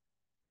নাই।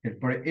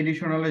 এরপরে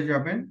এডিশনালে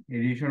যাবেন।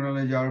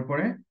 এডিশনালে যাওয়ার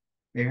পরে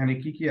এখানে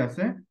কি কি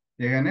আছে,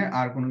 এখানে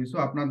আর কোনো কিছু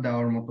আপনার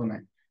দেওয়ার মতো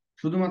নাই।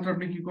 শুধুমাত্র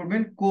আপনি কি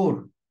করবেন, কোর,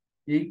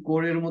 এই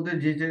কোরের মধ্যে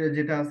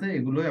যেটা আছে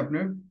এগুলোই আপনি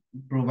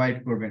প্রোভাইড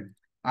করবেন।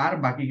 আর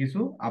বাকি কিছু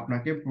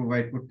আপনাকে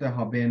প্রোভাইড করতে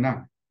হবে না।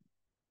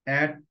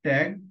 অ্যাড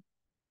ট্যাগ,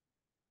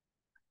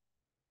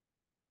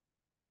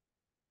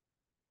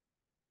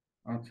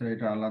 আচ্ছা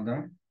এটা আলাদা।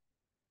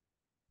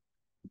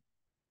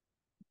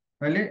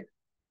 তাহলে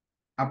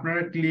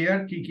আপনারা ক্লিয়ার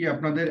কি কি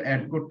আপনাদের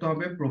অ্যাড করতে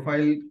হবে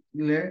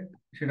প্রোফাইলে,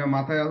 সেটা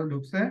মাথায়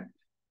ঢুকছে?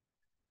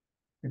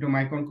 একটু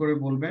মাইক অন করে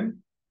বলবেন।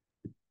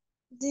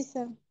 জি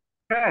স্যার।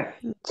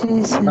 জি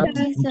স্যার।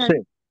 জি স্যার।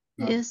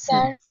 Yes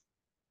sir.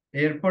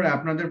 এরপরে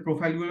আপনাদের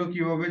প্রোফাইল গুলো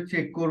কিভাবে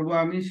চেক করব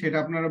আমি, সেটা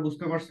আপনারা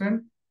বুঝতে পারছেন।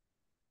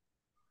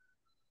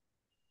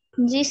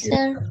 জি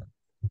স্যার।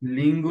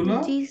 লিঙ্ক গুলো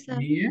জি স্যার।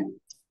 নিয়ে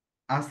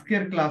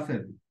আজকের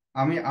ক্লাসের,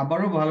 আমি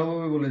আবারও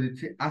ভালোভাবে বলে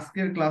দিচ্ছি,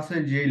 আজকের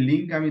ক্লাসের যে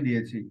লিঙ্ক আমি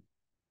দিয়েছি,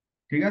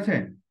 ঠিক আছে,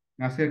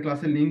 আজকের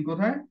ক্লাসের লিঙ্ক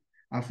কোথায়,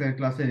 আজকের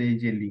ক্লাসের এই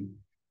যে লিঙ্ক,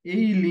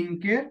 এই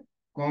লিঙ্কের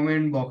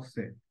কমেন্ট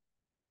বক্সে,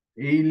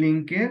 এই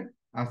লিঙ্কের,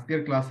 আজকের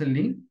ক্লাসের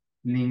লিঙ্ক,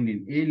 লিঙ্কডইন,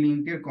 এই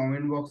লিঙ্কের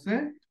কমেন্ট বক্সে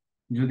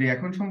যদি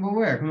এখন সম্ভব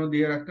হয় এখনো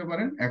দিয়ে রাখতে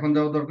পারেন। এখন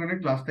দেওয়ার দরকার নেই,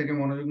 ক্লাস থেকে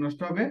মনোযোগ নষ্ট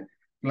হবে।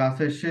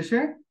 ক্লাসের শেষে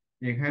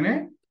এখানে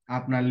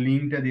আপনার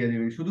লিঙ্কটা দিয়ে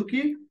দেবেন। শুধু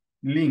কি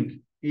লিঙ্ক,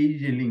 এই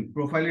যে লিঙ্ক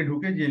প্রোফাইলে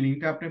ঢুকে যে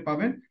লিঙ্কটা আপনি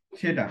পাবেন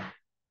সেটা,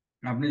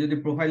 আপনি যদি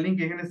প্রোফাইল লিঙ্ক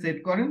এখানে সেট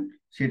করেন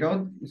সেটাও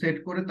সেট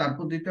করে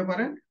তারপর দিতে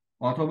পারেন,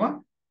 অথবা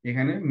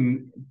এখানে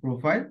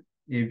প্রোফাইল,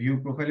 এই ভিউ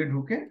প্রোফাইলে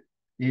ঢুকে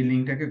এই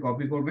লিঙ্কটাকে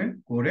কপি করবেন,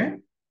 করে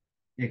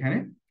এখানে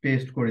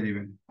পেস্ট করে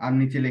দিবেন, আর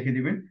নিচে লিখে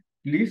দিবেন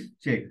প্লিজ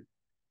চেক।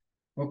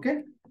 ওকে,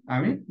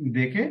 আমি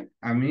দেখে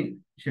আমি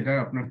সেটা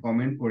আপনার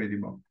কমেন্ট করে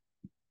দিব।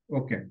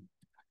 ওকে,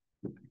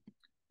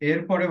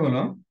 এরপরে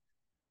হলো,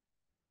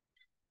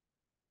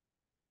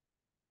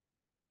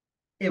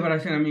 এবার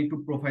আসেন আমি একটু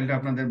প্রোফাইলটা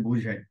আপনাদের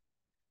বুঝাই।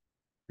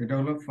 এটা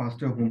হলো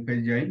ফার্স্টে হোম পেজ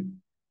যাই।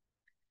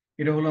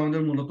 এটা হলো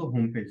আমাদের মূলত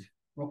হোম পেজ।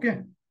 ওকে,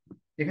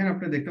 এখানে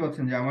আপনি দেখতে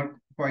পাচ্ছেন যে আমার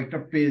কয়েকটা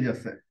পেজ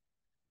আছে,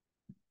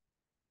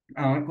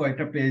 আমার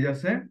কয়েকটা পেজ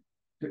আছে।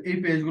 তো এই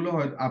পেজগুলো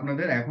হয়তো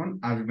আপনাদের এখন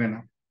আসবে না।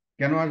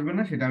 কেন আসবে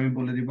না সেটা আমি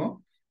বলে দিব।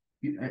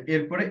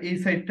 এরপরে এই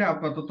সাইডটা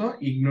আপাতত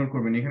ইগনোর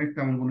করবেন, এখানে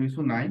তেমন কোনো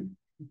কিছু নাই,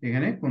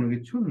 এখানে কোনো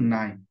কিছু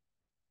নাই।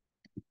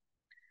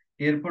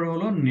 এরপর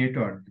হলো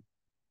নেটওয়ার্ক।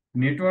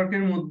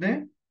 নেটওয়ার্কের মধ্যে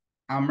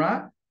আমরা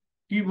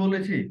কি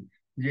বলেছি,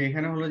 যে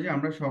এখানে হলো যে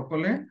আমরা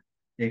সকলে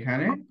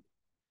এখানে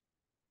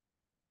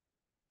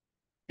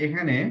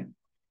এখানে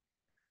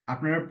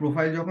আপনারা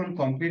প্রোফাইল যখন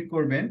কমপ্লিট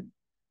করবেন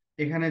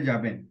এখানে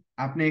যাবেন,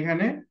 আপনি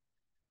এখানে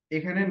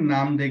এখানে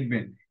নাম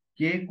দেখবেন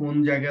কে কোন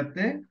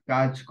জায়গাতে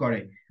কাজ করে।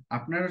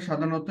 আপনারা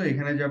সাধারণত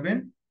এখানে যাবেন,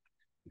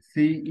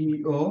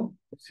 সিইও,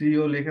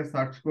 সিইও লেখা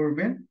সার্চ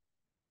করবেন।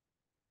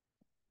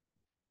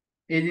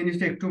 এই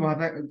জিনিসটা একটু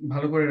মাথায়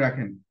ভালো করে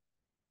রাখেন,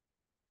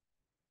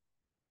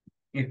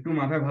 একটু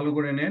মাথায় ভালো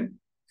করে নেন।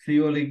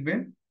 সিইও লিখবেন,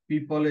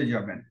 পিপলে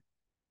যাবেন,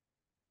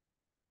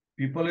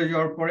 পিপলে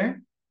যাওয়ার পরে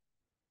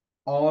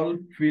অল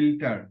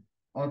ফিল্টার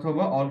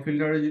অথবা অল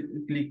ফিল্টারে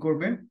ক্লিক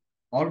করবেন।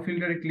 অল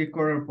ফিল্টারে ক্লিক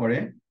করার পরে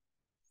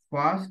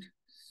ফার্স্ট,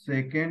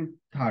 সেকেন্ড,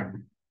 থার্ড,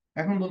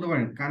 এখন বলতে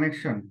পারেন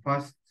connection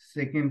first,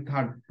 second,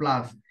 third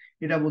plus,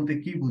 এটা বলতে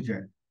কি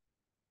বোঝায়?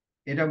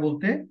 এটা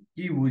বলতে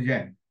কি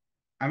বোঝায়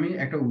আমি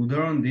একটা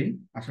উদাহরণ দিই,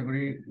 আশা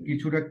করি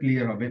কিছুটা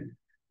ক্লিয়ার হবে।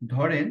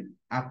 ধরেন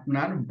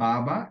আপনার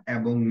বাবা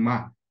এবং মা,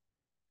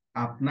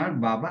 আপনার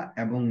বাবা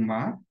এবং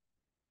মা,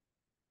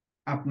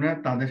 আপনার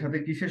তাদের সাথে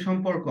কিসের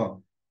সম্পর্ক?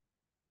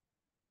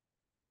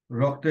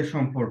 রক্তের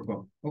সম্পর্ক।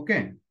 ওকে,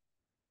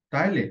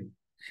 তাইলে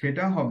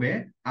সেটা হবে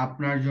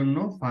আপনার জন্য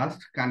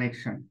ফার্স্ট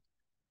কানেকশন।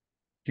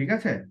 ঠিক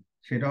আছে,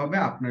 সেটা হবে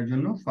আপনার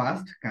জন্য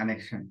ফার্স্ট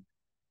কানেকশন।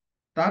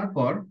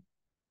 তারপর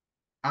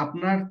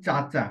আপনার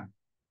চাচা,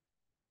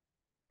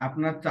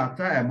 আপনার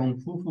চাচা এবং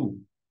ফুফু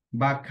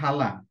বা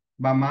খালা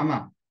বা মামা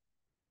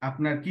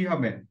আপনার কি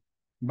হবে?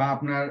 বা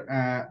আপনার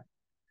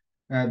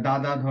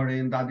দাদা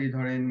ধরেন, দাদি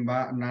ধরেন, বা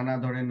নানা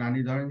ধরেন,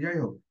 নানি ধরেন, যাই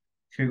হোক,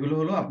 সেগুলো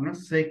হলো আপনার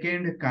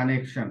সেকেন্ড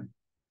কানেকশন।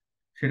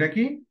 সেটা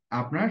কি?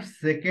 আপনার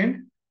সেকেন্ড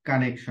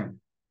কানেকশন।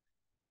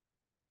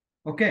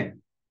 ওকে,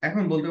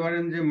 এখন বলতে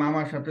পারেন যে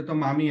মামার সাথে তো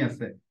মামি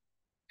আছে,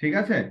 ঠিক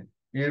আছে,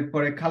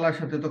 এরপরে খালার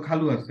সাথে তো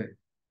খালু আছে।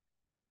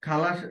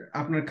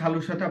 আপনার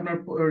খালুর সাথে আপনার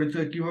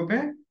পরিচয় কিভাবে?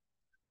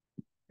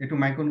 একটু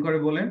মাইকন করে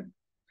বলেন।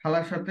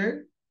 খালার সাথে,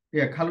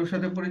 খালুর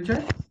সাথে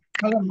পরিচয়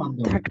খালার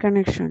মাধ্যমে, থার্ড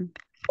কানেকশন।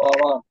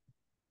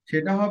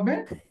 সেটা হবে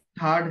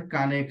থার্ড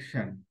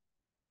কানেকশন।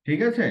 ঠিক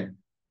আছে,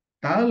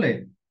 তাহলে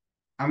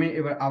আমি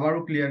এবার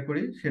আবারও ক্লিয়ার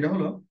করি, সেটা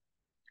হলো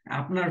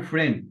আপনার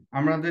ফ্রেন্ড।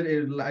 আমাদের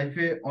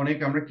লাইফে অনেক,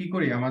 আমরা কি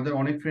করি, আমাদের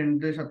অনেক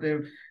ফ্রেন্ডদের সাথে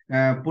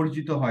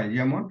পরিচিত হয়।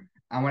 যেমন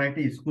আমার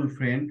একটা স্কুল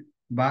ফ্রেন্ড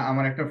বা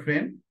আমার একটা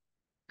ফ্রেন্ড,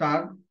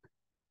 তার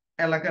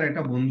এলাকার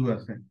একটা বন্ধু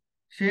আছে,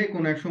 সে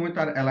কোন এক সময়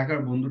তার এলাকার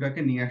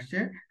বন্ধুটাকে নিয়ে আসছে,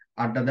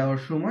 আড্ডা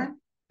দেওয়ার সময়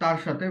তার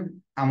সাথে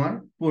আমার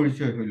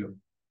পরিচয় হইলো।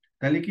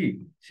 তাহলে কি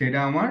সেটা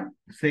আমার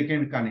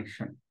সেকেন্ড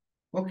কানেকশন।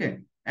 ওকে,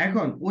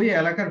 এখন ওই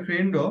এলাকার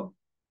ফ্রেন্ডও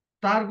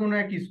তার কোনো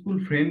এক স্কুল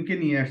ফ্রেন্ডকে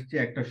নিয়ে আসছে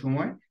একটা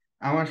সময়,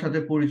 আমার সাথে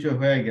পরিচয়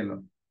হয়ে গেল,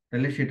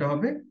 তাহলে সেটা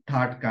হবে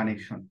থার্ড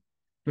কানেকশন।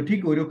 তো ঠিক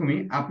ওইরকমই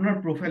আপনার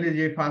প্রোফাইলে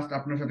যে ফার্স্ট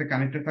আপনার সাথে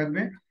কানেক্টেড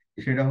থাকবে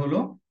সেটা হলো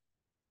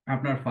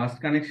আপনার ফার্স্ট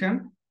কানেকশন।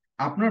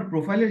 আপনার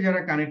প্রোফাইলে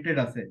যারা কানেক্টেড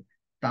আছে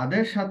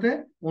তাদের সাথে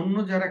অন্য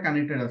যারা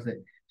কানেক্টেড আছে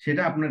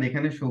সেটা আপনার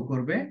এখানে শো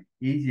করবে,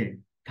 এই যে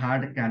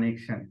থার্ড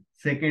কানেকশন,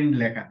 সেকেন্ড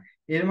লেখা।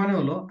 এর মানে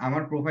হলো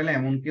আমার প্রোফাইলে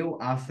এমন কেউ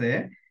আছে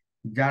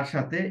যার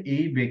সাথে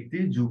এই ব্যক্তি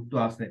যুক্ত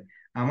আছে,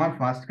 আমার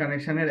ফার্স্ট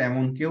কানেকশনের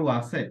এমন কেউ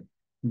আছে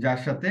যার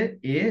সাথে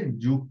এ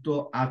যুক্ত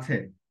আছে।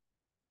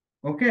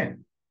 ওকে,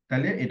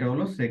 তাহলে এটা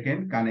হলো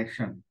সেকেন্ড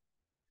কানেকশন,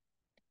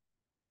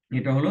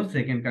 এটা হলো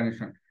সেকেন্ড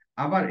কানেকশন।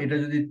 আবার এটা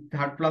যদি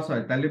থার্ড প্লাস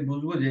হয় তাহলে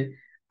বুঝবো যে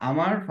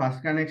আমার ফার্স্ট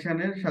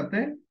কানেকশনের সাথে,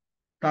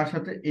 তার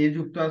সাথে এ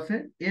যুক্ত আছে,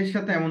 এর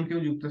সাথে এমন কেউ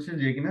যুক্ত আছে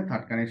যে কিনা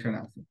থার্ড কানেকশন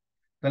আছে।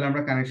 তাহলে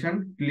আমরা কানেকশন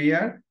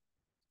ক্লিয়ার,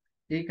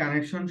 এই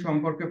কানেকশন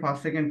সম্পর্কে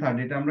ফার্স্ট, সেকেন্ড, থার্ড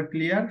এটা আমরা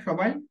ক্লিয়ার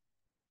সবাই।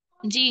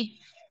 জি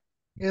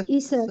জি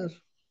স্যার।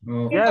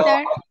 ওকে,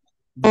 স্যার।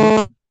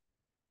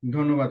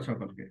 ধন্যবাদ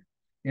সকলকে।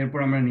 এরপর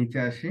আমরা নিচে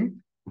আসি,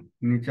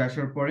 নিচে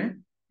আসার পরে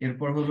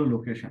এরপর হলো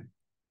লোকেশন।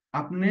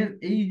 আপনি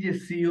এই যে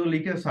সিও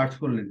লিখে সার্চ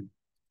করলেন,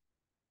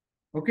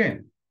 ওকে,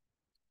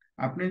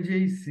 আপনি যে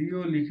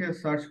সিও লিখে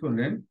সার্চ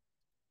করলেন,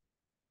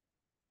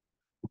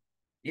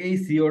 এই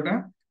সিওটা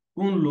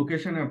কোন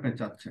লোকেশনে আপনি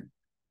চাচ্ছেন?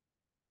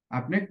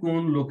 আপনি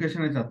কোন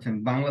লোকেশনে চাচ্ছেন?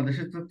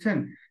 বাংলাদেশে চাচ্ছেন,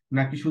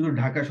 নাকি শুধু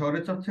ঢাকা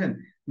শহরে চাচ্ছেন,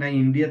 না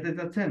ইন্ডিয়াতে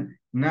চাচ্ছেন,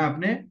 না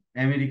আপনি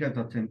আমেরিকা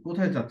চাচ্ছেন,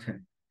 কোথায় চাচ্ছেন?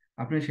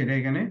 আপনি সেটা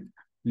এখানে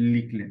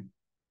লিখলেন।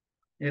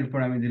 এরপর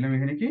আমি দিলাম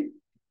এখানে কি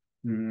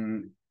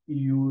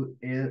ইউ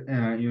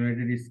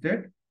ইউনাইটেড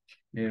স্টেট,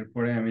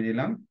 এরপরে আমি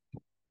দিলাম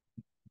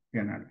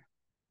কানাডা।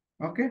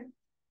 ওকে,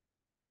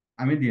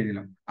 আমি দিয়ে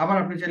দিলাম। আবার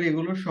আপনি চাইলে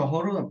এগুলো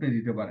শহরও আপনি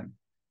দিতে পারেন,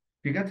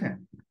 ঠিক আছে।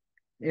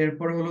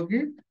 এরপরে হলো কি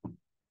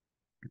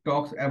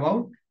টক্স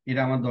অ্যাবাউট,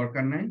 এটা আমার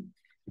দরকার নাই।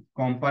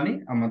 কোম্পানি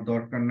আমার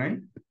দরকার নাই।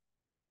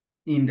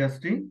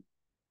 ইন্ডাস্ট্রি,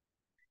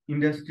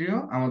 ইন্ডাস্ট্রিও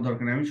আমার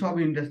দরকার নেই, আমি সব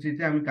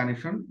ইন্ডাস্ট্রিতে আমি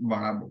কানেকশন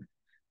বাড়াবো।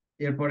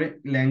 এরপরে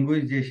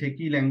ল্যাঙ্গুয়েজ, যে সে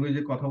কি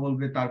ল্যাঙ্গুয়েজে কথা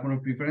বলবে তার কোনো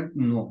প্রিফারেন্স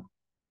নো,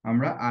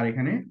 আমরা আর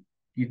এখানে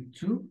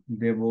কিচ্ছু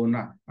দেব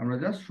না, আমরা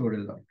জাস্ট শো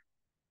রেজাল্ট।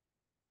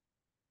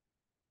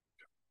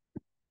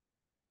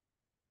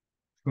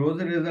 শোজ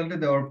রেজাল্টে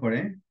দেওয়ার পরে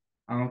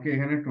আমাকে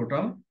এখানে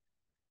টোটাল,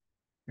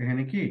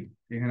 এখানে কি,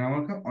 এখানে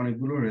আমাকে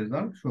অনেকগুলো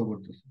রেজাল্ট শো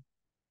করতেছে,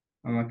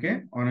 আমাকে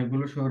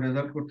অনেকগুলো শো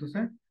রেজাল্ট করতেছে।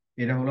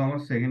 এটা হলো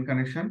আমার সেকেন্ড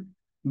কানেকশন।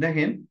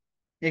 দেখেন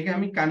একে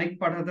আমি কানেক্ট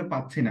পাঠাতে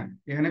পাচ্ছি না,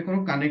 এখানে কোনো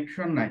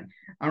কানেকশন নাই।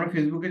 আমরা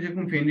ফেসবুকে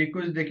যেরকম ফ্রেন্ড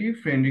রিকোয়েস্ট দেখি,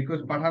 ফ্রেন্ড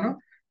রিকোয়েস্ট পাঠানো,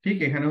 ঠিক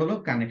এখানে হলো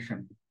কানেকশন।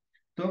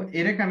 তো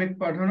এরে কানেক্ট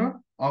পাঠানোর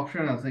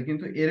অপশন আছে,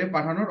 কিন্তু এরে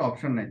পাঠানোর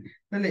অপশন নাই।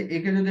 তাহলে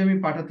একে যদি আমি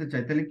পাঠাতে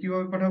চাই তাহলে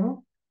কিভাবে পাঠাবো?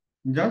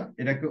 জাস্ট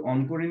এটাকে অন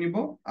করে নিব,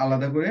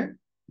 আলাদা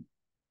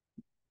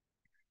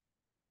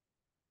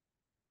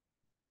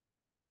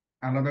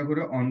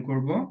করে অন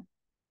করব,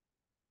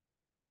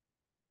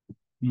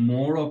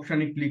 মোর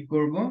অপশনে ক্লিক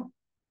করব,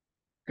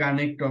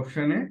 কানেক্ট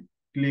অপশনে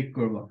ক্লিক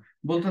করব।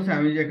 বলতেছে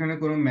আমি যে এখানে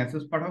কোনো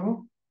মেসেজ পাঠাবো,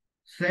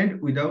 সেন্ড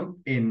উইদাউট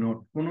এ নোট,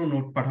 কোনো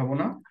নোট পাঠাবো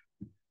না,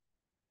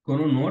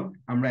 কোনো নোট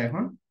আমরা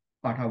এখন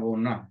পাঠাবো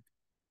না।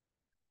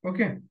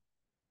 ওকে,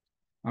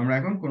 আমরা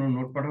এখন কোনো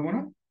নোট পাঠাবো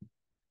না।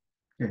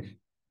 শেষ।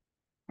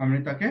 আমি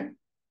তাকে,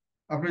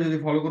 আপনি যদি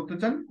ফলো করতে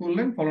চান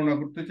করলেন, ফলো না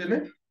করতে চাইলে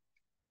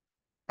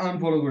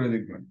আনফলো করে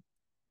দেখবেন,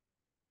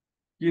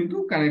 কিন্তু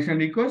কানেকশন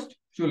রিকোয়েস্ট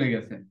চলে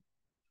গেছে।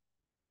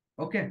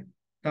 ওকে,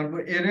 তারপর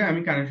এর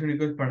আমি কানেকশন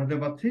রিকোয়েস্ট পাঠাতে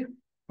পারছি,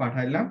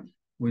 পাঠাইলাম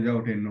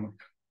উইদাউট এ নোট।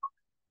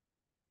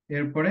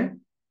 এরপরে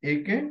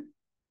একে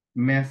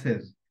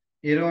মেসেজ,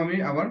 এরও আমি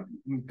আবার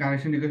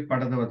কানেকশন রিকোয়েস্ট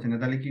পাঠাতে পারছি না,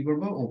 তাহলে কি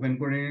করব? ওপেন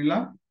করে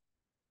নিলাম।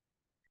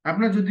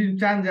 আপনার যদি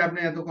চান যে আপনি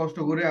এত কষ্ট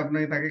করে আপনি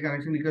তাকে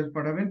কানেকশন রিকোয়েস্ট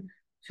পাঠাবেন,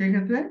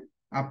 সেক্ষেত্রে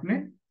আপনি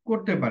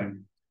করতে পারেন,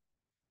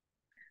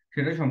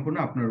 সেটা সম্পূর্ণ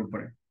আপনার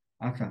উপরে।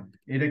 আচ্ছা,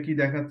 এটা কি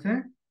দেখাচ্ছে?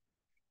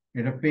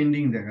 এটা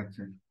পেন্ডিং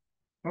দেখাচ্ছে।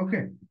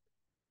 ওকে,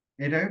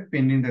 এটা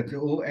পেন্ডিং দেখাচ্ছে,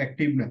 ও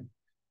অ্যাক্টিভ না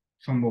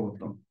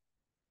সম্ভবত।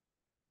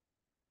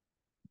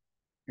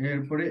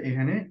 এরপরে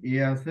এখানে এ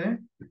আছে,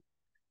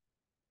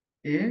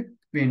 এ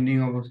পেন্ডিং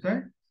অবস্থায়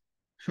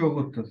শো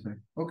করতেছে।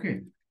 ওকে,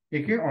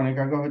 একে অনেক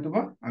আগে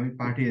হয়তোবা আমি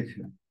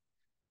পাঠিয়েছিলাম।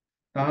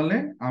 তাহলে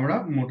আমরা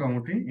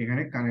মোটামুটি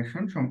এখানে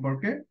কানেকশন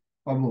সম্পর্কে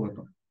অবগত।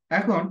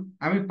 এখন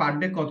আমি পার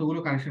ডে কতগুলো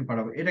কানেকশন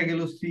পাঠাবো? এটা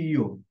গেল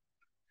সিইও,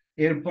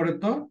 এরপরে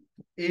তো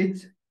এইচ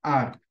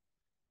আর,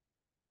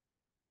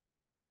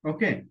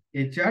 ওকে,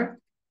 এইচআর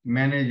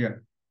ম্যানেজার,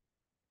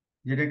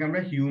 যেটাকে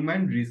আমরা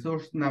হিউম্যান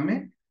রিসোর্স নামে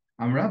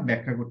আমরা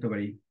ব্যাখ্যা করতে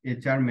পারি,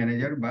 এইচআর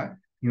ম্যানেজার বা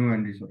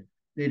হিউম্যান রিসোর্স।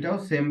 এটাও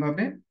সেম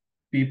ভাবে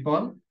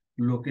পিপল,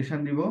 লোকেশন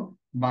দিব,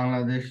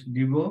 বাংলাদেশ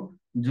দিব,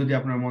 যদি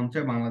আপনার মন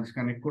চায় বাংলাদেশ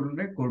কানেক্ট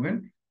করলে করবেন,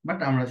 বাট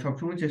আমরা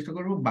সবসময় চেষ্টা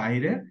করব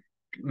বাইরের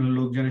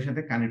লোকজনের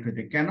সাথে কানেক্ট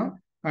হতে। কেন?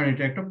 কারণ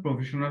এটা একটা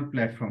প্রফেশনাল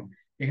প্ল্যাটফর্ম,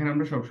 এখানে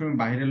আমরা সবসময়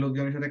বাইরের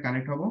লোকজনের সাথে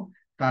কানেক্ট হব,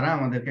 তারা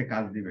আমাদেরকে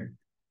কাজ দিবে।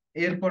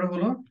 এরপরে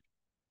হলো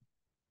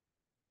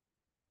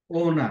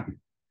ওনার।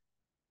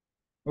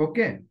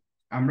 ওকে,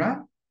 আমরা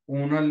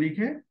ওনার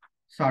লিখে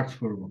সার্চ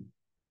করব।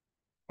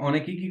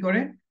 অনেকে কি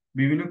করে,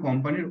 বিভিন্ন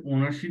কোম্পানির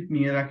ওনারশিপ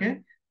নিয়ে রাখে,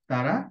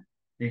 তারা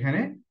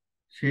এখানে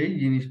সেই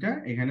জিনিসটা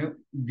এখানে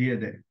দিয়ে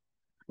দেয়।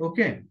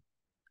 ওকে,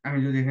 আমি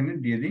যদি এখানে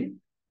দিয়ে দিই,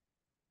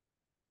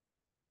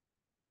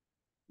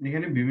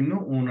 এখানে বিভিন্ন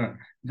ওনার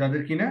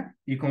যাদের কিনা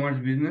ই কমার্স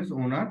বিজনেস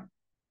ওনার,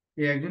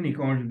 এ একজন ই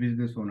কমার্স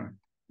বিজনেস ওনার,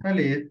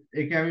 তাহলে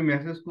একে আমি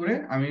মেসেজ করে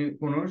আমি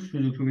কোনো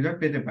সুযোগ সুবিধা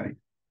পেতে পারি।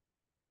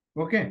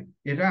 ওকে,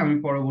 এটা আমি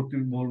পরবর্তী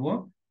বলবো।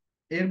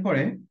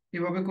 এরপরে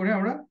এভাবে করে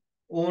আমরা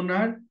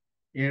ওনার,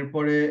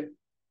 এরপরে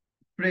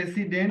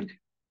প্রেসিডেন্ট,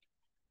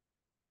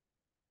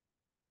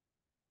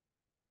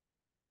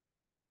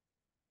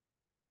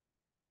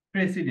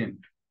 প্রেসিডেন্ট,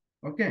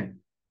 ওকে,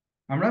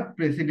 আমরা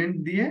প্রেসিডেন্ট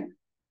দিয়ে,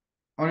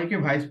 অনেকে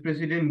ভাইস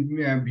প্রেসিডেন্ট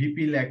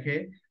ভিপি লেখে,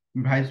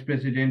 vice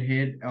president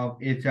head of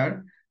HR,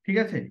 ঠিক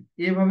আছে,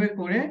 এভাবে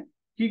করে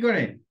কি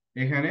করে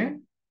এখানে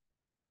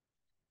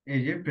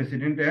এই যে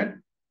প্রেসিডেন্ট এর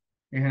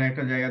এখানে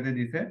একটা জায়গাতে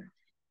দিছে।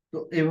 তো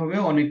এভাবে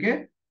অনেকে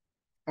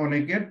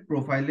অনেকের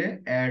প্রোফাইলে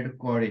অ্যাড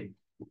করে।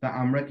 তা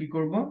আমরা কি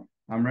করব?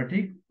 আমরা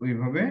ঠিক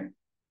ওইভাবে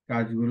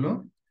কাজগুলো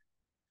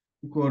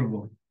করব।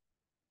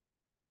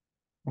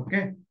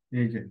 ওকে,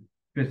 এই যে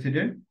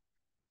প্রেসিডেন্ট,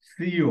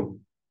 সিইও,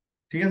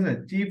 ঠিক আছে,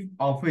 চিফ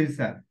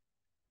অফিসার,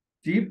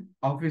 চিফ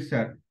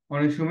অফিসার,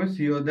 অনেক সময়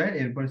সিইও দেয়,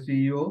 এরপর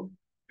সিইও,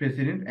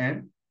 প্রেসিডেন্ট এন্ড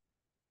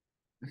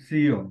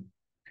সিইও,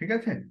 ঠিক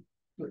আছে।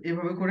 তো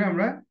এভাবে করে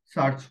আমরা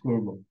সার্চ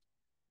করব,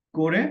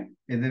 করে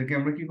এদেরকে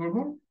আমরা কি করব?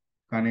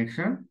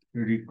 কানেকশন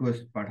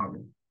রিকোয়েস্ট পাঠাবো।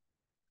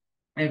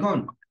 এখন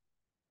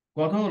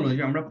কথা হলো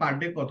যে আমরা পার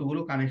ডে কতগুলো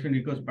কানেকশন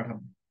রিকোয়েস্ট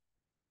পাঠাবো?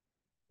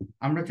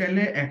 আমরা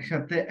চাইলে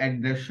একসাথে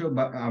 150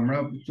 বা আমরা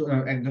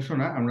 150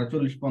 না, আমরা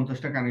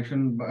 40-50টা কানেকশন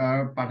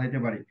পাঠাইতে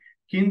পারি।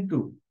 কিন্তু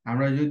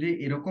আমরা যদি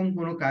এরকম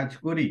কোনো কাজ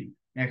করি,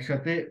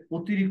 একসাথে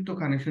অতিরিক্ত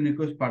কানেকশন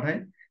রিকোয়েস্ট পাঠাই,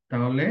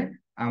 তাহলে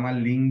আমার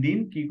লিঙ্কডইন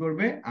কি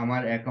করবে?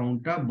 আমার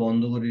অ্যাকাউন্টটা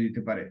বন্ধ করে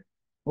দিতে পারে।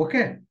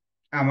 ওকে,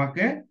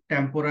 আমাকে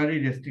টেম্পোরারি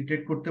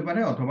রেস্ট্রিক্টেড করতে পারে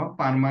অথবা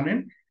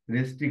পার্মানেন্ট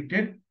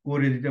রেস্ট্রিক্টেড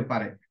করে দিতে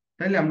পারে।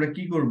 তাহলে আমরা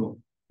কি করব?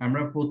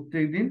 আমরা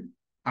প্রত্যেকদিন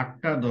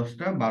 8টা,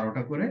 10টা,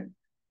 12টা করে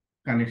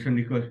কানেকশন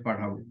রিকোয়েস্ট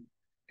পাঠাবো,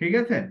 ঠিক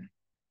আছে।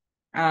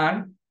 আর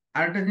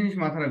আরেকটা জিনিস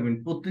মাথায় রাখবেন,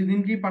 প্রত্যেকদিন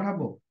কি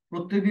পাঠাবো?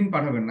 প্রত্যেকদিন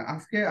পাঠাবেন না।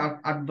 আজকে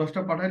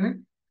 8-10টা পাঠাইলেন,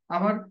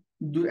 আবার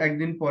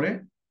একদিন পরে,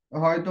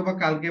 হয়তো বা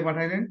কালকে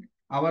পাঠাইলেন,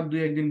 আবার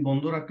 2-1 দিন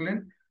বন্ধ রাখলেন,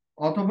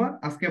 অথবা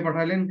আজকে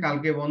পাঠাইলেন,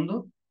 কালকে বন্ধ,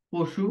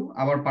 পরশু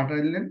আবার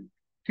পাঠাইলেন,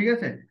 ঠিক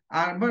আছে।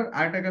 আবার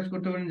আরেকটা কাজ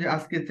করতে পারেন যে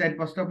আজকে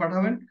 4-5টা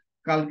পাঠাবেন,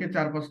 কালকে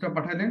 4-5টা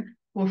পাঠাইলেন,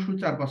 পরশু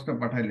 4-5টা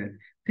পাঠাইলেন,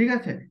 ঠিক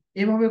আছে?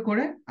 এভাবে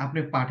করে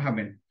আপনি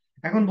পাঠাবেন।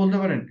 এখন বলতে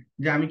পারেন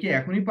যে আমি কি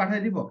এখনই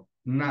পাঠাই দিব?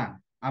 না,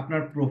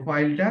 আপনার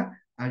প্রোফাইলটা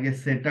আগে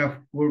সেট আপ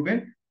করবেন,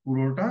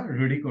 পুরোটা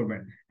রেডি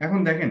করবেন। এখন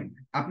দেখেন,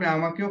 আপনি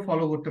আমাকেও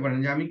ফলো করতে পারেন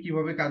যে আমি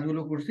কিভাবে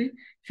কাজগুলো করছি,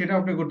 সেটা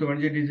আপনি করতে পারেন,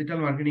 যে digital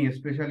marketing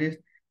specialist,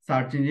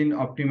 search engine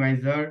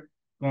optimiser,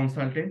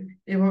 consultant,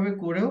 এভাবে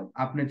করেও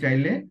আপনি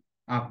চাইলে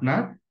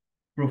আপনার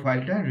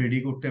প্রোফাইলটা রেডি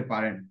করতে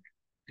পারেন।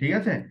 ঠিক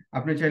আছে?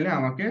 আপনি চাইলে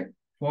আমাকে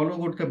ফলো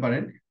করতে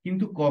পারেন,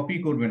 কিন্তু কপি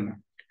করবেন না।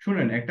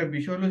 শুনেন, একটা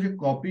বিষয় হলো যে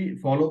কপি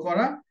ফলো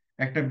করা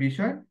একটা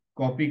বিষয়,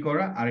 কপি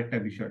করা আরেকটা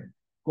বিষয়।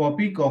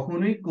 কপি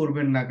কখনোই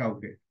করবেন না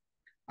কাউকে,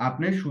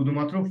 আপনি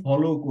শুধুমাত্র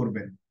ফলো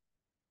করবেন।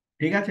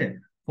 ঠিক আছে?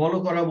 ফলো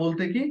করা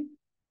বলতে কি,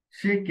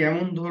 সে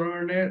কেমন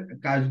ধরনের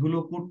কাজগুলো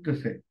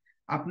করতেছে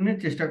আপনি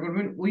চেষ্টা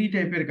করবেন ওই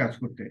টাইপের কাজ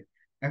করতে।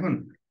 এখন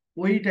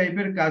ওই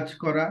টাইপের কাজ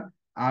করা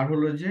আর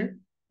হলো যে,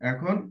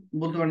 এখন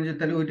বলতে পারেন যে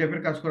তাহলে ওই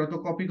টাইপের কাজ করা তো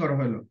কপি করা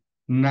হলো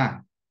না।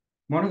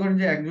 মনে করেন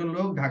যে একজন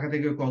লোক ঢাকা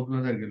থেকে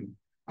কক্সবাজার গেল,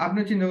 আপনি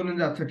চিন্তা করলেন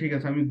যে আচ্ছা ঠিক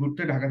আছে, আমি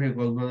ঘুরতে ঢাকা থেকে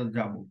কক্সবাজার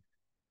যাব।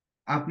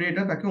 আপনি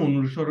এটা তাকে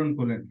অনুসরণ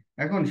করলেন।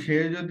 এখন সে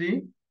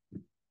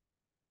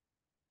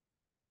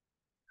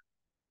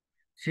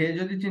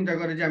যদি চিন্তা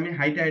করে যে আমি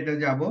হাইটে হাইটে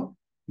যাব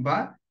বা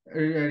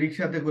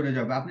রিক্সাতে করে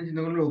যাব, আপনি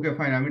চিন্তা করলেন ওকে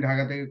ফাইন, আমি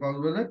ঢাকা থেকে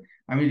কক্সবাজার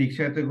আমি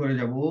রিক্সাতে করে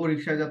যাব। ও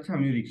রিক্সা যাচ্ছে,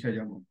 আমিও রিক্সা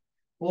যাব।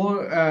 ও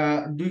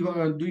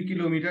 2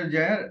 কিলোমিটার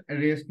যায়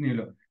রেস্ট নিল,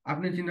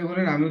 আপনি চিন্তা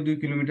করলেন আমিও 2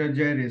 কিলোমিটার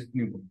যায় রেস্ট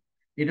নিব।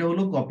 এটা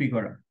হলো কপি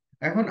করা।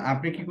 এখন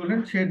আপনি কি করলেন,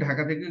 সে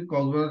ঢাকা থেকে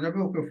কক্সবাজার যাবে,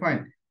 ওকে ফাইন,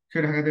 সে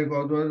ঢাকা থেকে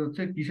কক্সবাজার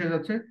যাচ্ছে, কিসে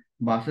যাচ্ছে?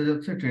 বাসে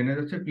যাচ্ছে, ট্রেনে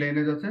যাচ্ছে,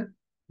 প্লেনে যাচ্ছে,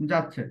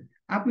 যাচ্ছে।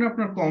 আপনি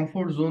আপনার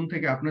কমফোর্ট জোন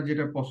থেকে আপনার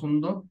যেটা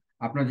পছন্দ,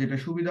 আপনার যেটা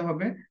সুবিধা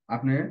হবে,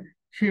 আপনি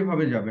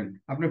সেভাবে যাবেন।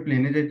 আপনি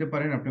প্লেনে যেতে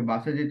পারেন, আপনি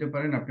বাসে যেতে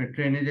পারেন, আপনি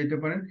ট্রেনে যেতে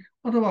পারেন,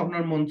 অথবা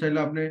আপনার মন চাইলে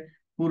আপনি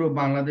পুরো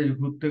বাংলাদেশ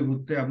ঘুরতে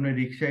ঘুরতে আপনি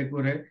রিক্সায়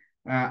করে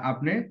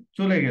আপনি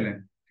চলে গেলেন।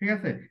 ঠিক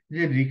আছে?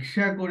 যে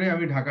রিক্সা করে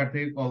আমি ঢাকা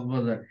থেকে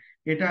কক্সবাজার,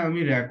 এটা আমি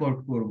রেকর্ড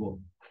করব।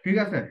 ঠিক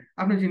আছে?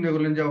 আপনি চিন্তা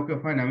করলেন যে ওকে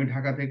ফাইন, আমি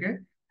ঢাকা থেকে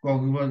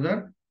কক্সবাজার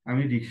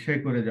আমি রিক্সায়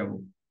করে যাব,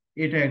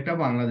 এটা একটা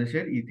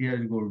বাংলাদেশের ইতিহাস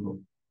গড়ব।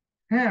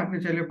 হ্যাঁ, আপনি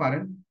চাইলে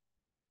পারেন,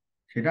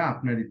 সেটা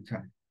আপনার ইচ্ছা।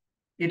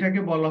 এটাকে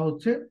বলা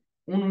হচ্ছে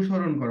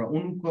অনুসরণ করা,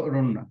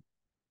 অনুকরণ না।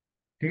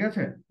 ঠিক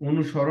আছে?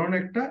 অনুসরণ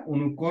একটা,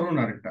 অনুকরণ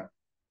আরেকটা।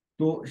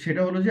 তো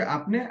সেটা হলো যে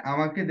আপনি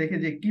আমাকে দেখে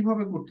যে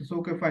কিভাবে করতেছে,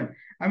 ওকে ফাইন,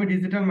 আমি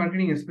ডিজিটাল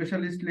মার্কেটিং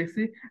স্পেশালিস্ট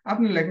লিখছি,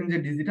 আপনি লেখেন যে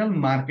ডিজিটাল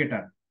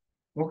মার্কেটার,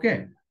 ওকে,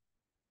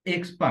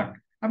 এক্সপার্ট।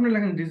 আপনি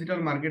লেখেন ডিজিটাল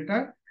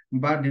মার্কেটার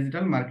বা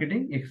ডিজিটাল মার্কেটিং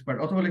এক্সপার্ট,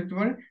 অথবা লিখতে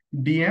পারেন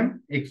ডিএম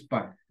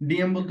এক্সপার্ট।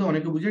 ডিএম বলতে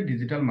অনেকে বুঝে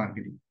ডিজিটাল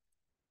মার্কেটিং।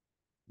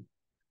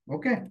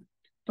 ওকে?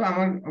 তো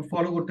আমার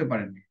ফলো করতে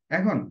পারেন।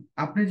 এখন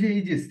আপনি যে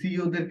এই যে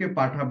সিইও দেরকে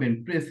পাঠাবেন,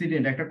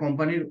 প্রেসিডেন্ট, একটা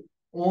কোম্পানির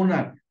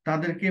ওনার,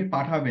 তাদেরকে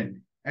পাঠাবেন,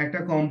 একটা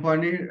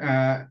কোম্পানির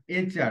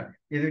এইচআর,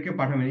 এদেরকে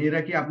পাঠাবেন,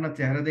 এরা কি আপনার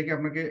চেহারা দেখে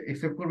আপনাকে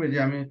একসেপ্ট করবে যে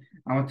আমি,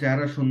 আমার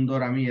চেহারা সুন্দর,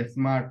 আমি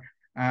স্মার্ট,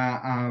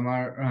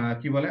 আমার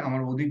কি বলে,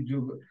 আমার অধিক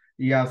যোগ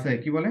ইয়ে আছে,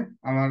 কি বলে,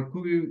 আমার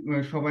খুবই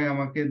সবাই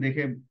আমাকে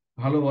দেখে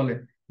ভালো বলে?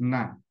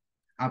 না,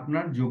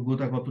 আপনার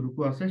যোগ্যতা কতটুকু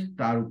আছে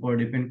তার উপর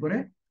ডিপেন্ড করে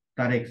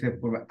তারা একসেপ্ট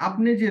করবে।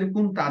 আপনি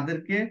যেরকম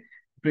তাদেরকে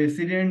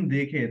প্রেসিডেন্ট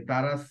দেখে,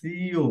 তারা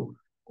সিইও,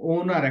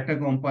 ওনার একটা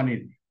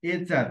কোম্পানির,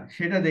 এইচআর,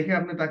 সেটা দেখে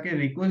আপনি তাকে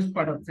রিকোয়েস্ট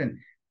পাঠাচ্ছেন,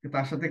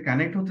 তার সাথে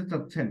কানেক্ট হতে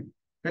চাচ্ছেন,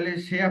 তাহলে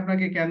সে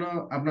আপনাকে কেন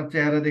আপনার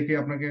চেহারা দেখে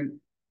আপনাকে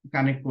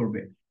কানেক্ট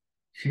করবে?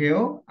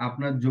 সেও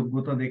আপনার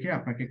যোগ্যতা দেখে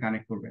আপনাকে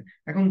কানেক্ট করবে।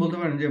 এখন বলতে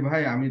পারেন যে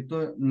ভাই আমি তো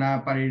না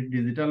পারি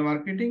ডিজিটাল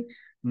মার্কেটিং,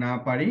 না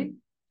পারি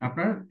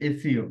আপনার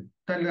এসইও,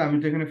 তাহলে আমি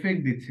তো এখানে ফেক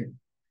দিচ্ছি।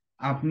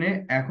 আপনি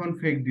এখন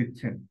ফেক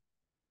দিচ্ছেন,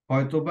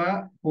 হয়তোবা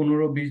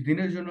 15-20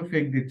 দিনের জন্য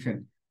ফেক দিচ্ছেন,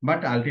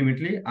 বাট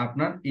আলটিমেটলি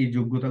আপনার এই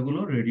যোগ্যতাগুলো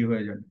রেডি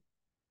হয়ে যাবে,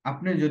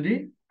 আপনি যদি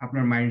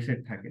আপনার মাইন্ডসেট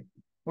থাকে।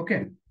 ওকে?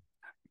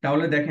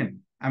 তাহলে দেখেন,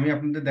 আমি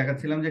আপনাদের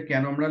দেখাচ্ছিলাম যে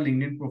কেন আমরা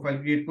লিঙ্কডইন প্রোফাইল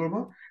ক্রিয়েট করব।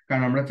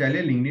 কারণ আমরা চাইলে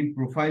লিঙ্কডইন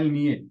প্রোফাইল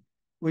নিয়ে,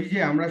 ওই যে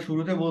আমরা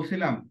শুরুতে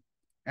বলছিলাম,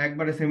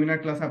 একবারে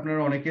সেমিনার ক্লাস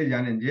আপনারা অনেকেই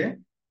জানেন যে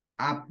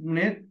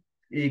আপনি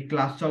এই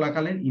ক্লাস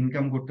চলাকালীন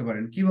ইনকাম করতে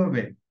পারেন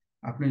কিভাবে,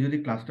 আপনি যদি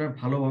ক্লাসটা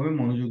ভালোভাবে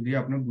মনোযোগ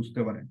দিয়ে আপনি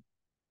বুঝতে পারেন।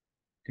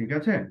 ঠিক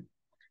আছে?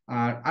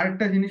 আর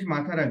আরেকটা জিনিস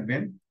মাথায়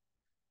রাখবেন,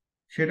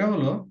 সেটা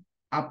হলো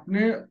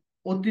আপনি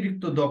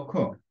অতিরিক্ত দক্ষ,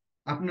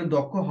 আপনি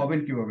দক্ষ হবেন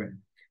কিভাবে?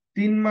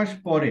 3 মাস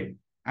পরে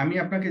আমি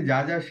আপনাকে যা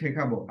যা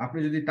শেখাবো, আপনি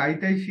যদি তাই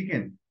তাই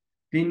শিখেন,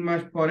 3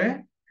 মাস পরে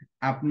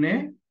আপনি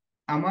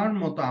আমার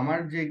মতো, আমার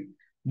যে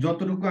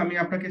যতটুকু আমি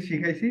আপনাকে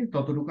শিখাইছি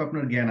ততটুকু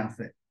আপনার জ্ঞান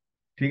আছে।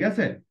 ঠিক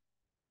আছে?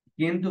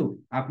 কিন্তু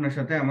আপনার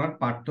সাথে আমার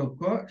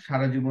পার্থক্য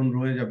সারা জীবন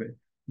রয়ে যাবে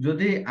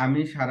যদি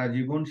আমি সারা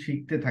জীবন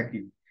শিখতে থাকি।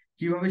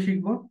 কিভাবে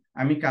শিখবো?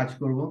 আমি কাজ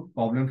করব,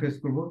 প্রবলেম ফেস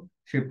করব,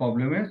 সেই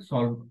প্রবলেমের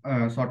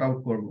সর্ট আউট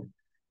করব।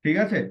 ঠিক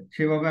আছে?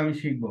 সেভাবে আমি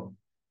শিখবো।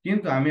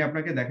 কিন্তু আমি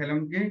আপনাকে দেখালাম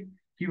কি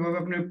কিভাবে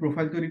আপনি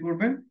প্রোফাইল তৈরি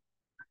করবেন।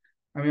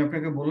 আমি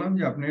আপনাকে বললাম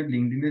যে আপনি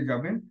লিঙ্কডইনে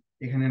যাবেন,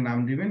 এখানে নাম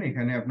দিবেন,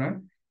 এখানে আপনার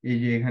এই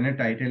যে এখানে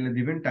টাইটেলে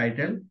দিবেন,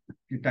 টাইটেল,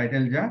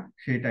 টাইটেল যা,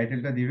 সেই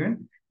টাইটেলটা দিবেন।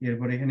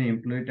 এরপর এখানে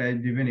এমপ্লয়ি টাইপ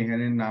দিবেন,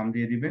 এখানে নাম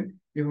দিয়ে দিবেন,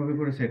 এভাবে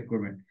করে সেট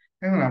করবেন।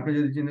 এখন আপনি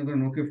যদি চিন্তা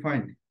করেন ওকে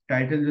ফাইন,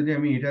 টাইটেল যদি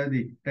আমি এটা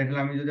দিই, টাইটেল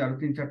আমি যদি আরো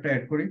 3-4টা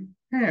অ্যাড করি,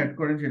 হ্যাঁ অ্যাড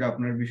করেন, সেটা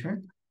আপনার বিষয়।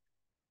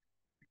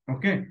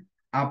 ওকে,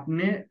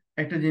 আপনি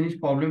একটা জিনিস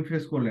প্রবলেম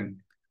ফেস করলেন,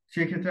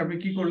 সেক্ষেত্রে আপনি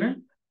কি করলেন?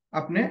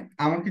 আপনি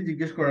আমাকে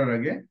জিজ্ঞেস করার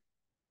আগে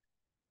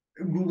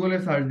গুগলে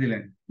সার্চ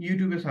দিলেন,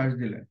 ইউটিউবে সার্চ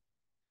দিলেন।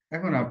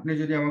 এখন আপনি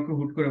যদি আমাকে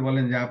হুট করে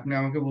বলেন যে আপনি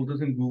আমাকে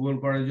বলতেছেন গুগল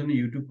করার জন্য,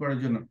 ইউটিউব করার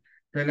জন্য,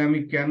 তাহলে আমি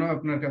কেন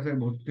আপনার কাছে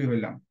ভর্তি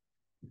হইলাম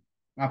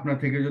আপনার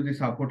থেকে যদি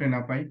সাপোর্টে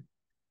না পাই?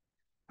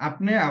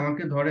 আপনি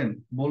আমাকে ধরেন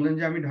বললেন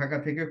যে আমি ঢাকা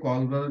থেকে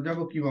কক্সবাজার যাব,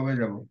 কিভাবে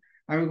যাব?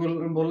 আমি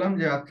বললাম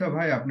যে আচ্ছা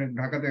ভাই, আপনি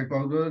ঢাকা থেকে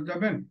কক্সবাজার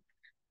যাবেন,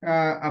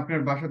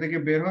 আপনার বাসা থেকে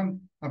বের হন,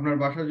 আপনার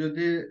বাসা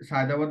যদি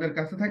সায়দাবাদের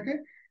কাছে থাকে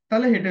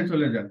তাহলে হেঁটে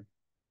চলে যান।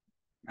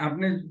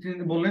 আপনি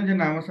বললেন যে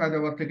না, আমার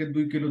সায়দাবাদ থেকে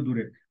 2 কিলো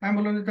দূরে। আমি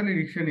বললাম যে তাহলে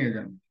রিক্সা নিয়ে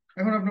যান।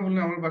 এখন আপনি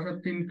বললেন আমার বাসা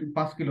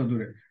 5 কিলো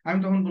দূরে। আমি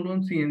তখন বললাম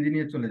সিএনজি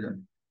নিয়ে চলে যান।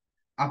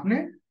 আপনি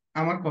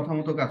আমার কথা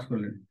মতো কাজ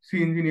করলেন,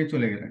 সিএনজি নিয়ে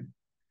চলে গেলেন।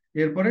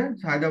 এরপরে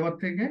সায়দাবাদ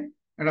থেকে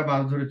একটা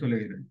বাস ধরে চলে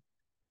গেলেন।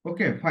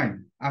 ওকে ফাইন,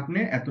 আপনি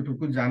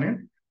এতটুকু জানেন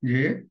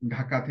যে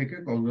ঢাকা থেকে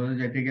কক্সবাজার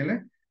যেতে গেলে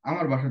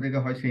আমার বাসা থেকে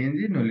হয়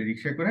সিএনজি নইলে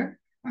রিক্সা করে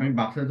আমি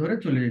বাসে ধরে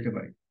চলে যেতে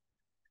পারি।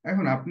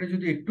 এখন আপনি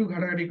যদি একটু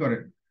ঘাটাঘাটি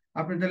করেন,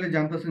 আপনি তাহলে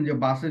জানতেছেন যে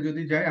বাসে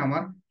যদি যাই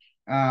আমার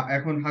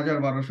এখন 1000,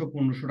 1200,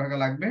 1500 টাকা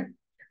লাগবে।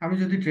 আমি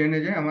যদি ট্রেনে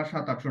যাই আমার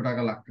 700-800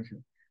 টাকা লাগতেছে।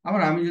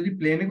 আবার আমি যদি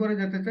প্লেনে করে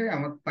যেতে চাই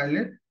আমার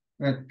তাইলে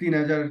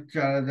 3000,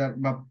 4000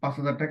 বা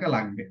 5000 টাকা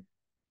লাগবে।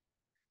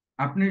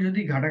 আপনি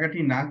যদি ঘাটাঘাটি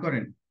না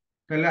করেন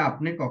তাহলে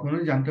আপনি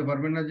কখনোই জানতে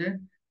পারবেন না যে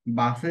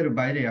বাসের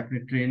বাইরে আপনি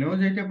ট্রেনেও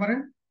যেতে পারেন,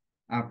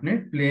 আপনি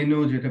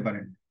প্লেনেও যেতে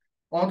পারেন,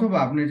 অথবা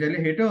আপনি চাইলে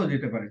হেঁটেও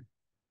যেতে পারেন।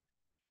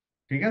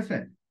 ঠিক আছে?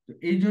 তো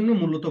এই জন্য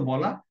মূলত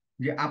বলা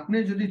যে আপনি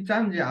যদি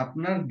চান যে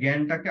আপনার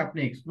জ্ঞানটাকে আপনি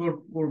এক্সপ্লোর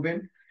করবেন,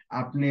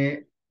 আপনি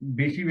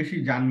বেশি বেশি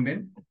জানবেন,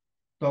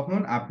 তখন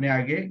আপনি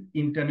আগে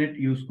ইন্টারনেট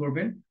ইউজ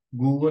করবেন,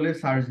 গুগলে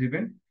সার্চ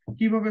দিবেন।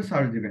 কিভাবে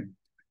সার্চ দিবেন?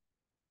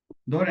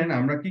 ধরেন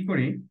আমরা কি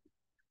করি,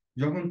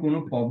 যখন কোনো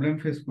প্রবলেম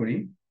ফেস করি,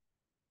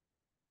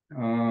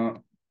 আহ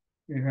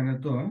এখানে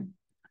তো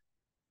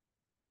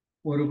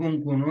ওরকম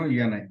কোনো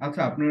ইয়া নাই।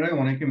 আচ্ছা, আপনারা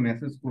অনেকে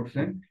মেসেজ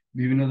করছেন,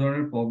 বিভিন্ন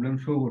ধরনের প্রবলেম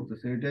শো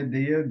করতেছে, এটা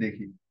দিয়ে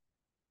দেখি।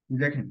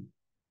 দেখেন,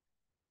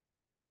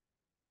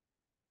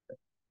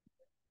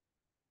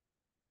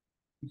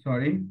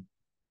 সরি,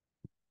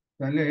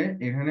 তাহলে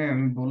এখানে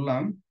আমি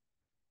বললাম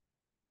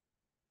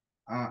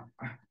আ-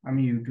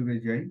 আমি ইউটিউবে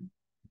যাই।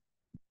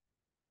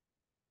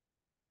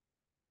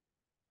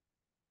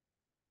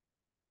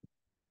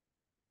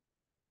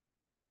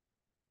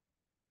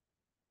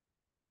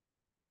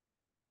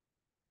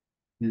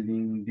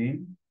 LinkedIn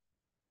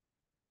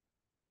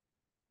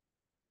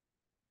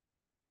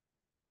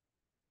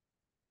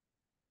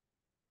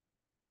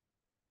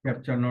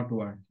capture not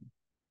work.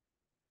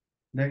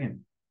 দেখেন,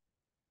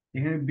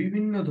 এখানে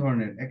বিভিন্ন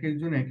ধরনের এক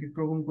একজন এক এক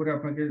রকম করে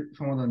আপনাকে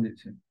সমাধান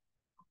দিচ্ছে।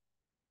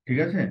 ঠিক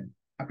আছে,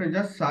 আপনি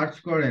জাস্ট সার্চ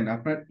করেন,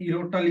 আপনার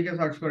ইরোরটা লিখে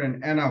সার্চ করেন,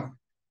 এনাফ,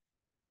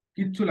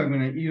 কিচ্ছু লাগবে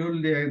না। ইরোর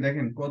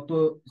দেখেন কত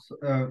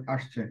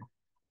আসছে।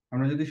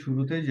 আমরা যদি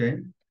শুরুতেই যাই,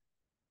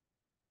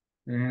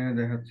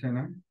 দেখাচ্ছে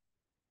না,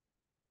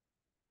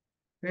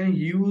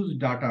 হিউজ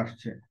ডাটা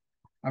আসছে।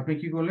 আপনি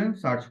কি করলেন?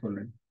 সার্চ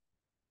করলেন।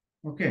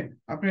 ওকে,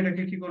 আপনি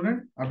এটাকে কি করলেন?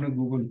 আপনি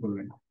গুগল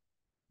করলেন।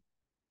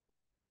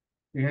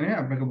 এখানে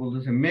আপনাকে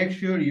বলতেছে make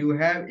sure you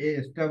have a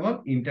stable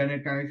internet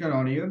connection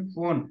on your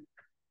phone.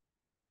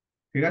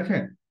 ঠিক আছে,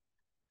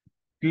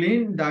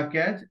 clean the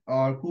catch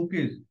or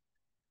cookies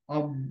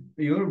of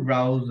your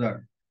browser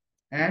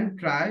and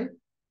try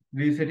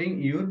resetting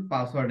your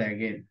password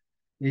again.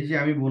 এই যে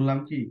আমি বললাম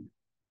কি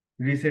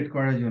রিসেট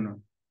করার জন্য,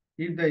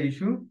 if the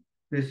issue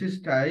পেরসিস্ট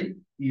try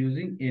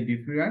using a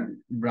different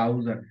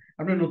browser.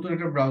 আপনি নতুন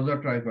একটা ব্রাউজার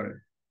ট্রাই করেন,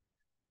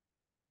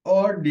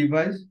 or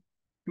device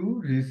two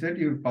reset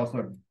your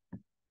password.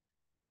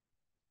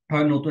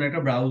 হয় নতুন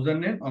একটা ব্রাউজার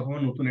নেন অথবা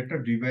নতুন একটা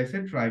ডিভাইসে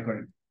ট্রাই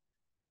করেন।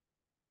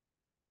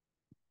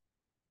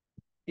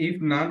 If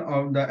none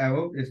of the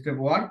above step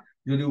work,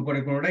 যদি উপরে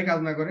কোনোটাই কাজ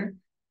না করে,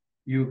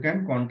 you can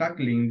contact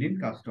LinkedIn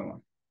customer.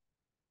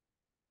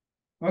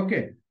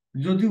 ওকে,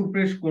 যদি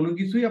উপরে কোনো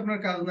কিছুই আপনার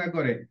কাজ না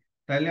করে,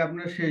 তাহলে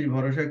আপনার শেষ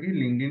ভরসা কি?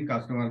 লিঙ্কডইন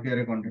কাস্টমার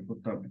কেয়ারে কন্ট্যাক্ট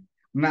করতে হবে।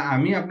 না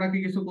আমি আপনাকে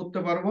কিছু করতে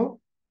পারবো,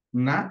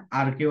 না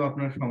আর কেউ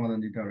আপনার সমাধান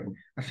দিতে পারবে।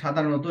 আর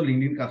সাধারণত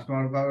লিঙ্কডইন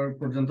কাস্টমার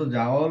পর্যন্ত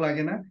যাওয়াও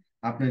লাগে না।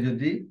 আপনি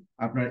যদি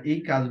আপনার এই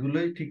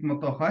কাজগুলোই ঠিক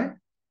মতো হয়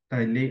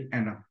তাহলে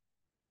এনাফ,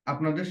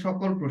 আপনাদের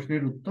সকল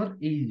প্রশ্নের উত্তর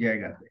এই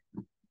জায়গাতে।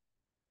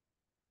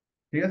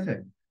 ঠিক আছে,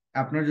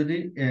 আপনার যদি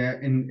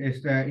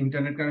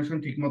ইন্টারনেট কানেকশন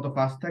ঠিক মতো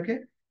ফাস্ট থাকে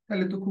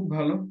তাহলে তো খুব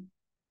ভালো।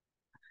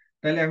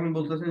 তাহলে এখন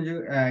বলতেছেন যে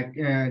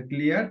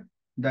clear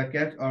the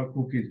catch or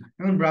cookies.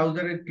 এখন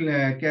ব্রাউজারের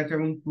ক্যাচ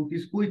এবং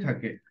কুকিজ কই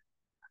থাকে?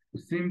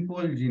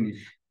 সিম্পল জিনিস,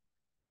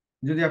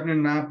 যদি আপনি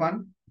না পান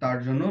তার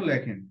জন্য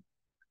লেখেন,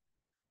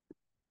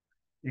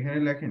 এখানে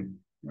লেখেন,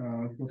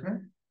 কোথায়,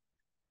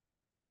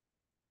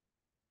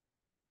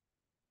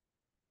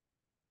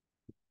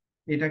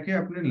 এটাকে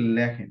আপনি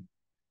লেখেন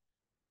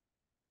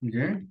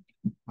যে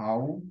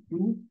how to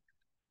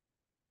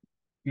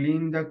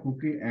clean the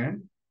cookie and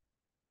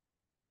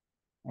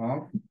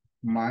of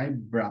my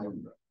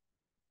browser.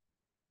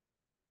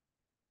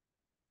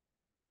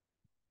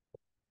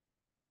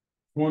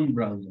 Phone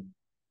browser.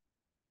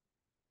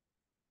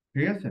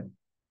 ঠিক আছে,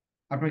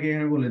 আপনাকে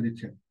এখানে বলে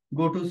দিচ্ছে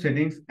go to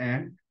settings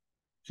and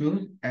choose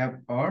app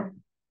or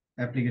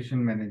application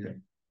manager,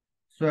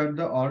 swipe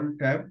the all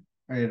tab,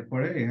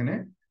 এরপরে এখানে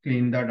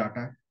ক্লিন দ্য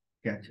ডাটা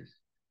ক্যাচেস।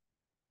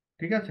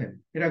 ঠিক আছে,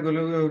 এটা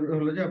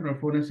হলো যে আপনার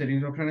ফোনের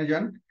সেটিংস অপশনে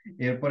যান,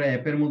 এরপরে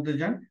অ্যাপের মধ্যে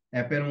যান,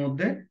 অ্যাপের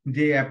মধ্যে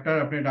যে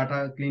অ্যাপটার আপনি ডাটা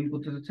ক্লিন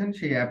করতে চাচ্ছেন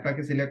সেই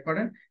অ্যাপটাকে সিলেক্ট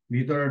করেন,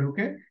 ভিতরে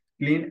ঢুকে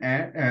ক্লিন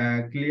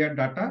ক্লিয়ার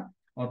ডাটা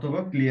অথবা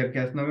ক্লিয়ার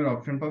ক্যাশ নামের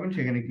অপশন পাবেন,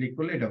 সেখানে ক্লিক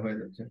করলে এটা হয়ে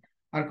যাচ্ছে।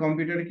 আর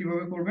কম্পিউটারে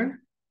কিভাবে করবেন,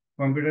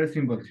 কম্পিউটারে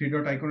সিম্পল থ্রি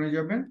ডট আইকনে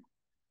যাবেন,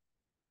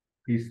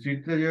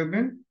 হিস্ট্রিতে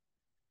যাবেন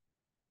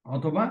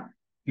অথবা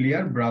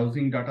ক্লিয়ার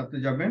ব্রাউজিং ডাটাতে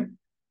যাবেন,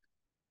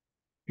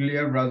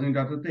 ক্লিয়ার ব্রাউজিং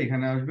ডাটাতে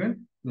এখানে আসবেন,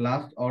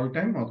 লাস্ট অল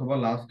টাইম অথবা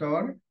লাস্ট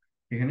আওয়ার,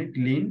 এখানে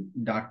ক্লিন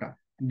ডাটা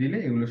দিলে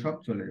এগুলো সব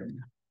চলে যাবে।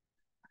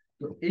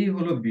 তো এই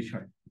হলো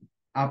বিষয়।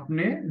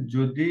 আপনি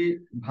যদি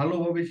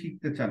ভালোভাবে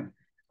শিখতে চান,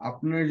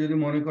 আপনি যদি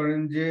মনে করেন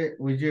যে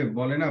ওই যে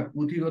বলে না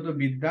পুঁথিগত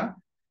বিদ্যা,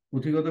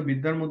 পুঁথিগত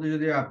বিদ্যার মধ্যে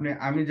যদি আপনি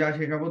আমি যা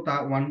শেখাবো তা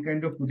ওয়ান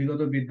কাইন্ড অফ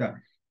পুঁথিগত বিদ্যা,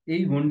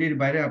 এই গণ্ডির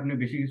বাইরে আপনি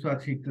বেশি কিছু আর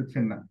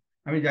শিখতেছেন না,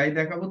 আমি যাই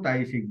দেখাবো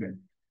তাই শিখবেন।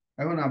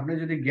 এখন আপনি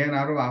যদি জ্ঞান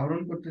আরো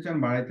আহরণ করতে চান,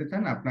 বাড়াইতে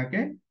চান, আপনাকে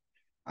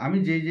আমি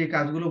যে যে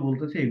কাজগুলো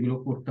বলতেছি এগুলো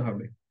করতে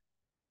হবে।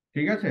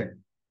 ঠিক আছে,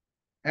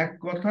 এক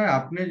কথায়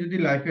আপনি যদি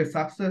লাইফে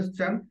সাকসেস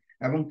চান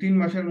এবং 3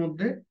 মাসের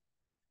মধ্যে,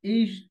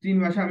 এই 3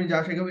 মাসে আমি যা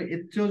শেখাবো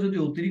এর চেয়েও যদি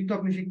অতিরিক্ত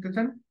আপনি শিখতে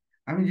চান,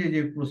 আমি যে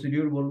যে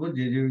প্রসিডিউর বলবো,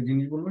 যে যে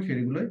জিনিস বলবো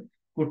সেগুলোই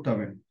করতে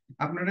হবে।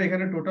 আপনারা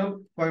এখানে টোটাল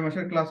কয়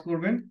মাসের ক্লাস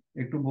করবেন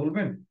একটু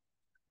বলবেন?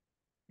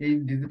 এই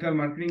ডিজিটাল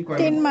মার্কেটিং কয়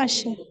মাস? 3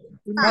 মাসে।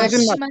 3 মাস।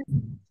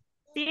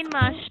 3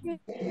 মাস।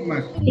 3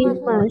 মাস। 3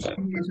 মাস।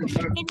 3 মাসের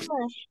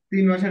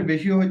 3 মাসের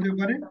বেশিও হইতে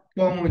পারে,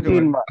 কম হইতে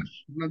পারে,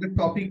 আপনাদের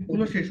টপিক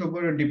গুলো সেসব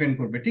উপরে ডিপেন্ড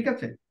করবে। ঠিক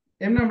আছে,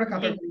 এমনি আমরা জি।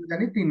 খাতার মধ্যে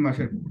জানি 3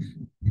 মাসের কোর্স,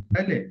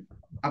 তাইলে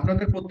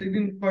আপনাদের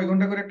প্রত্যেকদিন কয়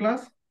ঘন্টা করে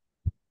ক্লাস?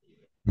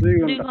 2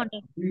 ঘন্টা।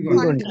 2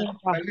 ঘন্টা।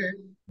 তাহলে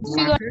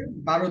মাসে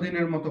 12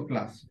 দিনের মতো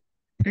ক্লাস।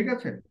 ঠিক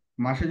আছে,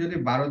 মাসে যদি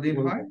 12 দিন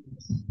হয়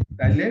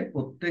তাহলে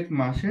প্রত্যেক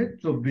মাসে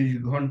 24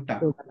 ঘন্টা,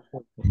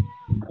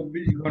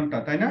 24 ঘন্টা,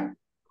 তাই না?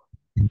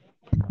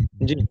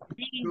 জি।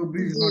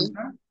 24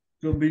 ঘন্টা,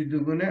 24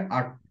 দুগুণে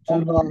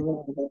 48,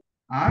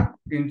 আর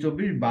 3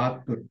 24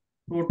 72,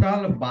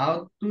 টোটাল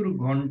 72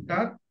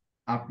 ঘন্টার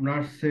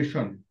আপনার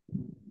সেশন,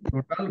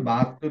 টোটাল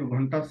 72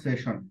 ঘন্টার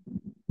সেশন।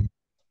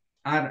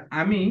 আর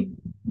আমি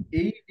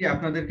এই যে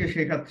আপনাদেরকে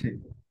শেখাচ্ছি,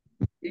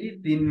 এই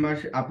 3 মাস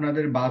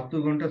আপনাদের 72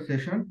 ঘন্টা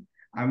সেশন,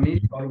 আমি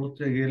সর্বোচ্চ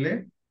গেলে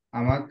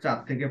আমার 4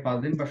 থেকে 5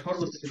 দিন বা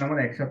সর্বোচ্চ গেলে আমার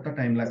 1 সপ্তাহ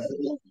টাইম লাগছে।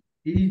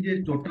 এই যে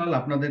টোটাল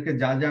আপনাদেরকে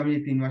যা যা আমি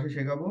এই 3 মাসে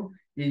শেখাবো,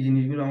 এই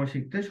জিনিসগুলো আমার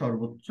শিখতে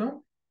সর্বোচ্চ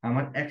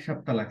আমার 1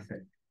 সপ্তাহ লাগছে।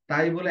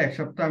 তাই বলে 1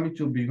 সপ্তাহ আমি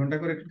 24 ঘন্টা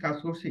করে কাজ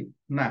করছি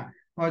না,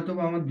 হয়তো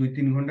বা আমার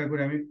 2-3 ঘন্টা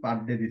করে আমি পার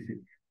ডে দিছি।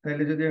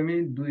 তাহলে যদি আমি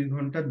 2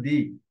 ঘন্টা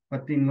দিই বা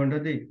 3 ঘন্টা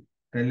দিই,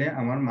 তাহলে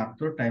আমার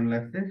মাত্র টাইম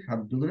লাগছে 7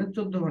 দুগুণে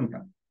 14 ঘন্টা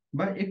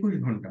বা 21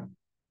 ঘন্টা,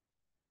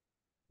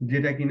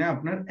 যেটা কিনা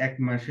আপনার 1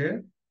 মাসের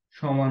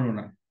সমানও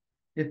না,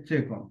 এর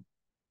চেয়ে কম।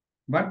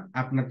 বাট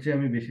আপনার চেয়ে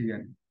আমি বেশি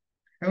জানি।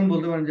 এখন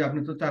বলতে পারেন যে আপনি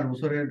তো 4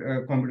 বছরের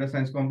কম্পিউটার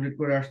সায়েন্স কমপ্লিট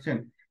করে আসছেন,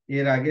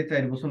 এর আগে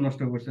 4 বছর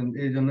নষ্ট করছেন,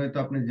 এই জন্যই তো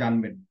আপনি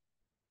জানবেন।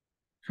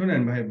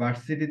 শুনেন ভাই,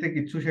 ভার্সিটিতে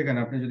কিচ্ছু শেখান,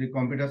 আপনি যদি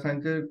কম্পিউটার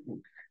সায়েন্সের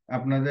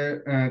আপনাদের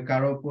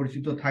কারো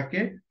পরিচিত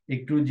থাকে,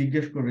 একটু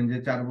জিজ্ঞেস করবেন যে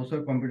 4 বছর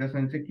কম্পিউটার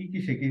সায়েন্সে কি কি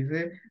শিখিয়েছে,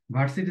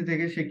 ভার্সিটি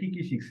থেকে সে কি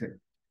কি শিখছে।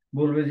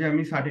 বলবে যে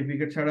আমি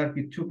সার্টিফিকেট ছাড়া আর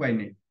কিচ্ছু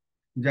পাইনি,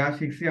 যা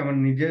শিখছি আমার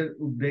নিজের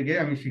উদ্যোগে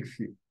আমি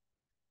শিখছি।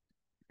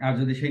 আর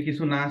যদি সে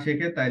কিছু না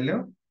শেখে তাইলেও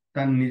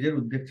তার নিজের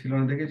উদ্যোগ ছিল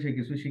না দেখে সে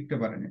কিছু শিখতে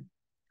পারেনি।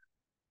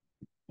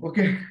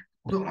 ওকে,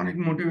 তো অনেক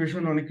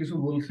মোটিভেশন অনেক কিছু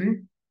বলছি,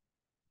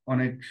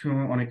 অনেক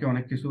সময় অনেকে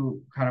অনেক কিছু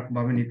খারাপ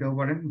ভাবে নিতেও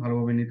পারেন,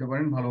 ভালোভাবে নিতে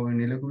পারেন, ভালোভাবে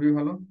নিলে খুবই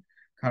ভালো,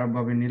 খারাপ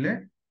ভাবে নিলে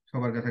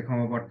সবার কাছে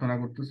ক্ষমা প্রার্থনা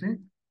করতেছি।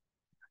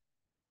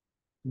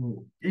 তো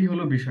এই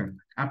হলো বিষয়।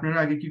 আপনারা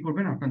আগে কি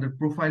করবেন, আপনাদের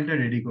প্রোফাইলটা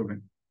রেডি করবেন।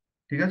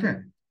 ঠিক আছে,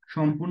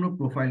 সম্পূর্ণ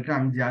প্রোফাইলটা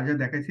আমি যা যা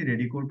দেখাইছি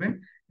রেডি করবেন,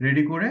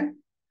 রেডি করে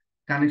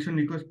কানেকশন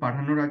রিকোয়েস্ট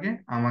পাঠানোর আগে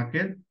আমাকে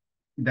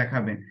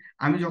দেখাবেন।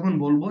 আমি যখন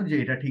বলবো যে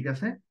এটা ঠিক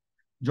আছে,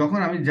 যখন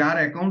আমি যার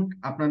অ্যাকাউন্ট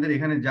আপনাদের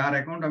এখানে যার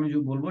অ্যাকাউন্ট আমি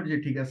বলবো যে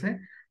ঠিক আছে,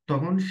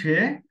 তখন সে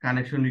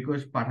কানেকশন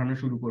রিকোয়েস্ট পাঠানো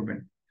শুরু করবেন।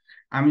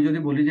 আমি যদি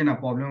বলি যে না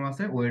প্রবলেম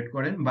আছে ওয়েট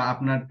করেন, বা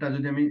আপনারটা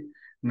যদি আমি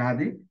না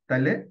দিই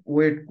তাহলে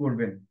ওয়েট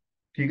করবেন।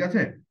 ঠিক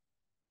আছে,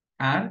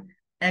 আর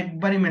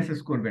একবারই মেসেজ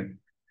করবেন,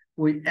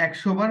 ওই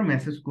 100 বার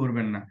মেসেজ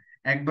করবেন না।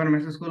 একবার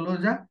মেসেজ করলেও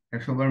যা,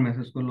 100 বার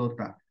মেসেজ করলেও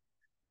তা।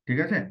 ঠিক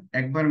আছে,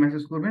 একবার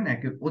মেসেজ করবেন,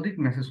 একের অধিক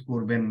মেসেজ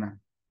করবেন না।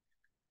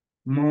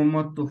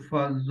 মোহাম্মদ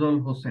তোফাজ্জল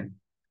হোসেন।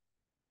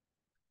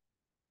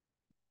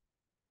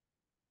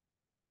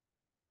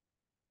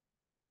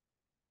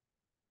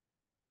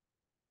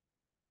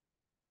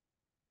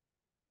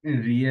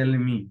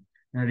 রিয়েলমি,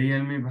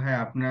 রিয়েলমি ভাই,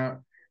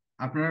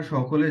 আপনারা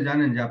সকলে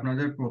জানেন যে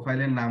আপনাদের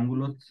প্রোফাইলের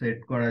নামগুলো সেট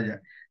করা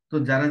যায়। তো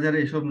যারা যারা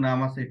এসব নাম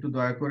আছে একটু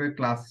দয়া করে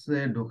ক্লাসে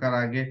ঢোকার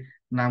আগে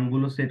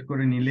নামগুলো সেট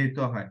করে নিলেই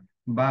তো হয়,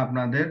 বা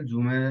আপনাদের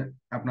জুমে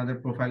আপনাদের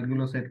প্রোফাইল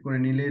গুলো সেট করে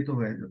নিলেই তো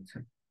হয়ে যাচ্ছে।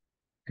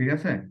 ঠিক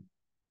আছে,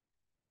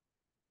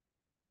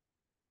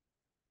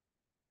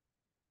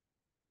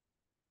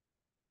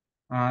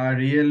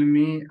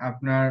 রিয়েলমি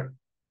আপনার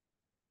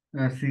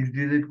 6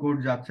 ডিজিট কোড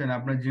যাচ্ছে না।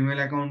 আপনার জিমেল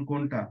অ্যাকাউন্ট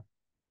কোনটা?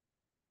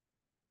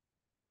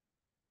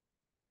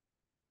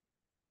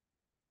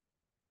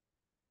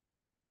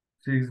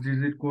 6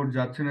 ডিজিট কোড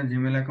যাচ্ছে না,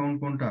 জিমেল অ্যাকাউন্ট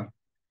কোনটা?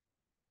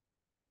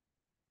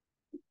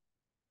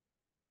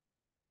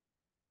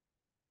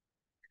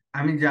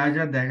 আমি যা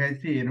যা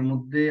দেখাইছি এর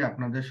মধ্যে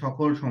আপনাদের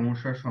সকল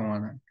সমস্যার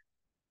সমাধান,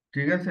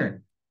 ঠিক আছে?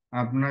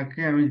 আপনাকে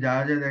আমি যা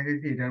যা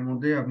দেখাইছি এটার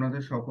মধ্যে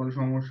আপনাদের সকল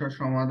সমস্যার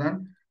সমাধান।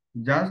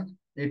 জাস্ট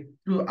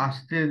একটু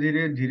আস্তে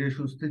ধীরে ধীরে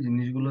সুস্থে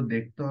জিনিসগুলো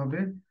দেখতে হবে,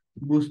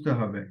 বুঝতে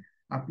হবে।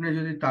 আপনি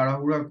যদি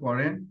তাড়াহুড়া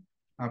করেন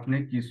আপনি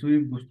কিছুই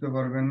বুঝতে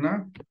পারবেন না,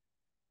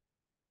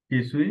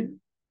 কিছুই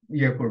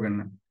করবেন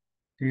না,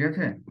 ঠিক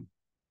আছে?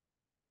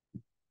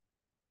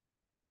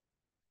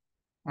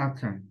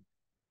 আচ্ছা,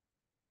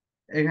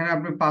 এখানে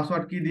আপনি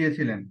পাসওয়ার্ড কি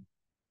দিয়েছিলেন?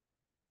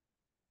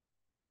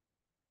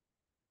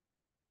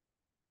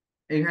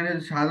 এখানে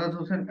শাহাদাত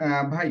হোসেন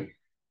ভাই,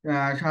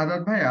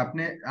 শাহাদাত ভাই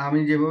আপনি, আমি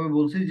যেভাবে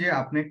বলছি যে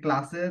আপনি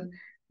ক্লাসের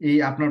এই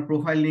আপনার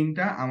প্রোফাইল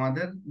লিংকটা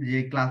আমাদের যে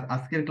ক্লাস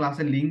আজকের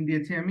ক্লাসের লিংক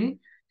দিয়েছি আমি,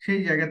 সেই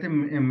জায়গাতে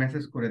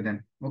মেসেজ করে দেন।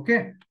 ওকে?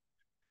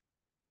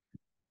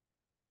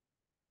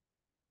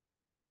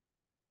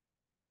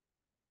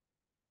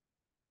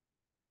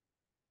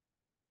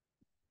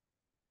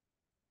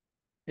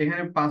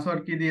 এখানে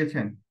পাসওয়ার্ড কি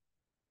দিয়েছেন?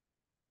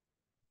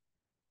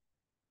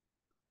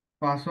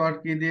 পাসওয়ার্ড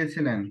কি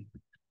দিয়েছিলেন?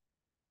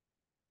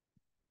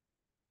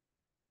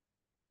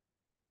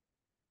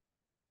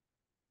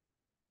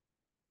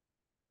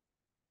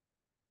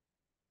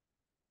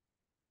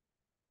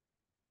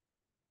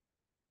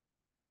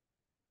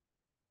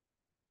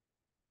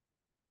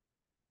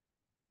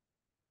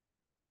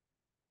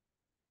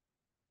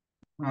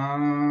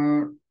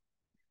 আহ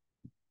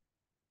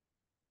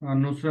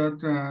নুসরাত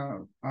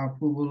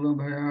আপু বললো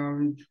ভাইয়া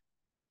আমি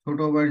ছোট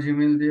ভাই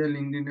জিমেল দিয়ে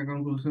লিঙ্কডইন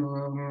অ্যাকাউন্ট খুলছে,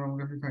 আমার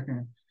কাছে থাকে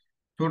না।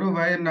 ছোট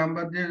ভাইয়ের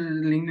নাম্বার দিয়ে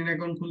লিঙ্কডইন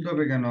অ্যাকাউন্ট খুলতে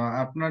হবে কেন?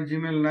 আপনার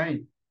জিমেল নাই?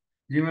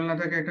 জিমেল না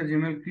থাকে একটা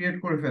জিমেল ক্রিয়েট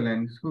করে ফেলেন,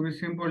 খুবই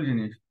সিম্পল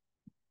জিনিস।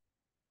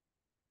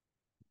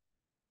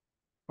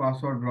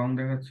 পাসওয়ার্ড রং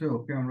দেখাচ্ছে,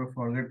 ওকে আমরা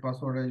ফরগেট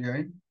পাসওয়ার্ডে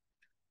যাই।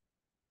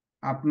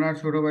 আপনার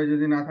ছোট ভাই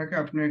যদি না থাকে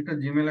আপনি একটা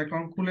জিমেল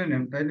অ্যাকাউন্ট খুলে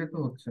নেন, তাইলে তো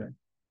হচ্ছে।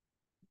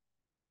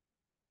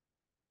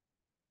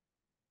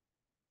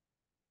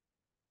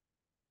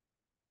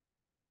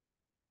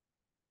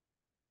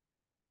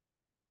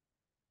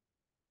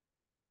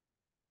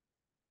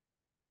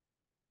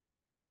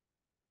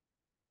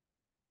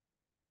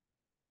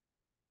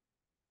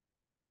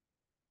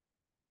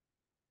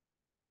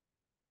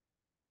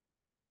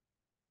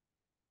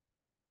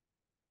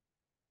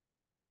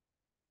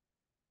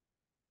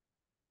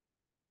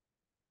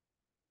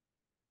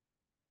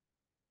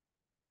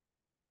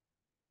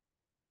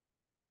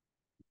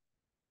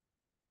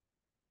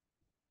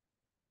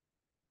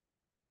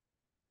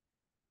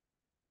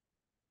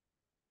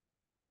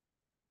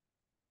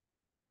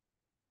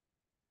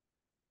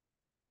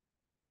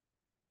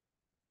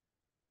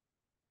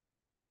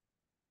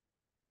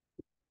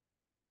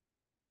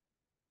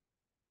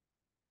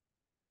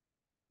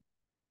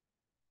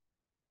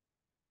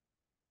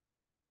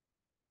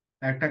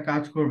 একটা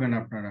কাজ করবেন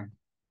আপনারা,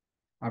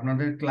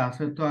 আপনাদের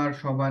ক্লাসে তো আর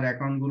সবার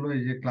অ্যাকাউন্ট গুলো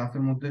এই যে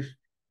ক্লাসের মধ্যে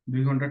 2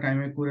 ঘন্টা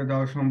টাইমে করে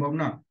দেওয়া সম্ভব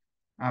না।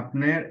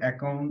 আপনার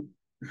অ্যাকাউন্ট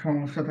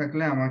সমস্যা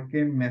থাকলে আমাকে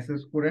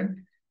মেসেজ করেন,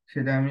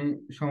 সেটা আমি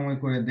সময়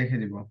করে দেখে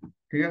দিব,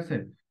 ঠিক আছে?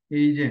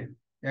 এই যে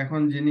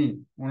এখন যিনি,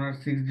 ওনার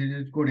 6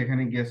 ডিজিট কোড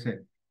এখানে গেছে,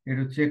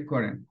 একটু চেক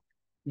করেন,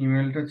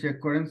 ইমেলটা চেক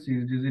করেন, 6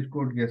 ডিজিট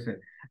কোড গেছে।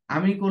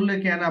 আমি করলে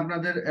কেন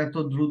আপনাদের এত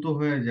দ্রুত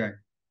হয়ে যায়?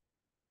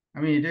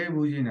 আমি এটাই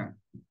বুঝি না।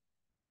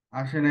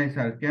 আসে নাই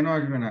স্যার, কেন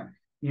আসবে না?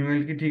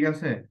 ইমেল কি ঠিক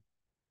আছে?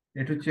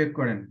 একটু চেক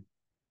করেন।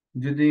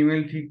 যদি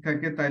ইমেল ঠিক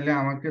থাকে তাহলে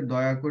আমাকে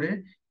দয়া করে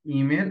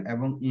ইমেল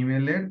এবং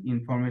ইমেলের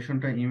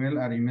ইনফরমেশনটা, ইমেল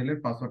আর ইমেলের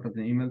পাসওয়ার্ডটা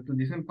দেন। ইমেল তো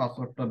দিয়েছেন,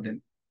 পাসওয়ার্ডটা দেন,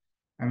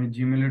 আমি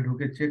জিমেলে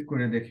ঢুকে চেক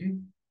করে দেখি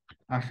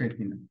আসে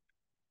কিনা।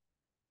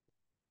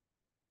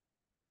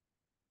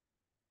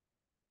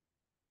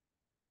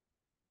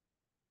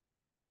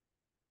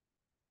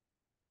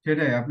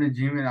 সেটাই, আপনি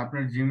জিমেল,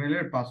 আপনার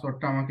জিমেলের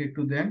পাসওয়ার্ডটা আমাকে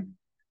একটু দেন,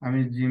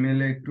 আমি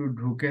জিমেলে একটু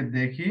ঢুকে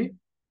দেখি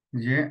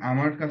যে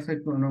আমার কাছে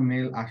কোনো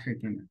মেল আসে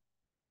কিনা।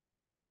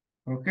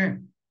 ওকে?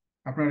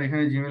 আপনার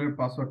এখানে জিমেলের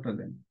পাসওয়ার্ডটা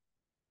দেন।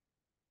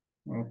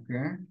 ওকে,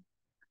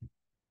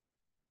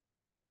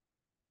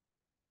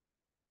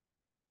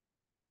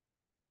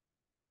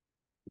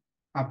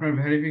 আপনার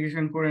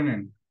ভেরিফিকেশন করে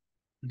নেন,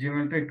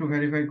 জিমেলটা একটু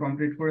ভেরিফাই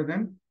কমপ্লিট করে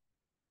দেন।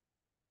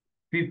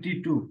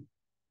 52,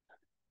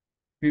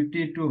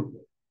 52।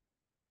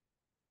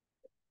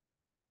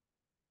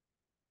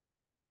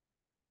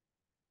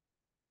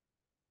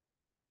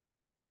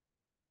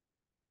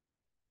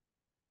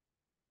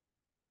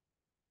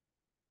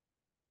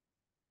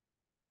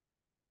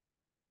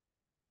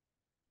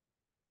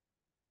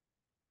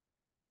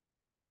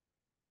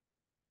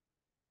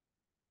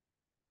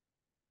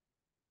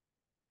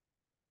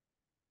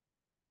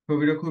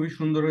 ছবিটা খুবই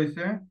সুন্দর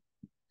হয়েছে।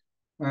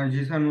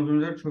 জিসান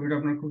মজুমদার, ছবিটা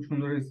আপনার খুব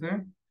সুন্দর হয়েছে,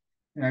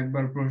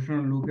 একবার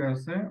প্রফেশনাল লুকে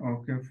আছে।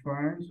 Okay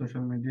fine,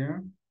 social media.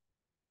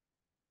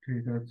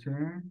 ঠিক আছে।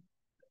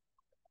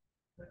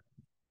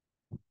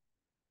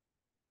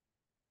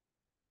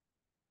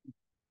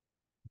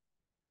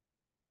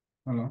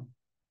 হ্যালো।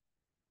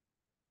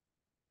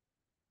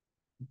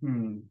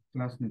 হুম,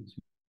 ক্লাস নিচ্ছি।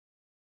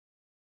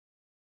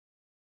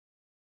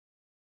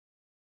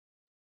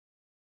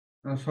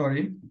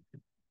 সরি।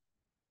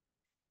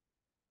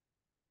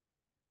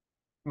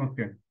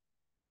 ওকে।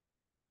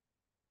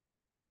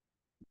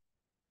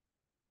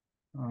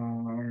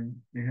 আর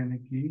এখানে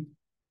কি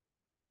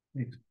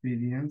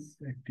এক্সপিরিয়েন্স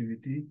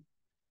অ্যাক্টিভিটি।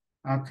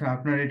 আচ্ছা,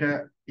 আপনার এটা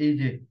এই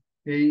যে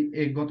এই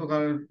এই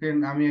গতকালকে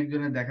আমি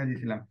একজনের দেখা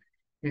দিয়েছিলাম,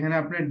 এখানে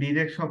আপনি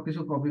ডিরেক্ট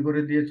সবকিছু কপি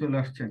করে দিয়ে চলে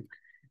আসছেন।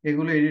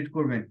 এগুলো এডিট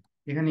করবেন,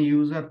 এখানে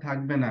ইউজার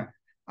থাকবে না।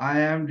 I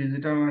am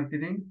digital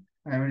marketing,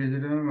 I am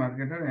digital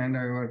marketer and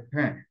I work,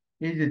 হ্যাঁ,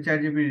 এই যে চ্যাট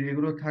জিপিটি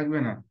এগুলো থাকবে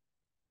না।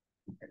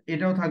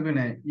 এটাও থাকবে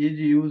না। এই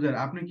যে ইউজার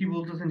আপনি কি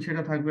বলতেছেন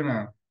সেটা থাকবে না,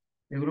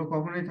 এগুলো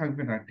কখনোই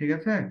থাকবে না, ঠিক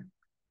আছে?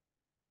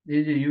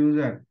 এই যে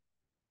ইউজার,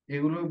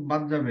 এগুলো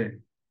বাদ যাবে।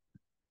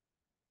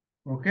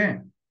 ওকে।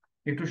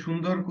 একটু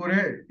সুন্দর করে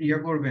ইয়ে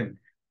করবেন,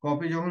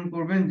 কপি যখন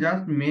করবেন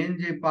জাস্ট মেন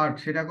যে পার্ট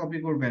সেটা কপি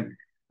করবেন।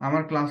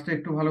 আমার ক্লাসটা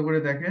একটু ভালো করে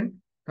দেখেন,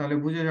 তাহলে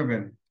বুঝে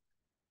যাবেন।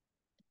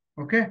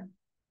 ওকে।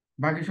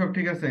 বাকি সব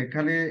ঠিক আছে,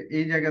 খালি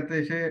এই জায়গাতে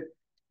এসে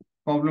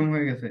প্রবলেম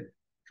হয়ে গেছে।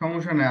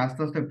 সমস্যা নেই,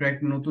 আস্তে আস্তে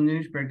নতুন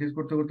জিনিস প্র্যাকটিস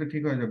করতে করতে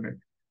ঠিক হয়ে যাবে।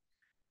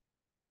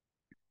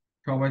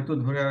 সবাই তো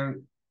ধরে আর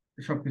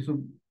সবকিছু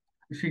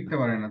শিখতে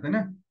পারে না, তাই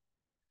না?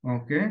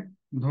 ওকে।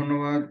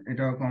 ধন্যবাদ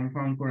এটা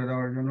কনফার্ম করে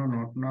দেওয়ার জন্য।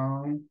 Not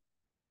now.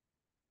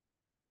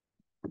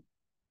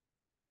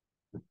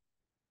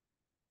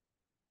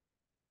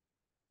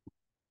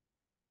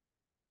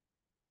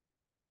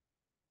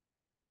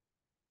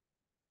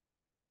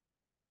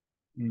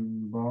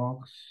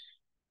 ইনবক্স।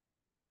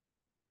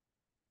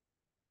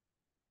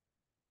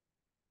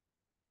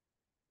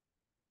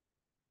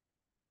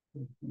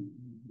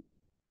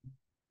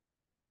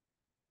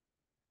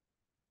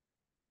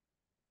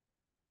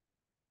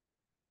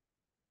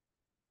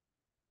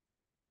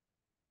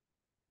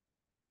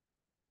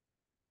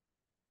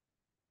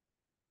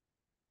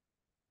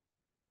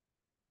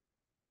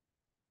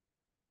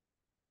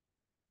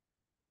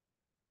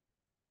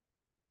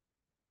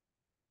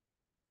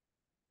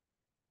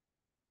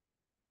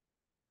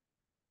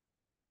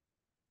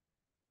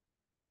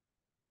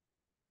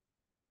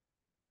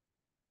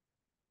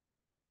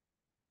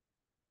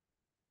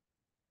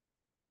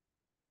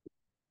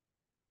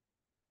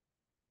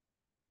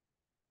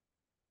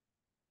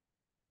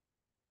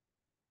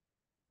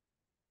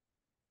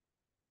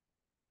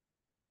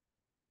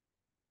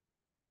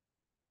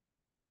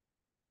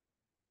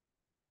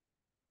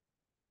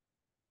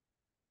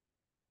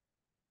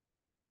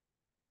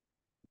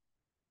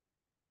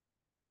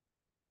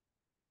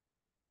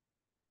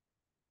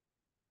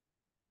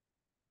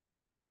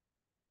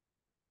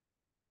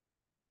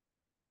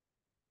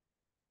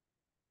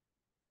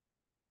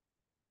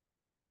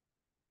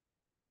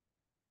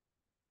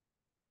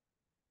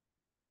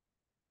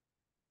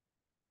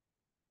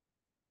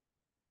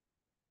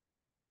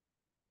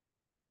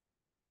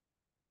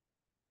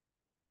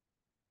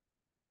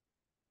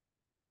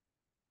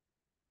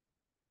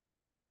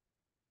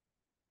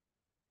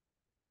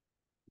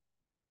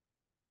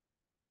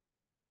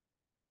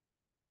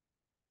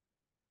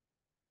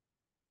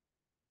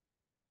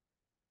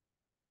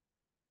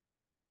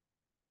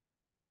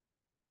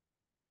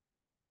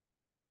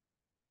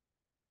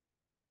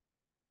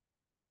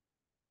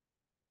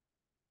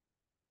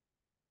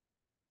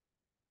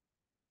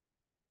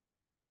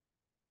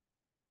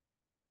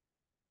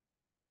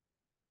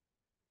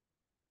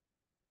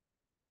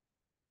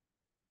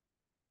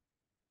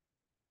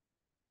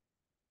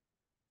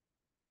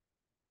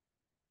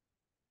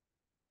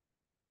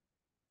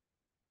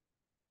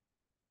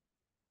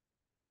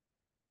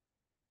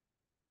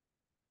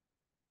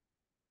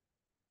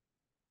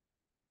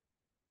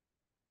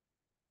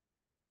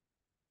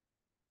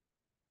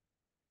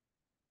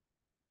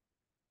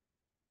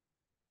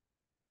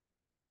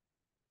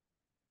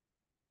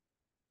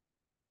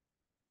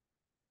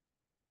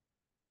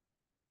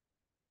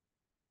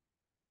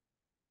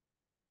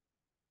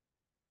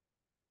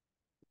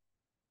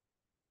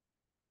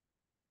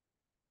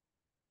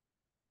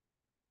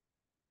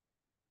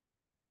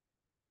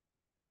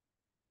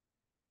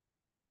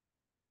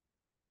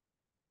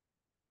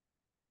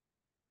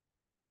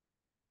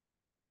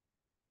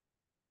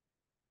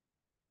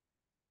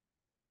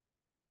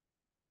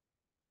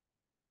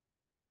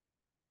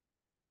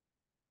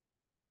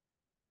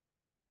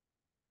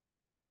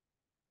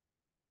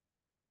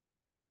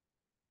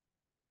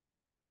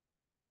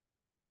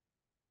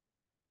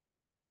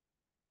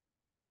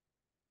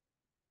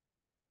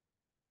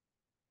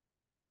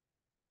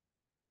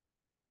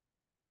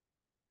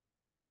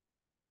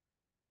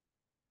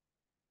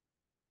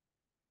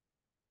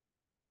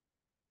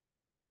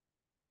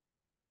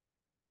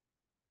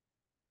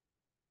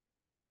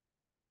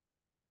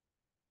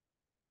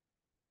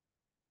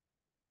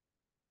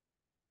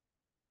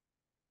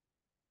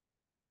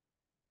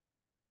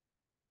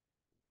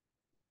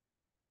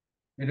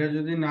 এটা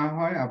যদি না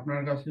হয়,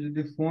 আপনার কাছে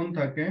যদি ফোন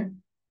থাকে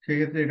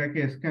সেক্ষেত্রে এটাকে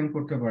স্ক্যান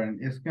করতে পারেন,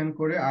 স্ক্যান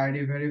করে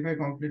আইডি ভেরিফাই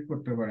কমপ্লিট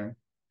করতে পারেন।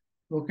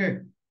 ওকে,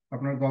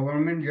 আপনার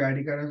গভর্নমেন্ট যে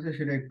আইডি কার্ড আছে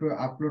সেটা একটু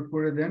আপলোড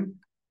করে দেন,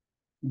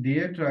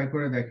 দিয়ে ট্রাই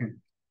করে দেখেন।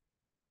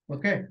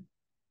 ওকে,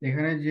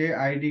 এখানে যে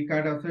আইডি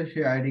কার্ড আছে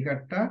সেই আইডি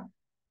কার্ডটা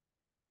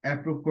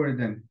অ্যাপ্রুভ করে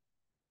দেন।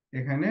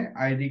 এখানে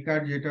আইডি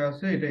কার্ড যেটা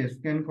আছে এটা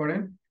স্ক্যান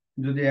করেন,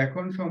 যদি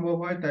এখন সম্ভব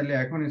হয় তাহলে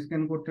এখন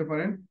স্ক্যান করতে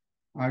পারেন,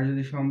 আর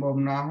যদি সম্ভব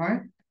না হয়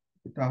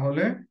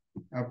তাহলে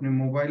আপনি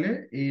মোবাইলে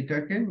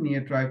এইটাকে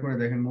নিয়ে ট্রাই করে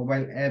দেখেন,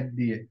 মোবাইল অ্যাপ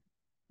দিয়ে,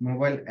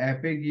 মোবাইল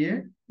অ্যাপে গিয়ে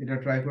এটা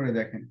ট্রাই করে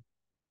দেখেন।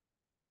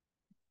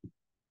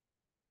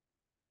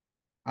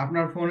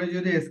 আপনার ফোনে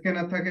যদি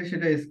স্ক্যানার থাকে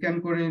সেটা স্ক্যান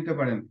করে নিতে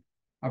পারেন।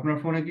 আপনার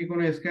ফোনে কি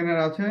কোনো স্ক্যানার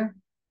আছে?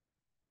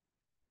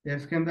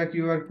 স্ক্যান দা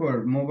কিউআর কোড,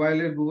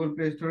 মোবাইলের গুগল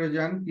প্লে স্টোরে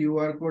যান,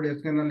 কিউআর কোড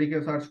স্ক্যানার লিখে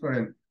সার্চ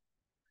করেন।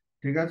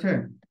 ঠিক আছে,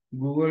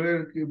 গুগলের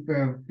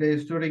প্লে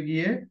স্টোরে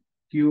গিয়ে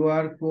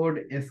কিউআর কোড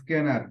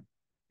স্ক্যানার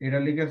এটা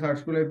লিখে সার্চ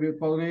করলে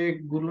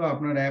অনেকগুলো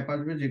আপনার অ্যাপ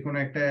আসবে, যে কোনো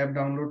একটা অ্যাপ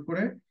ডাউনলোড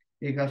করে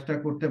এই কাজটা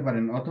করতে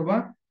পারেন। অথবা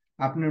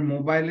আপনার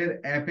মোবাইলের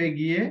অ্যাপে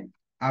গিয়ে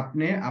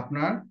আপনি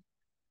আপনার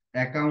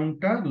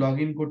অ্যাকাউন্টটা লগ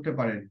ইন করতে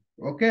পারেন।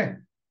 ওকে,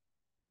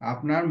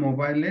 আপনার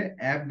মোবাইলে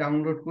অ্যাপ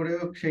ডাউনলোড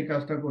করেও সেই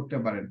কাজটা করতে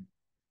পারেন।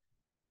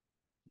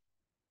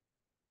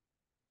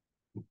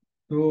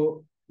 তো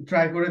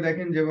ট্রাই করে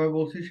দেখেন, যেভাবে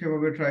বলছি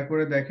সেভাবে ট্রাই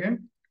করে দেখেন,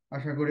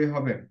 আশা করি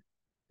হবে।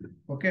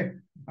 ওকে,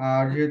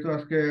 আর যেহেতু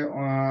আজকে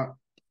আহ,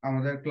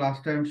 আমাদের ক্লাস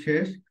টাইম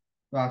শেষ,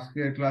 তো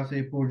আজকের ক্লাস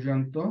এই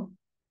পর্যন্ত।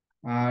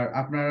 আর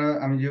আপনারা,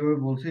 আমি যেভাবে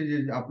বলছি যে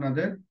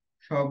আপনাদের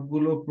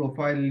সবগুলো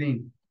প্রোফাইল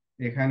লিংক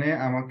এখানে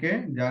আমাকে,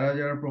 যারা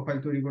যারা প্রোফাইল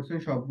তৈরি করছেন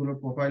সবগুলো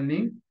প্রোফাইল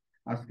লিংক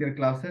আজকের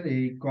ক্লাসের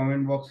এই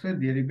কমেন্ট বক্সে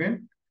দিয়ে দিবেন।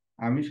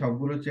 আমি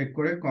সবগুলো চেক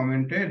করে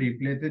কমেন্টে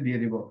রিপ্লাইতে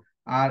দিয়ে দিব।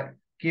 আর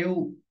কেউ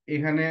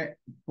এখানে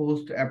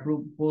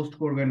পোস্ট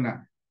করবেন না,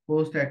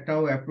 পোস্ট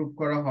একটাও অ্যাপ্রুভ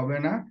করা হবে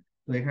না।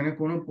 তো এখানে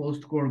কোনো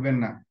পোস্ট করবেন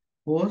না।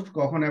 পোস্ট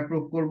কখন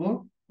অ্যাপ্রুভ করব?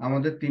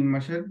 আমাদের 3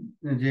 মাসের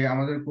যে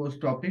আমাদের কোর্স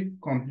টপিক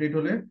কমপ্লিট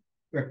হলে,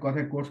 এক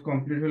কথায় কোর্স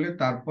কমপ্লিট হলে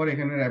তারপর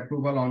এখানে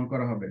অ্যাপ্রুভাল অন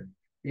করা হবে।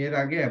 এর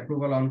আগে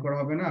অ্যাপ্রুভাল অন করা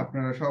হবে না।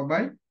 আপনারা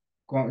সবাই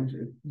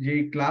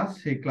যেই ক্লাস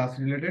সেই ক্লাস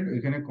রিলেটেড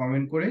ওইখানে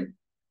কমেন্ট করে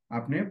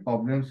আপনি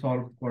প্রবলেম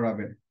সলভ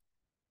করাবেন।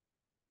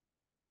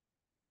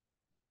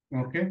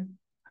 ওকে,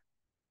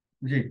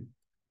 জি,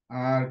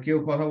 আর কেউ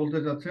কথা বলতে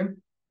চাচ্ছেন?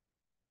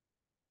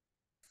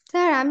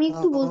 স্যার আমি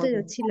একটু বলতে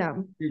যাচ্ছিলাম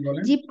কি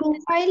বলেন? যে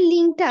প্রোফাইল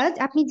লিংকটা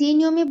আপনি যে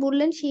নিয়মে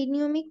বললেন সেই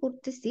নিয়মেই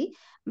করতেছি,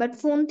 বাট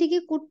ফোন থেকে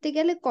করতে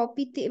গেলে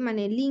কপিতে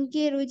মানে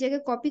লিংকের ওই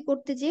জায়গায় কপি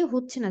করতে যেয়ে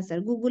হচ্ছে না স্যার,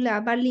 গুগলে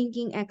আবার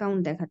লিঙ্কিং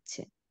অ্যাকাউন্ট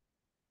দেখাচ্ছে।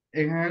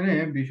 এখানে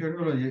বিষয়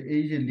হলো যে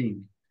এই যে লিংক,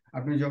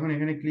 আপনি যখন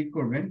এখানে ক্লিক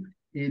করবেন,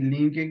 এই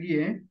লিংকে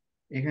গিয়ে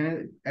এখানে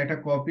একটা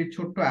কপির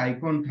ছোট্ট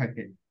আইকন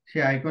থাকে,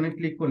 সেই আইকনে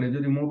ক্লিক করলে,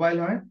 যদি মোবাইল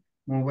হয়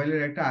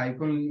মোবাইলের একটা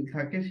আইকন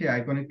থাকে, সেই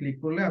আইকনে ক্লিক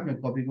করলে আপনি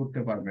কপি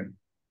করতে পারবেন।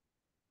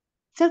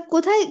 স্যার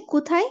কোথায়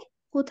কোথায়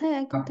কোথায়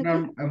আইকন আপনার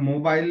থাকে?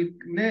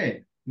 মোবাইলে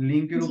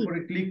লিংকের জি উপরে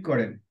ক্লিক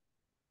করেন,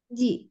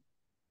 জি।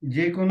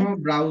 যে কোনো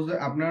ব্রাউজার,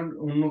 আপনার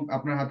অন্য,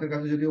 আপনার হাতের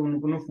কাছে যদি অন্য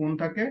কোনো ফোন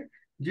থাকে,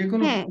 যে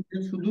কোনো হ্যাঁ ফোনে,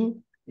 শুধু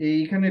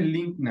এইখানে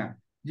লিংক না,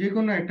 যে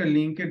কোনো একটা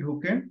লিংকে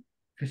ঢোকেন,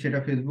 সেটা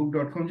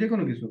facebook.com যে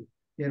কোনো কিছু,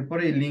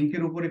 এরপরে এই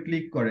লিংকের উপরে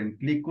ক্লিক করেন,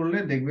 ক্লিক করলে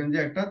দেখবেন যে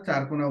একটা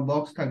চারকোনা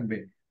বক্স থাকবে,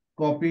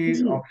 কপি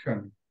জি। অপশন,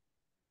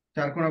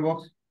 চারকোনা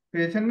বক্স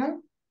পেয়েছেন না?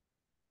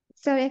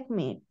 স্যার এক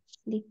মিনিট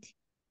দেখছি।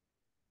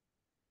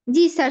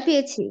 জি স্যার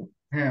পেয়েছি।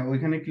 হ্যাঁ,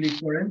 ওইখানে ক্লিক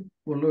করেন,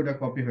 করলে ওটা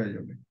কপি হয়ে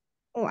যাবে।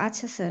 ও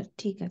আচ্ছা স্যার,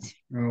 ঠিক আছে।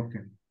 ওকে,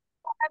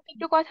 আমি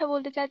একটু কথা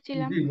বলতে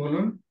চাচ্ছিলাম। জি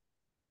বলুন।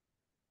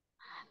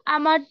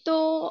 আমার তো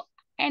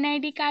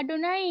এনআইডি কার্ডও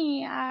নাই,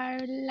 আর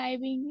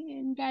লাইভিং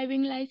ড্রাইভিং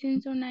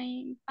লাইসেন্সও নাই,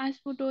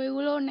 পাসপোর্টও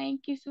এগুলোও নাই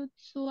কিছু।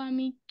 সো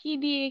আমি কি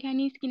দিয়ে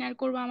এখানে স্ক্যানার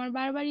করবো? আমার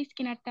বারবার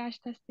স্ক্যানারটা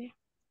আসতেছে।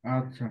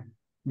 আচ্ছা,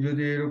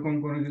 যদি এরকম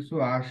কোনো কিছু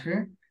আসে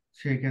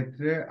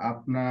সেক্ষেত্রে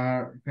আপনার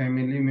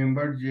ফ্যামিলি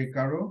মেম্বার যে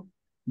কারো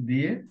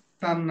দিয়ে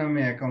তার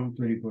নামে অ্যাকাউন্ট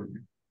তৈরি করবে।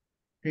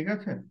 ঠিক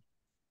আছে,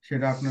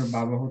 সেটা আপনার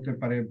বাবা হতে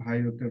পারে, ভাই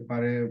হতে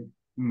পারে,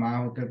 মা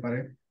হতে পারে।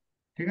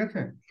 ঠিক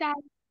আছে, স্যার,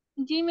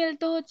 জিমেল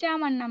তো হচ্ছে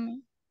আমার নামে।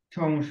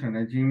 সমস্যা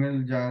নেই, জিমেল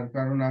যার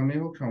কারো নামে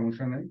হোক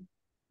সমস্যা নেই,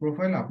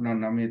 প্রোফাইল আপনার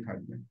নামেই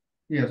থাকবে।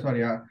 ইয়া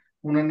সরি,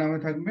 ওনার নামে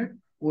থাকবে,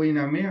 ওই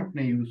নামে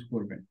আপনি ইউজ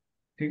করবেন।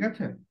 ঠিক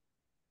আছে,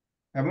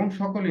 এবং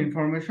সকল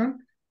ইনফরমেশন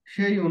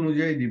সেই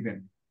অনুযায়ী দিবেন,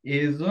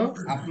 এজও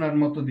আপনার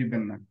মতো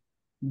দিবেন না।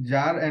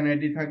 যার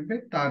এনআইডি থাকবে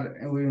তার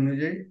ওই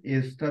অনুযায়ী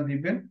এজটা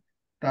দিবেন,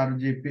 তার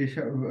যে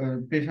পেশা,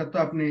 পেশা তো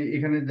আপনি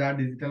এখানে যা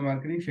ডিজিটাল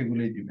মার্কেটিং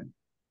সেগুলোই দিবেন।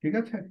 ঠিক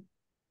আছে,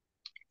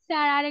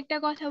 স্যার আরেকটা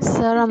কথা স্যার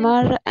বলতেছিলাম।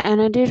 আমার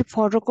এনআইডির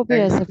ফটোকপি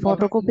একজন আছে, কথা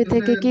ফটোকপি বলতেছে,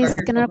 থেকে কি তাকে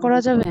স্ক্যানার কথা করা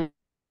বলতে, যাবে?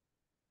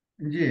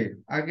 জি,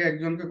 আগে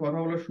একজনকে কথা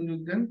বলার সুযোগ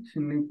দেন,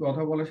 তিনি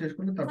কথা বলা শেষ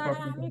করলে তারপর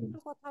স্যার আপনি আমি কথা একটু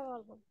বলুন। কথা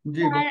বলবো।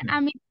 জি স্যার বলেন।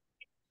 আমি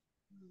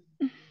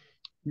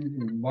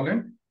বলেন।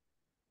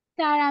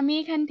 স্যার আমি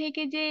এখান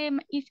থেকে যে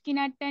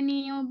স্ক্যানারটা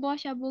নিয়ে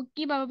বসাবো,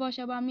 কিভাবে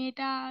বসাবো? আমি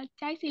এটা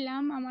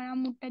চাইছিলাম, আমার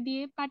আম্মুরটা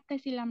দিয়ে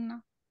পারতেছিলাম না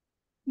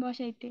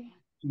বসাইতে।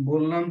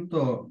 বললাম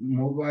তো,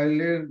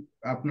 মোবাইলের,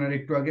 আপনার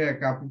একটু আগে এক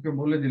আপুকে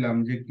বলে দিলাম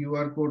যে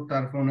কিউআর কোড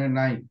তার ফোনে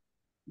নাই,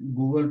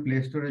 গুগল প্লে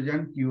স্টোরে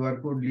যান, কিউআর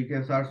কোড লিখে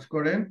সার্চ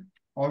করেন,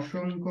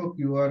 অসংখ্য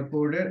কিউআর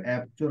কোডের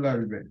অ্যাপ চলে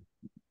আসবে।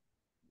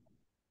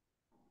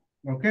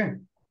 ওকে,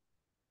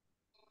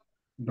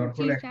 দরকার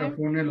জি হলে একটা স্যার।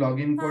 ফোনে লগ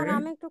ইন স্যার করে।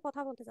 আমি একটু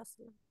কথা বলতে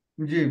চাচ্ছিলাম।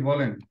 জি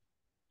বলেন,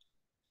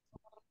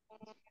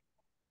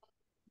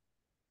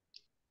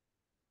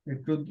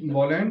 একটু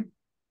বলেন।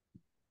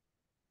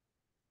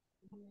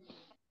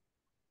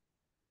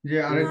 যে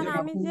স্যার আরেকজন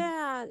আমি আপু। যে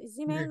জি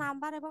জিমেইল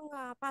নাম্বার এবং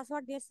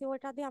পাসওয়ার্ড দিয়েছি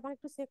ওইটা দিয়ে আমার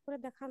একটু চেক করে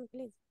দেখান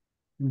প্লিজ।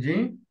 জি,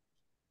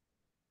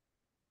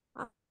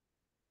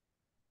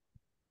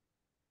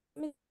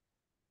 আমি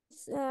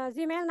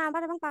জিমেইল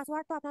নাম্বার এবং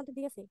পাসওয়ার্ড তো আপনাদের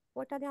দিয়েছি,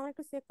 ওইটা দিয়ে আমার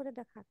একটু চেক করে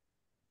দেখান।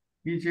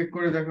 কি চেক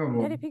করে দেখাবো?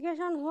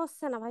 ভেরিফিকেশন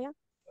হচ্ছে না ভাইয়া।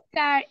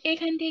 স্যার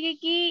এখান থেকে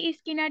কি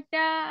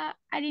স্ক্যানারটা,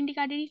 আইডেন্টি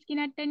কার্ডের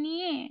স্ক্যানারটা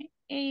নিয়ে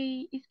এই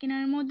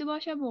স্ক্যানারের মধ্যে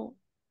বসাবো?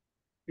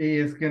 এই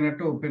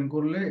স্ক্যানারটা ওপেন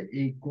করলে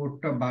এই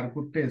কোডটা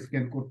বারকোডটা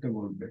স্ক্যান করতে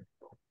বলবে।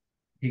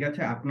 ঠিক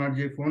আছে, আপনার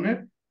যে ফোনের,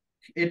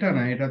 এটা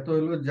না, এটা তো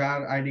হলো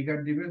যার আইডি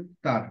কার্ড দিবে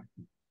তার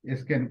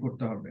স্ক্যান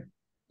করতে হবে।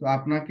 তো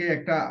আপনাকে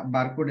একটা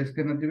বারকোড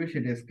স্ক্যানার দিবে,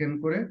 সেটা স্ক্যান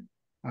করে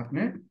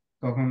আপনি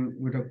তখন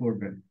ওইটা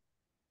করবেন।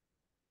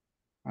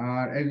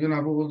 আর একজন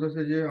আপু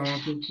বলতেছে যে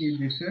আমাকে কি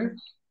দিছে,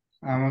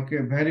 আমাকে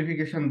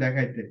ভেরিফিকেশন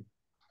দেখাইতে।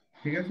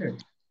 ঠিক আছে,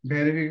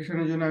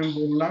 ভেরিফিকেশনের জন্য আমি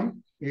বললাম,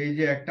 এই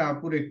যে একটা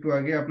আপুর একটু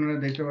আগে আপনারা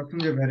দেখতে পাচ্ছেন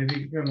যে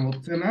ভেরিফিকেশন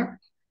হচ্ছে না,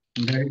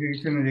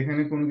 ভেরিফিকেশনের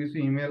এখানে কোনো কিছু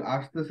ইমেল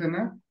আসতেছে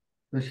না।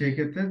 তো সেই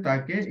ক্ষেত্রে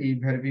তাকে এই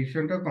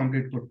ভেরিফিকেশনটা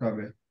কমপ্লিট করতে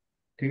হবে।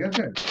 ঠিক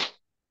আছে।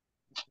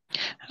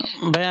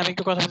 ভাই আমি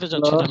একটু কথা বলতে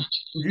হ্যালো। চাচ্ছিলাম।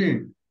 জি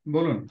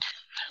বলুন।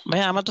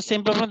 ভাই আমার তো সেম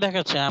প্রবলেম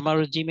দেখাচ্ছে, আমার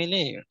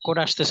জিমেইলে কোড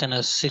আসতেছে না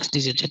 6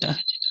 ডিজিট যেটা।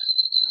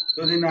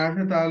 যদি না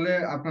আসে তাহলে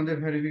আপনাদের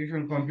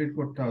ভেরিফিকেশন কমপ্লিট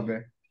করতে হবে।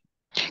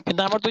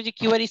 কিন্তু আমার তো ওই যে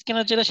কিউআর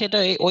স্ক্যানার যেটা, সেটা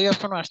ওই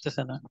অপশনও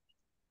আসতেছে না।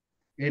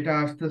 এটা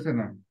আসতেছে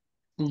না?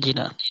 জি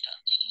না।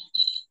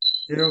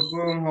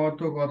 এরকম হওয়ার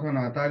তো কথা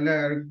না। তাহলে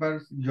আরেকবার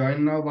জয়েন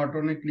নাও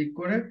বাটনে ক্লিক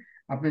করে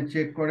আপনি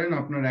চেক করেন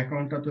আপনার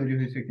অ্যাকাউন্টটা তৈরি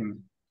হয়েছে কিনা।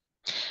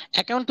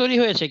 অ্যাকাউন্ট তৈরি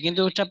হয়েছে,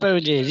 কিন্তু হচ্ছে আপনার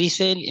ওই যে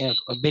রিসেন্ট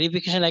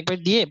ভেরিফিকেশন একবার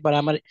দিয়ে পর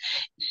আমার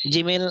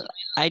জিমেইল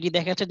আইডি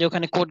দেখাচ্ছে যে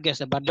ওখানে কোড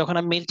গেছে, বাট যখন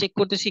আমি মেইল চেক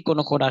করতেছি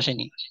কোনো কোড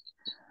আসেনি।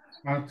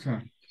 আচ্ছা,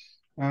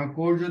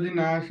 কোড যদি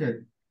না আসে,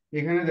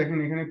 এখানে দেখেন,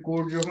 এখানে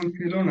কোড যখন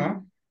ছিল না,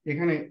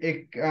 এখানে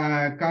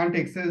কান্ট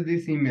অ্যাক্সেস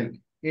দিস ইমেল,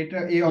 এটা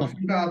এই হুম।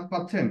 অপশনটা আজ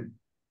পাচ্ছেন?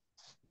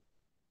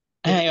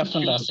 হ্যাঁ এই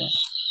অপশনটা আছে।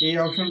 এই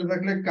অপশনটা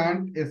থাকলে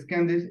কান্ট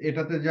স্ক্যান দিস,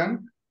 এটাতে যান,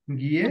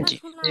 গিয়ে কথা জি।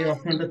 শোনা এই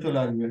অপশনটা চলে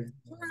আসবে।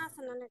 শোনা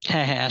আছে না নাকি?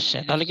 হ্যাঁ হ্যাঁ আসছে,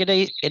 তাহলে কি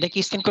এটা কি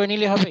স্ক্যান করে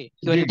নিলে হবে জি,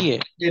 কিউআর দিয়ে?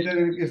 এটা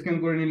স্ক্যান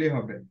করে নিলেই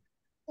হবে।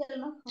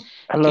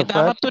 হ্যালো কিন্তু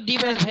স্যার। আমার তো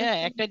ডিভাইস ভাইয়া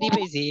একটা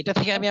ডিভাইস, এটা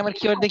থেকে আমি আমার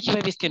কিউআর দিয়ে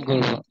কিভাবে স্ক্যান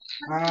করবো?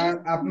 আর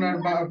আপনার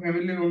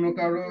ফ্যামিলির অন্য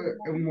কারো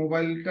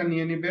মোবাইলটা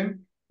নিয়ে নেবেন,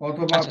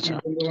 অথবা আচ্ছা আপনার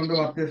আচ্ছা বন্ধু বান্ধব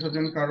আত্মীয়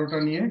স্বজন কারোটা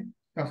নিয়ে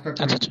কাজটা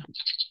করে আচ্ছা নেবেন।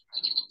 আচ্ছা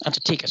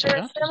আচ্ছা ঠিক আছে স্যার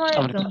ভাইয়া। আসসালামু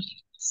আসসালামু আলাইকুম।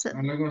 আলাইকুম।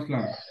 ওয়ালাইকুম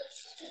আসসালাম।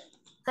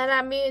 স্যার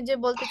আমি যে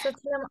বলতে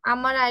চাচ্ছিলাম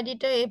আমার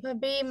আইডিটা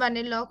এভাবেই মানে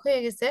লক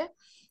হয়ে গেছে।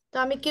 তো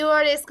আমি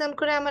কিউআর স্ক্যান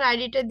করে আমার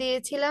আইডিটা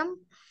দিয়েছিলাম।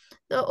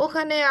 তো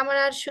ওখানে আমার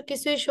আর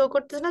কিছুই শো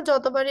করতেছে না,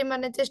 যতবারই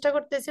মানে চেষ্টা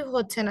করতেছি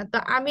হচ্ছে না। তো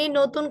আমি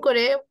নতুন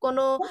করে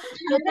কোনো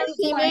নতুন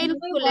জিমেইল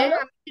খুলে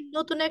আমি কি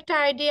নতুন একটা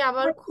আইডি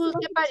আবার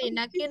খুলতে পারি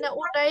নাকি না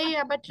ওটাই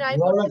আবার ট্রাই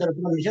করতে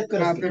পারি?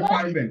 না, আপনি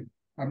পারবেন,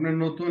 আপনার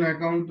নতুন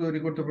অ্যাকাউন্ট তৈরি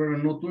করতে পারবেন,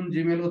 নতুন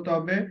জিমেল হতে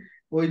হবে।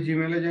 ওই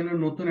জিমেলে যেন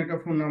নতুন একটা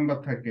ফোন নাম্বার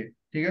থাকে।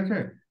 ঠিক আছে,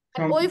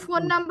 আর ওই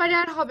ফোন সম্পূর্ণ নাম্বারে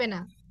আর হবে না?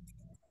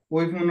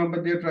 ওই ফোন নাম্বার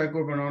দিয়ে ট্রাই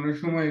করবেন। অনেক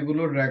সময়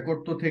এগুলোর রেকর্ড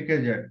তো থেকে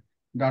যায়,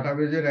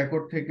 ডাটাবেজে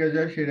রেকর্ড থেকে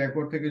যায়, সেই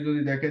রেকর্ড থেকে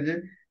যদি দেখে যে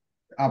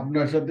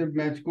আপনার সাথে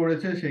ম্যাচ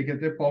করেছে, সেই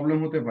ক্ষেত্রে প্রবলেম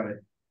হতে পারে।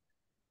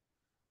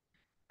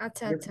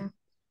 আচ্ছা ঠিক আছে? আচ্ছা।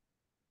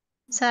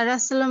 স্যার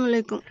আসসালামু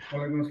আলাইকুম।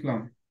 ওয়ালাইকুম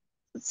আসসালাম।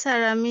 স্যার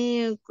আমি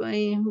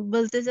এই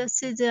বলতে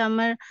চাচ্ছি যে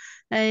আমার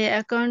এই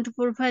অ্যাকাউন্ট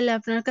প্রোফাইল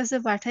আপনার কাছে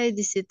পাঠিয়ে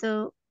দিছি, তো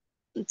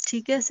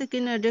ঠিক আছে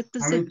কিনা এটা একটু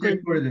আমি চেক চেক করে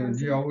করে দেবো, দিবেন।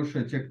 জি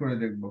অবশ্যই চেক করে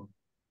দেখবো।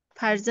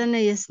 ফারজানা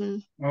ইয়াসমিন।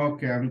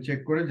 ওকে, আমি চেক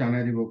করে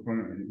জানিয়ে দিব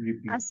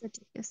রিপ্লাই। আচ্ছা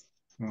ঠিক আছে।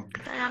 ওকে।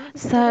 স্যার আমি কিছু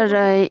কথা স্যার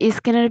বলতে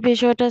স্ক্যানের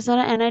বিষয়টা স্যার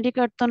এনআইডি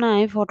কার্ড তো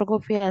নাই,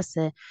 ফটোকপি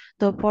আছে,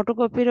 তো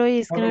ফটোকপির ওই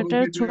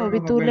স্ক্যানারটার ফটোকপি দিয়ে ছবি হবে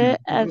তুলে না,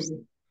 অ্যাপস।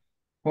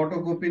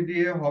 ফটোকপি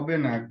দিয়ে হবে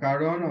না,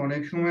 কারণ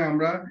অনেক সময়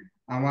আমরা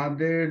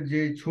আমাদের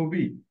যে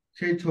ছবি,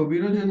 সেই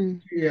ছবিরও যদি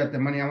হুম। ইয়াতে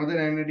মানে আমাদের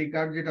এনআইডি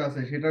কার্ড যেটা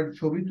আছে সেটার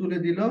ছবি তুলে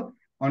দিলেও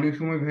অনেক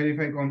সময়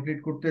ভেরিফাই কমপ্লিট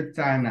করতে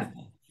চায় না।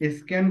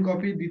 স্ক্যান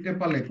কপি দিতে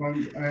পারলে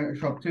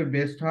সবচেয়ে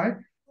বেস্ট হয়।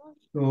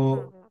 তো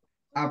হ্যাঁ হ্যাঁ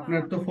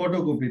আপনার তো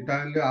ফটোকপি,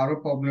 তাহলে আরো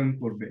প্রবলেম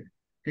করবে।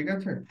 ঠিক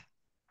আছে।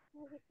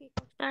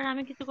 স্যার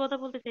আমি কিছু কথা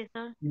বলতে চাই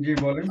স্যার। জি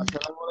বলেন।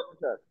 আসসালামু আলাইকুম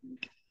স্যার।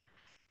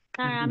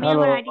 স্যার আমি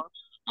হ্যালো। আমার আইডি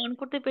অন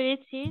করতে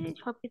পেরেছি,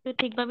 সবকিছু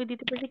ঠিকভাবে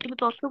দিতে পেরেছি, কিন্তু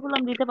তথ্যগুলো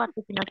আমি দিতে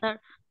পারতেছি না স্যার।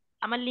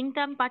 আমার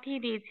লিঙ্কটা আমি পাঠিয়ে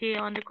দিয়েছি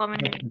আমাদের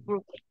কমেন্ট আচ্ছা,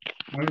 গ্রুপে।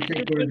 আমি চেক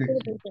একটু করে চেক করে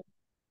দেখছি। বলতেন।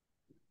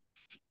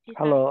 জি স্যার।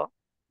 হ্যালো।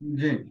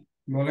 জি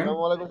বলেন।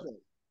 আসসালামু আলাইকুম স্যার।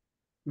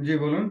 জি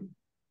বলুন।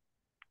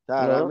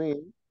 Sir hello.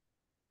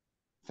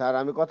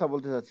 আমি কথা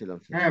বলতে চাচ্ছিলাম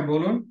স্যার। হ্যাঁ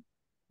বলুন।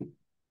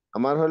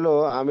 আমার হলো,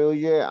 আমি ওই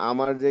যে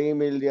আমার যে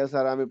ইমেল দিয়া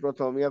স্যার আমি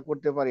প্রথম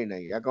করতে পারি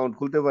নাই, অ্যাকাউন্ট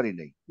খুলতে পারি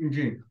নাই।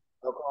 জি।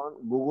 তখন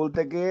গুগল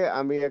থেকে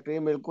আমি একটা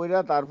ইমেল কইরা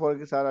তারপর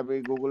কি স্যার আমি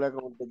গুগল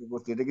অ্যাকাউন্ট থেকে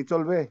করছি, এটা কি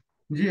চলবে?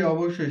 জি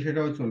অবশ্যই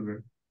সেটাও চলবে।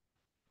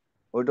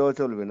 ওইটাও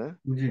চলবে না?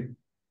 জি।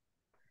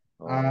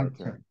 ও আচ্ছা।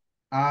 আচ্ছা,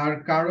 আর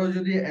কারো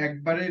যদি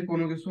একবারে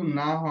কোনো কিছু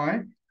না হয়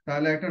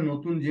তাহলে একটা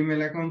নতুন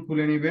জিমেল অ্যাকাউন্ট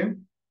খুলে নিবেন,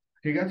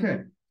 ঠিক আছে?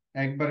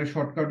 একবারে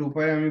শর্টকাট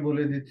উপায় আমি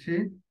বলে দিচ্ছি।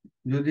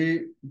 যদি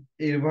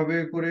এভাবে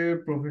করে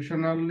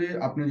প্রফেশনালি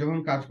আপনি যখন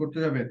কাজ করতে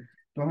যাবেন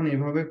তখন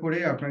এভাবে করে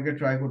আপনাকে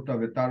ট্রাই করতে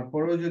হবে।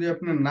 তারপরেও যদি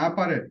আপনি না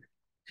পারেন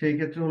সেই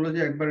ক্ষেত্রে হলো যে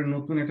একবারে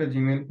নতুন একটা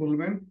জিমেল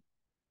খুলবেন,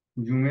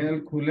 জিমেল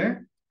খুলে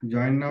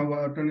জয়েন নাও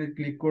বাটনে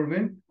ক্লিক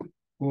করবেন,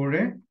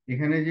 করে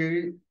এখানে যে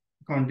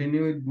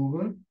কন্টিনিউ উইথ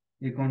গুগল,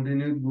 এই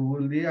কন্টিনিউ উইথ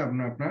গুগল দিয়ে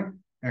আপনি আপনার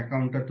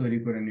অ্যাকাউন্টটা তৈরি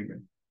করে নেবেন।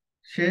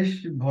 শেষ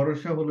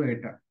ভরসা হলো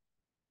এটা,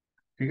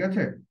 ঠিক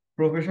আছে?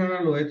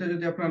 প্রফেশনাল ওয়েতে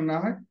যদি আপনার না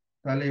হয়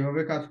তাহলে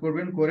এইভাবে কাজ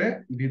করবেন, করে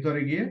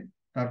ভিতরে গিয়ে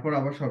তারপর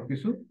আবার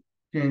সবকিছু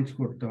চেঞ্জ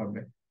করতে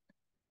হবে।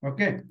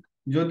 ওকে,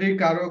 যদি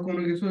কারো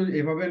কোনো কিছু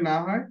এভাবে না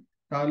হয়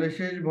তাহলে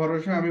শেষ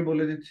ভরসা আমি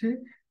বলে দিচ্ছি,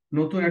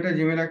 নতুন একটা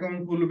জিমেল অ্যাকাউন্ট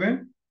খুলবেন,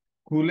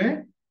 খুলে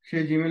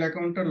সেই জিমেল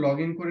অ্যাকাউন্টটা লগ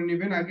ইন করে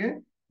নেবেন আগে,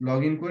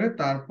 লগ ইন করে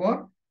তারপর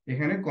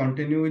এখানে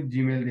কন্টিনিউ উইথ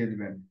জিমেল দিয়ে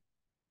দিবেন।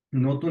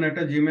 নতুন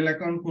একটা জিমেল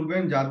অ্যাকাউন্ট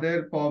খুলবেন, যাদের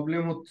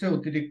প্রবলেম হচ্ছে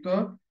অতিরিক্ত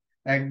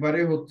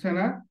একবারে হচ্ছে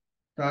না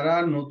তারা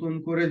নতুন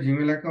করে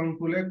জিমেল অ্যাকাউন্ট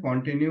খুলে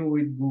কন্টিনিউ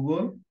উইথ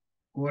গুগল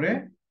করে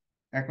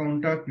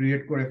অ্যাকাউন্টটা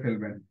ক্রিয়েট করে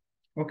ফেলবেন।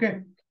 ওকে,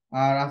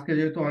 আর আজকে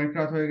যেহেতু অনেক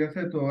রাত হয়ে গেছে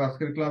তো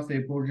আজকের ক্লাস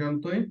এই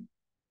পর্যন্তই।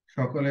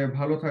 সকলে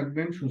ভালো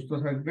থাকবেন, সুস্থ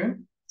থাকবেন।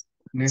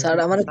 নেক্সট স্যার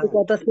আমার ক্লাস। একটা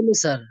কথা ছিল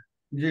স্যার।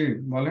 জি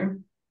বলেন।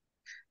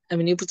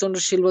 আমি নিপু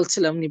চন্দ্রশীল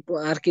বলছিলাম, নিপু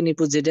আর কি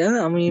নিপু, যেটা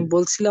আমি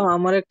বলছিলাম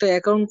আমার একটা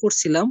অ্যাকাউন্ট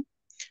করছিলাম।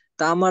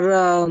 তা আমার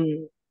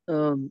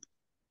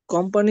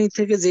কোম্পানি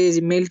থেকে যে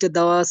মেইলটা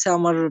দেওয়া আছে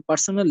আমার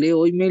পার্সোনালি,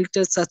 ওই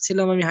মেইলটা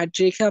চাচ্ছিলাম আমি হাইড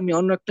রেখে আমি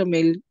অন্য একটা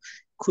মেইল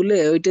খুলে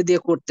ওইটা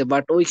দিয়ে করতে,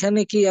 বাট ওইখানে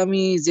কি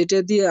আমি যেটা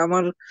দিয়ে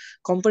আমার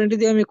কোম্পানিটা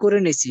দিয়ে আমি করে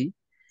নিছি,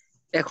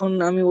 এখন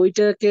আমি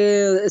ওইটাকে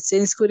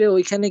চেঞ্জ করে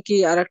ওইখানে কি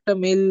আর একটা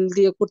মেইল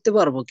দিয়ে করতে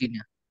পারবো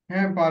কিনা?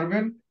 হ্যাঁ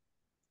পারবেন,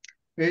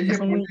 এই যে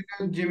এখন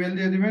কন্টিনিউ জিমেল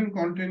দিয়ে দিবেন,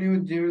 কন্টিনিউ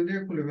জিমেল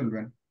দিয়ে খুলে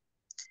ফেলবেন।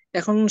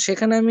 এখন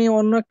সেখানে আমি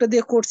অন্য একটা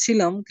দিয়ে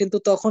করছিলাম, কিন্তু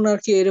তখন আর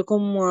কি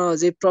এরকম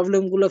যে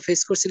প্রবলেম গুলো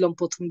ফেস করছিলাম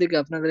প্রথম দিকে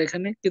আপনাদের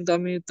এখানে, কিন্তু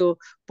আমি তো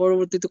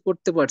পরবর্তীতে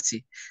করতে পারছি।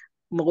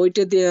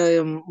 ওইটা দিয়ে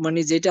মানে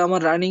যেটা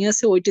আমার রানিং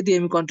আছে ওইটা দিয়ে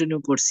আমি কন্টিনিউ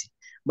করছি,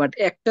 বাট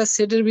একটা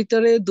সেটের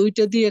ভিতরে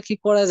দুইটা দিয়ে কি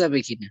করা যাবে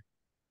কিনা?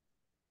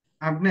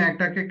 আপনি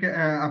একটাকে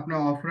আপনি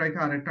অফ রেখে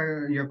আরেকটা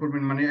ইয়ে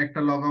করবেন, মানে একটা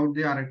লগ আউট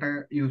দিয়ে আরেকটা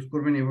ইউজ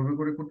করবেন, এভাবে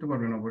করে করতে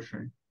পারবেন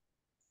অবশ্যই।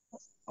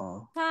 ও,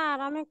 স্যার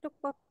আমি একটু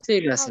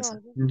ঠিক কথা আছে স্যার।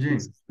 বলবো। জি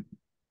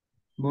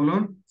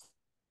বলুন।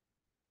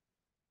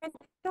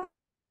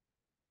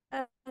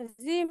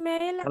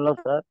 Gmail hello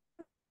sir.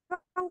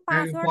 এবং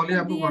হ্যাঁ পলি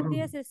পাসওয়ার্ডটা আপু দিয়ে কথা বলুন।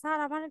 দিয়েছে স্যার,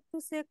 আমার একটু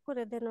চেক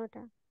করে দেন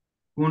ওটা।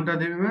 কোনটা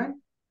দিবেন?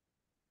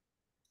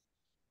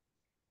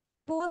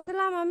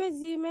 বললাম আমি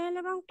জিমেইল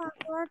এবং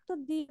পাসওয়ার্ড তো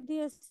দিয়ে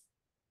দিয়েছি,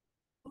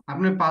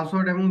 আপনি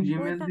পাসওয়ার্ড এবং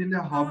জিমেল ওইটা দিলে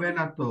হবে আমার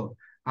না তো।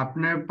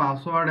 আপনার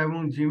পাসওয়ার্ড এবং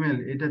জিমেল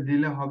এটা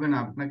দিলে হবে না,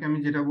 আপনাকে আমি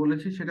যেটা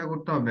বলেছি সেটা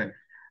করতে হবে।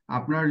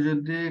 আপনার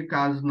যদি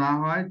কাজ না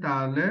হয়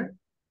তাহলে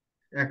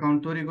অ্যাকাউন্ট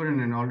তৈরি করে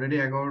নেন। অলরেডি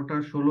 11টা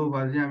 16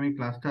 বাজে, আমি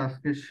ক্লাসটা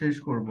আজকে শেষ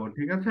করব,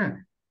 ঠিক আছে?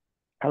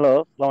 হ্যালো,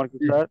 আসসালামু আলাইকুম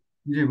জি। স্যার।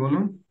 জি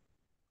বলুন।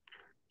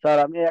 স্যার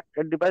আমি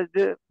একটা ডিভাইস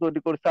দিয়ে তৈরি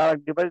করছি, আর এক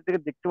ডিভাইস থেকে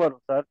দেখতে পারবো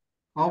স্যার?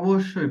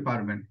 অবশ্যই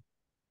পারবেন।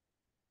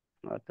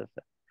 আচ্ছা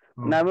স্যার।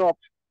 মানে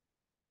ওকে।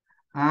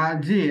 আমি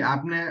জি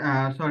আপনি,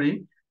 সরি,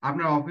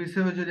 আপনার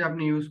অফিসেও যদি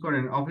আপনি ইউজ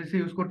করেন, অফিসে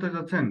ইউজ করতে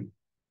যাচ্ছেন,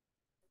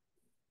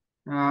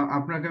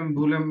 আপনাকে আমি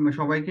ভুলে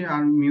সবাইকে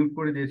আর মিউট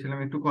করে দিয়েছিলাম,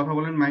 একটু কথা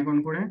বলেন মাইক অন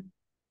করে,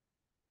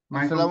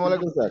 মাইক অন আসসালামু করে।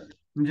 আলাইকুম স্যার।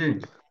 জি।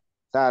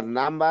 স্যার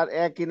নাম্বার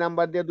একই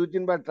নাম্বার দিয়ে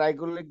 2-3 বার ট্রাই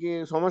করলে কি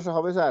সমস্যা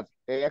হবে স্যার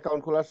এই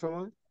অ্যাকাউন্ট খোলার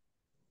সময়?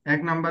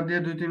 এক নাম্বার দিয়ে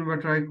 2-3 বার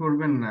ট্রাই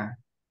করবেন না।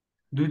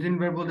 2-3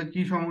 বার বলতে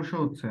কি সমস্যা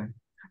হচ্ছে?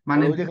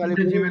 মানে ওই যে দুই খালি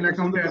তিনটে জিমেল শুধু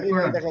অ্যাকাউন্টে অ্যাড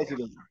ভেরিফাই করা?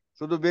 দেখাইছিল,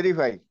 শুধু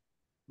ভেরিফাই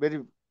ভেরি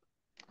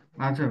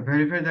আচ্ছা,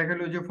 ভেরিফাই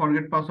দেখালে ওই যে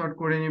ফরগেট পাসওয়ার্ড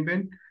করে নেবেন,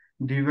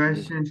 ডিভাইস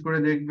জি চেঞ্জ করে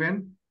দেখবেন,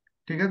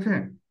 ঠিক আছে?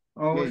 জি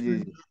জি অবশ্যই।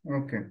 জি।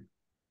 ওকে।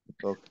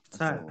 ওকে,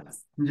 স্যার, আসসালামু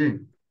আলাইকুম। জি।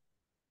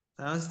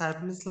 আমি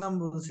সাইফুল ইসলাম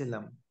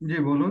বলছিলাম। জি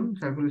বলুন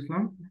সাইফুল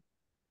ইসলাম।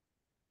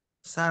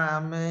 স্যার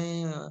আমি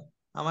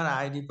আমার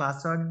আইডি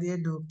পাসওয়ার্ড দিয়ে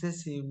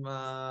ঢুকতেছি,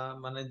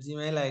 মানে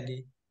জিমেইল আইডি,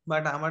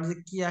 বাট আমার যে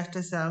কি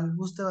আসতেছে আমি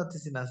বুঝতে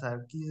পারতেছি না স্যার,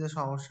 কি যে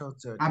সমস্যা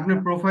হচ্ছে ওইটা। আপনি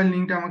প্রোফাইল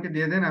লিংকটা আমাকে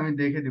দিয়ে দেন, আমি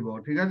দেখে দিব,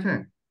 ঠিক আছে?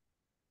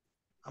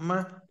 আমার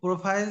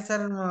প্রোফাইল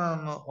স্যার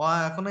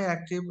এখনো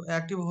অ্যাক্টিভ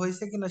অ্যাক্টিভ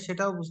হয়েছে কিনা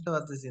সেটাও বুঝতে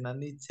পারতেছি না,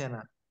 নিচ্ছে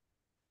না।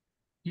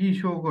 কি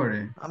শো করে?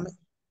 আমি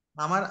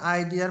আমার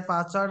আইডি আর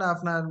পাসওয়ার্ড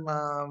আপনার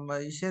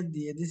ইসে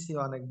দিয়ে দিছি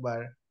অনেকবার।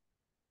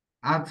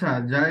 আচ্ছা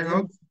যাই দিয়ে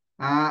হোক,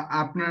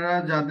 আপনারা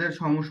যাদের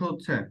সমস্যা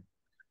হচ্ছে,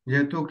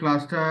 যেহেতু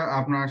ক্লাসটা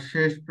আপনার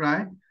শেষ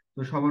প্রায়, তো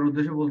সবার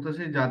উদ্দেশ্যে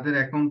বলতেছি যাদের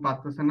অ্যাকাউন্ট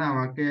পাচ্ছেন না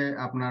আমাকে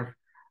আপনার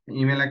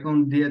ইমেল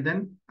অ্যাকাউন্ট দিয়ে দেন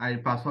আর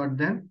পাসওয়ার্ড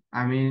দেন,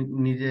 আমি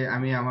নিজে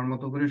আমি আমার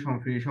মতো করে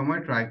ফ্রি সময়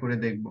ট্রাই করে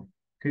দেখব,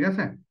 ঠিক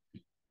আছে?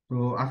 তো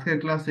আজকের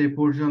ক্লাস এই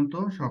পর্যন্ত।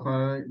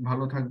 সকালে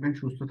ভালো থাকবেন,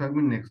 সুস্থ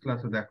থাকবেন, নেক্সট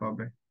ক্লাসে দেখা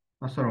হবে।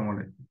 আসসালামু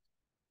আলাইকুম।